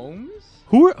Mahomes?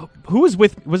 Who was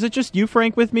with? Was it just you,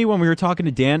 Frank, with me when we were talking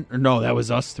to Dan? Or no, that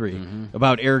was us three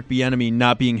about Eric Bieniemy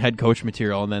not being head coach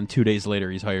material, and then 2 days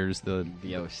later he hires the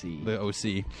OC. The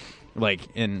OC,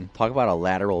 Talk about a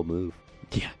lateral move.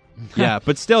 Yeah,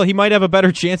 but still, he might have a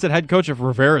better chance at head coach if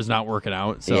Rivera's not working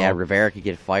out. So. Yeah, Rivera could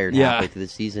get fired halfway through the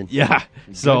season. Yeah,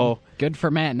 so good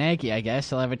for Matt Nagy, I guess.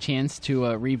 He'll have a chance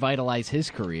to revitalize his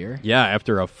career. Yeah,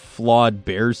 after a flawed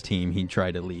Bears team he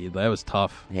tried to lead, that was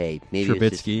tough. Hey, maybe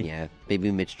Trubisky. Maybe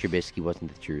Mitch Trubisky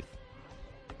wasn't the truth.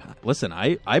 Listen,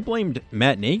 I blamed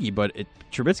Matt Nagy, but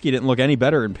Trubisky didn't look any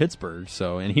better in Pittsburgh.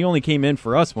 So, and he only came in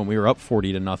for us when we were up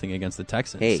 40-0 against the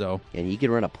Texans. Hey, so, and he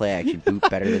could run a play action boot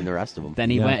better than the rest of them.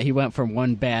 Then he went from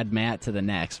one bad Matt to the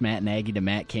next, Matt Nagy to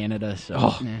Matt Canada.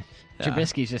 So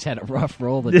Trubisky's just had a rough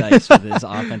roll of the dice with his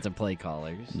offensive play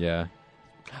callers. Yeah.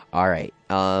 All right.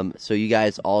 So you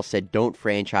guys all said don't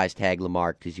franchise tag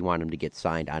Lamar because you want him to get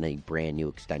signed on a brand new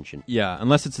extension. Yeah,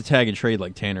 unless it's a tag and trade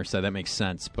like Tanner said, that makes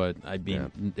sense. But I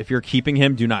mean, if you're keeping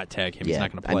him, do not tag him. He's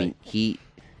not going to play. I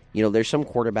mean, there's some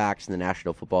quarterbacks in the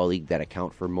National Football League that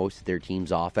account for most of their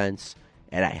team's offense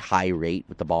at a high rate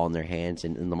with the ball in their hands,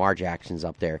 and Lamar Jackson's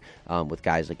up there with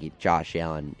guys like Josh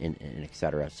Allen and et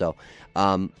cetera. So,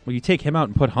 well, you take him out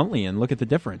and put Huntley in. Look at the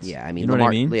difference. Yeah, I mean, you know Lamar,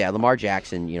 what I mean? Yeah, Lamar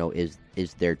Jackson,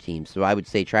 is their team. So I would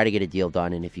say try to get a deal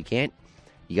done, and if you can't,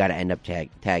 you got to end up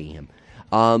tagging him.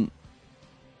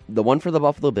 The one for the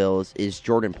Buffalo Bills is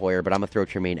Jordan Poyer, but I'm gonna throw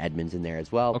Tremaine Edmonds in there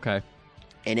as well. Okay.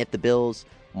 And if the Bills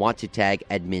want to tag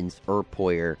Edmonds or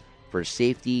Poyer for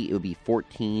safety, it would be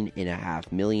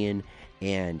 $14.5 million,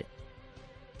 and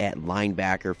at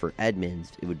linebacker for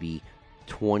Edmonds, it would be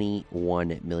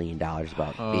 $21 million,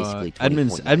 about basically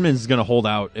 20 Edmonds is going to hold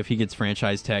out if he gets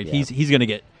franchise tagged. Yeah. He's going to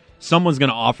get someone's going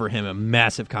to offer him a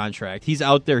massive contract. He's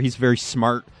out there. He's very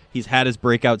smart. He's had his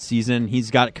breakout season. He's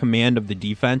got command of the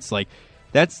defense. Like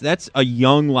that's a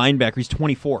young linebacker. He's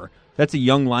 24. That's a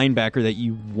young linebacker that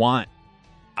you want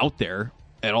out there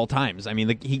at all times. I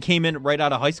mean, he came in right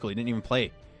out of high school. He didn't even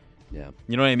play. Yeah.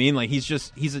 You know what I mean? Like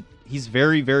he's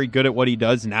very, very good at what he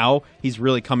does now. He's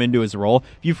really come into his role.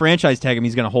 If you franchise tag him,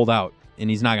 he's going to hold out and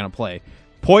he's not going to play.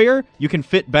 Poyer, you can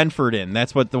fit Benford in.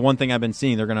 That's what the one thing I've been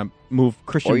seeing. They're going to move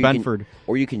Christian Benford.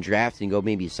 Or you can draft and go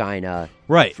maybe sign a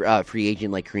free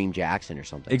agent like Kareem Jackson or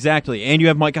something. Exactly. And you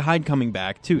have Micah Hyde coming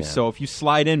back too. Yeah. So if you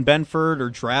slide in Benford or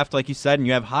draft, like you said, and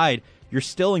you have Hyde, you're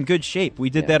still in good shape. We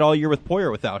did that all year with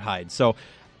Poyer without Hyde. So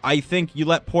I think you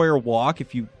let Poyer walk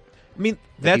if you... I mean,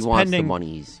 that's if he wants pending the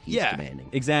money he's demanding.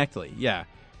 Exactly, yeah.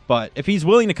 But if he's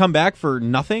willing to come back for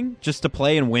nothing just to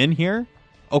play and win here,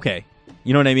 okay.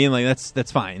 You know what I mean? Like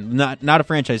that's fine. Not a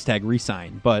franchise tag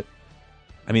re-sign, but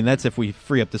I mean that's if we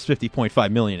free up this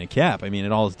 $50.5 million in cap. I mean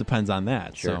it all depends on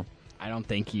that. Sure. So I don't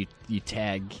think you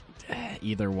tag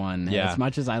either one. Yeah. As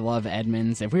much as I love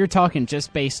Edmonds, if we were talking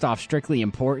just based off strictly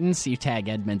importance, you tag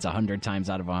Edmonds 100 times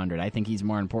out of 100. I think he's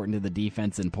more important to the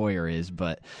defense than Poyer is,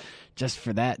 but just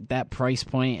for that price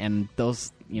point and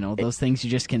those those things you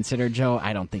just considered, Joe,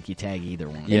 I don't think you tag either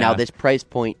one. And now this price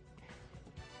point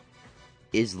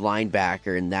is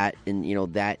linebacker, and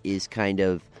that is kind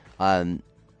of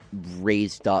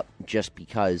raised up just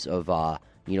because of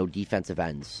defensive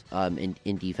ends.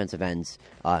 In defensive ends,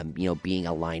 being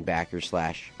a linebacker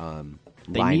slash.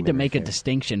 They need to make a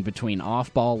distinction between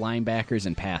off-ball linebackers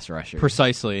and pass rushers.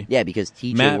 Precisely. Yeah, because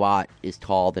T.J. Watt is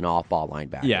tall than off-ball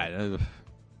linebacker. Yeah,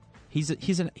 he's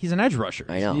an edge rusher.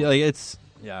 I know. It's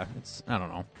I don't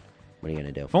know. What are you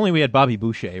gonna do? If only we had Bobby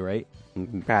Boucher, right?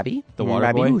 Robbie, The water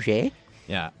Robbie boy? Boucher?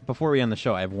 Yeah. Before we end the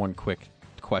show, I have one quick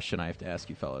question I have to ask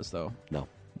you fellas, though. No.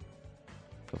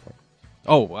 Go for it.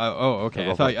 Okay.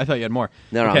 Go I for it. thought you had more.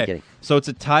 No, okay. I'm kidding. So it's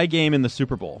a tie game in the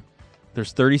Super Bowl.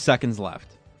 There's 30 seconds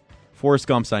left. Forrest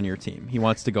Gump's on your team. He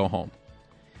wants to go home.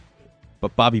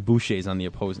 But Bobby Boucher's on the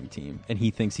opposing team, and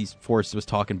he thinks Forrest was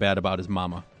talking bad about his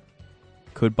mama.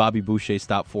 Could Bobby Boucher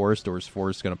stop Forrest, or is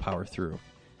Forrest going to power through?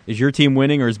 Is your team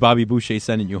winning, or is Bobby Boucher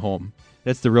sending you home?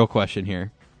 That's the real question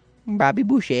here. Bobby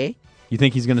Boucher. You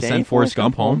think he's going to send Forrest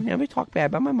Gump home? Never talk bad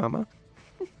about my mama.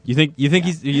 You think Yeah,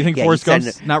 Forrest he's sending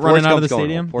Gump's it. not Forrest running out of the Gump's going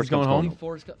stadium? home. Forrest He's going Gump's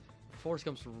going home. Forrest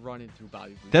Gump's running through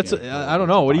Bobby Boucher. That's I don't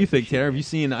know. What do you think, Tanner? Have you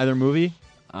seen either movie?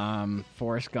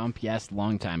 Forrest Gump, yes,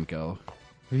 long time ago.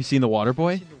 Have you seen The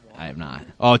Waterboy? I have not.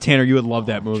 Oh, Tanner, you would love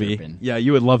that movie. tripping. Yeah,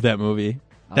 you would love that movie.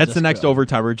 I'll That's the just next go.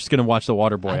 overtime. We're just going to watch The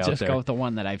Waterboy I'll out just there. go with the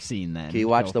one that I've seen then. Can you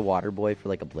watch Go. The Waterboy for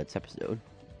like a Blitz episode?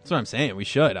 That's what I'm saying. We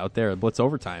should out there. Blitz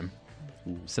overtime.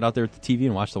 Sit out there at the TV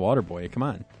and watch The Waterboy. Come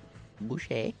on.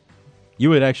 Boucher. You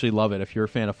would actually love it if you're a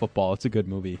fan of football. It's a good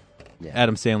movie. Yeah.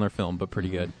 Adam Sandler film, but pretty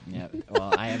good. Yeah,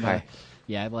 well, I have. Right.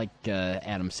 I like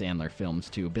Adam Sandler films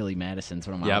too. Billy Madison's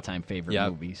one of my Yep. all-time favorite Yep.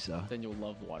 movies. So Then you'll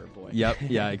love Waterboy. Yep.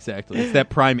 Yeah, exactly. It's that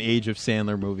prime age of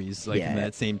Sandler movies, like in Yeah.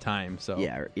 that same time. So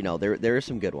Yeah, there are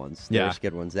some good ones. Yeah. There's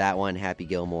good ones. That one, Happy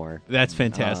Gilmore. that's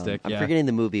fantastic. I'm yeah. forgetting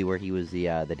the movie where he was the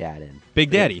dad in. Big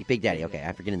Daddy. Big Daddy. Okay,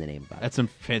 I'm forgetting the name about it. That's a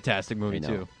fantastic movie I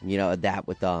know. too. That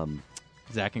with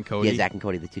Zach and Cody. Zach and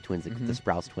Cody, the two twins, the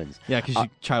Sprouse twins. Yeah, because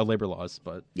child labor laws,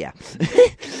 but Yeah.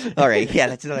 All right. Yeah,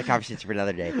 that's another conversation for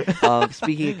another day.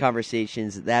 Speaking of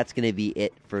conversations, that's going to be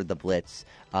it for the Blitz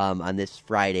on this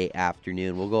Friday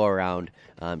afternoon. We'll go around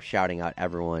shouting out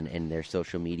everyone and their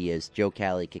social medias. Joe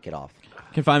Cali, kick it off. you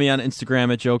can find me on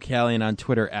Instagram at Joe Cali and on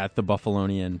Twitter at The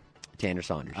Buffalonian. Tanner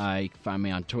Saunders. I find me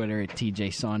on Twitter at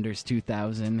TJ Saunders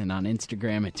 2000 and on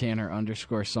Instagram at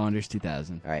Tanner_Saunders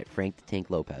 2000. All right, Frank the Tank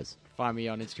Lopez. Find me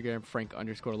on Instagram,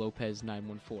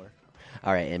 Frank_Lopez914.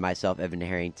 All right, and myself, Evan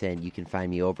Harrington. You can find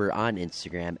me over on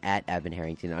Instagram at Evan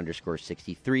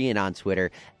Harrington_63 and on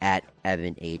Twitter at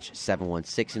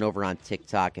EvanH716 and over on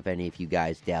TikTok if any of you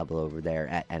guys dabble over there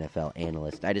at NFL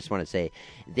Analyst. I just want to say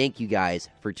thank you guys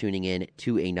for tuning in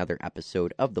to another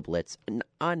episode of The Blitz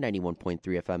on 91.3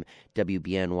 FM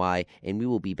WBNY, and we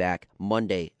will be back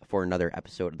Monday for another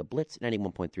episode of The Blitz,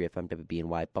 91.3 FM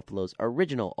WBNY, Buffalo's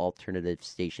original alternative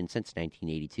station since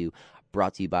 1982.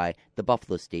 Brought to you by the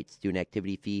Buffalo State Student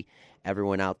Activity Fee.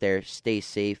 Everyone out there, stay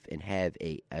safe and have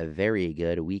a very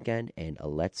good weekend. And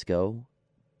let's go,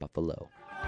 Buffalo.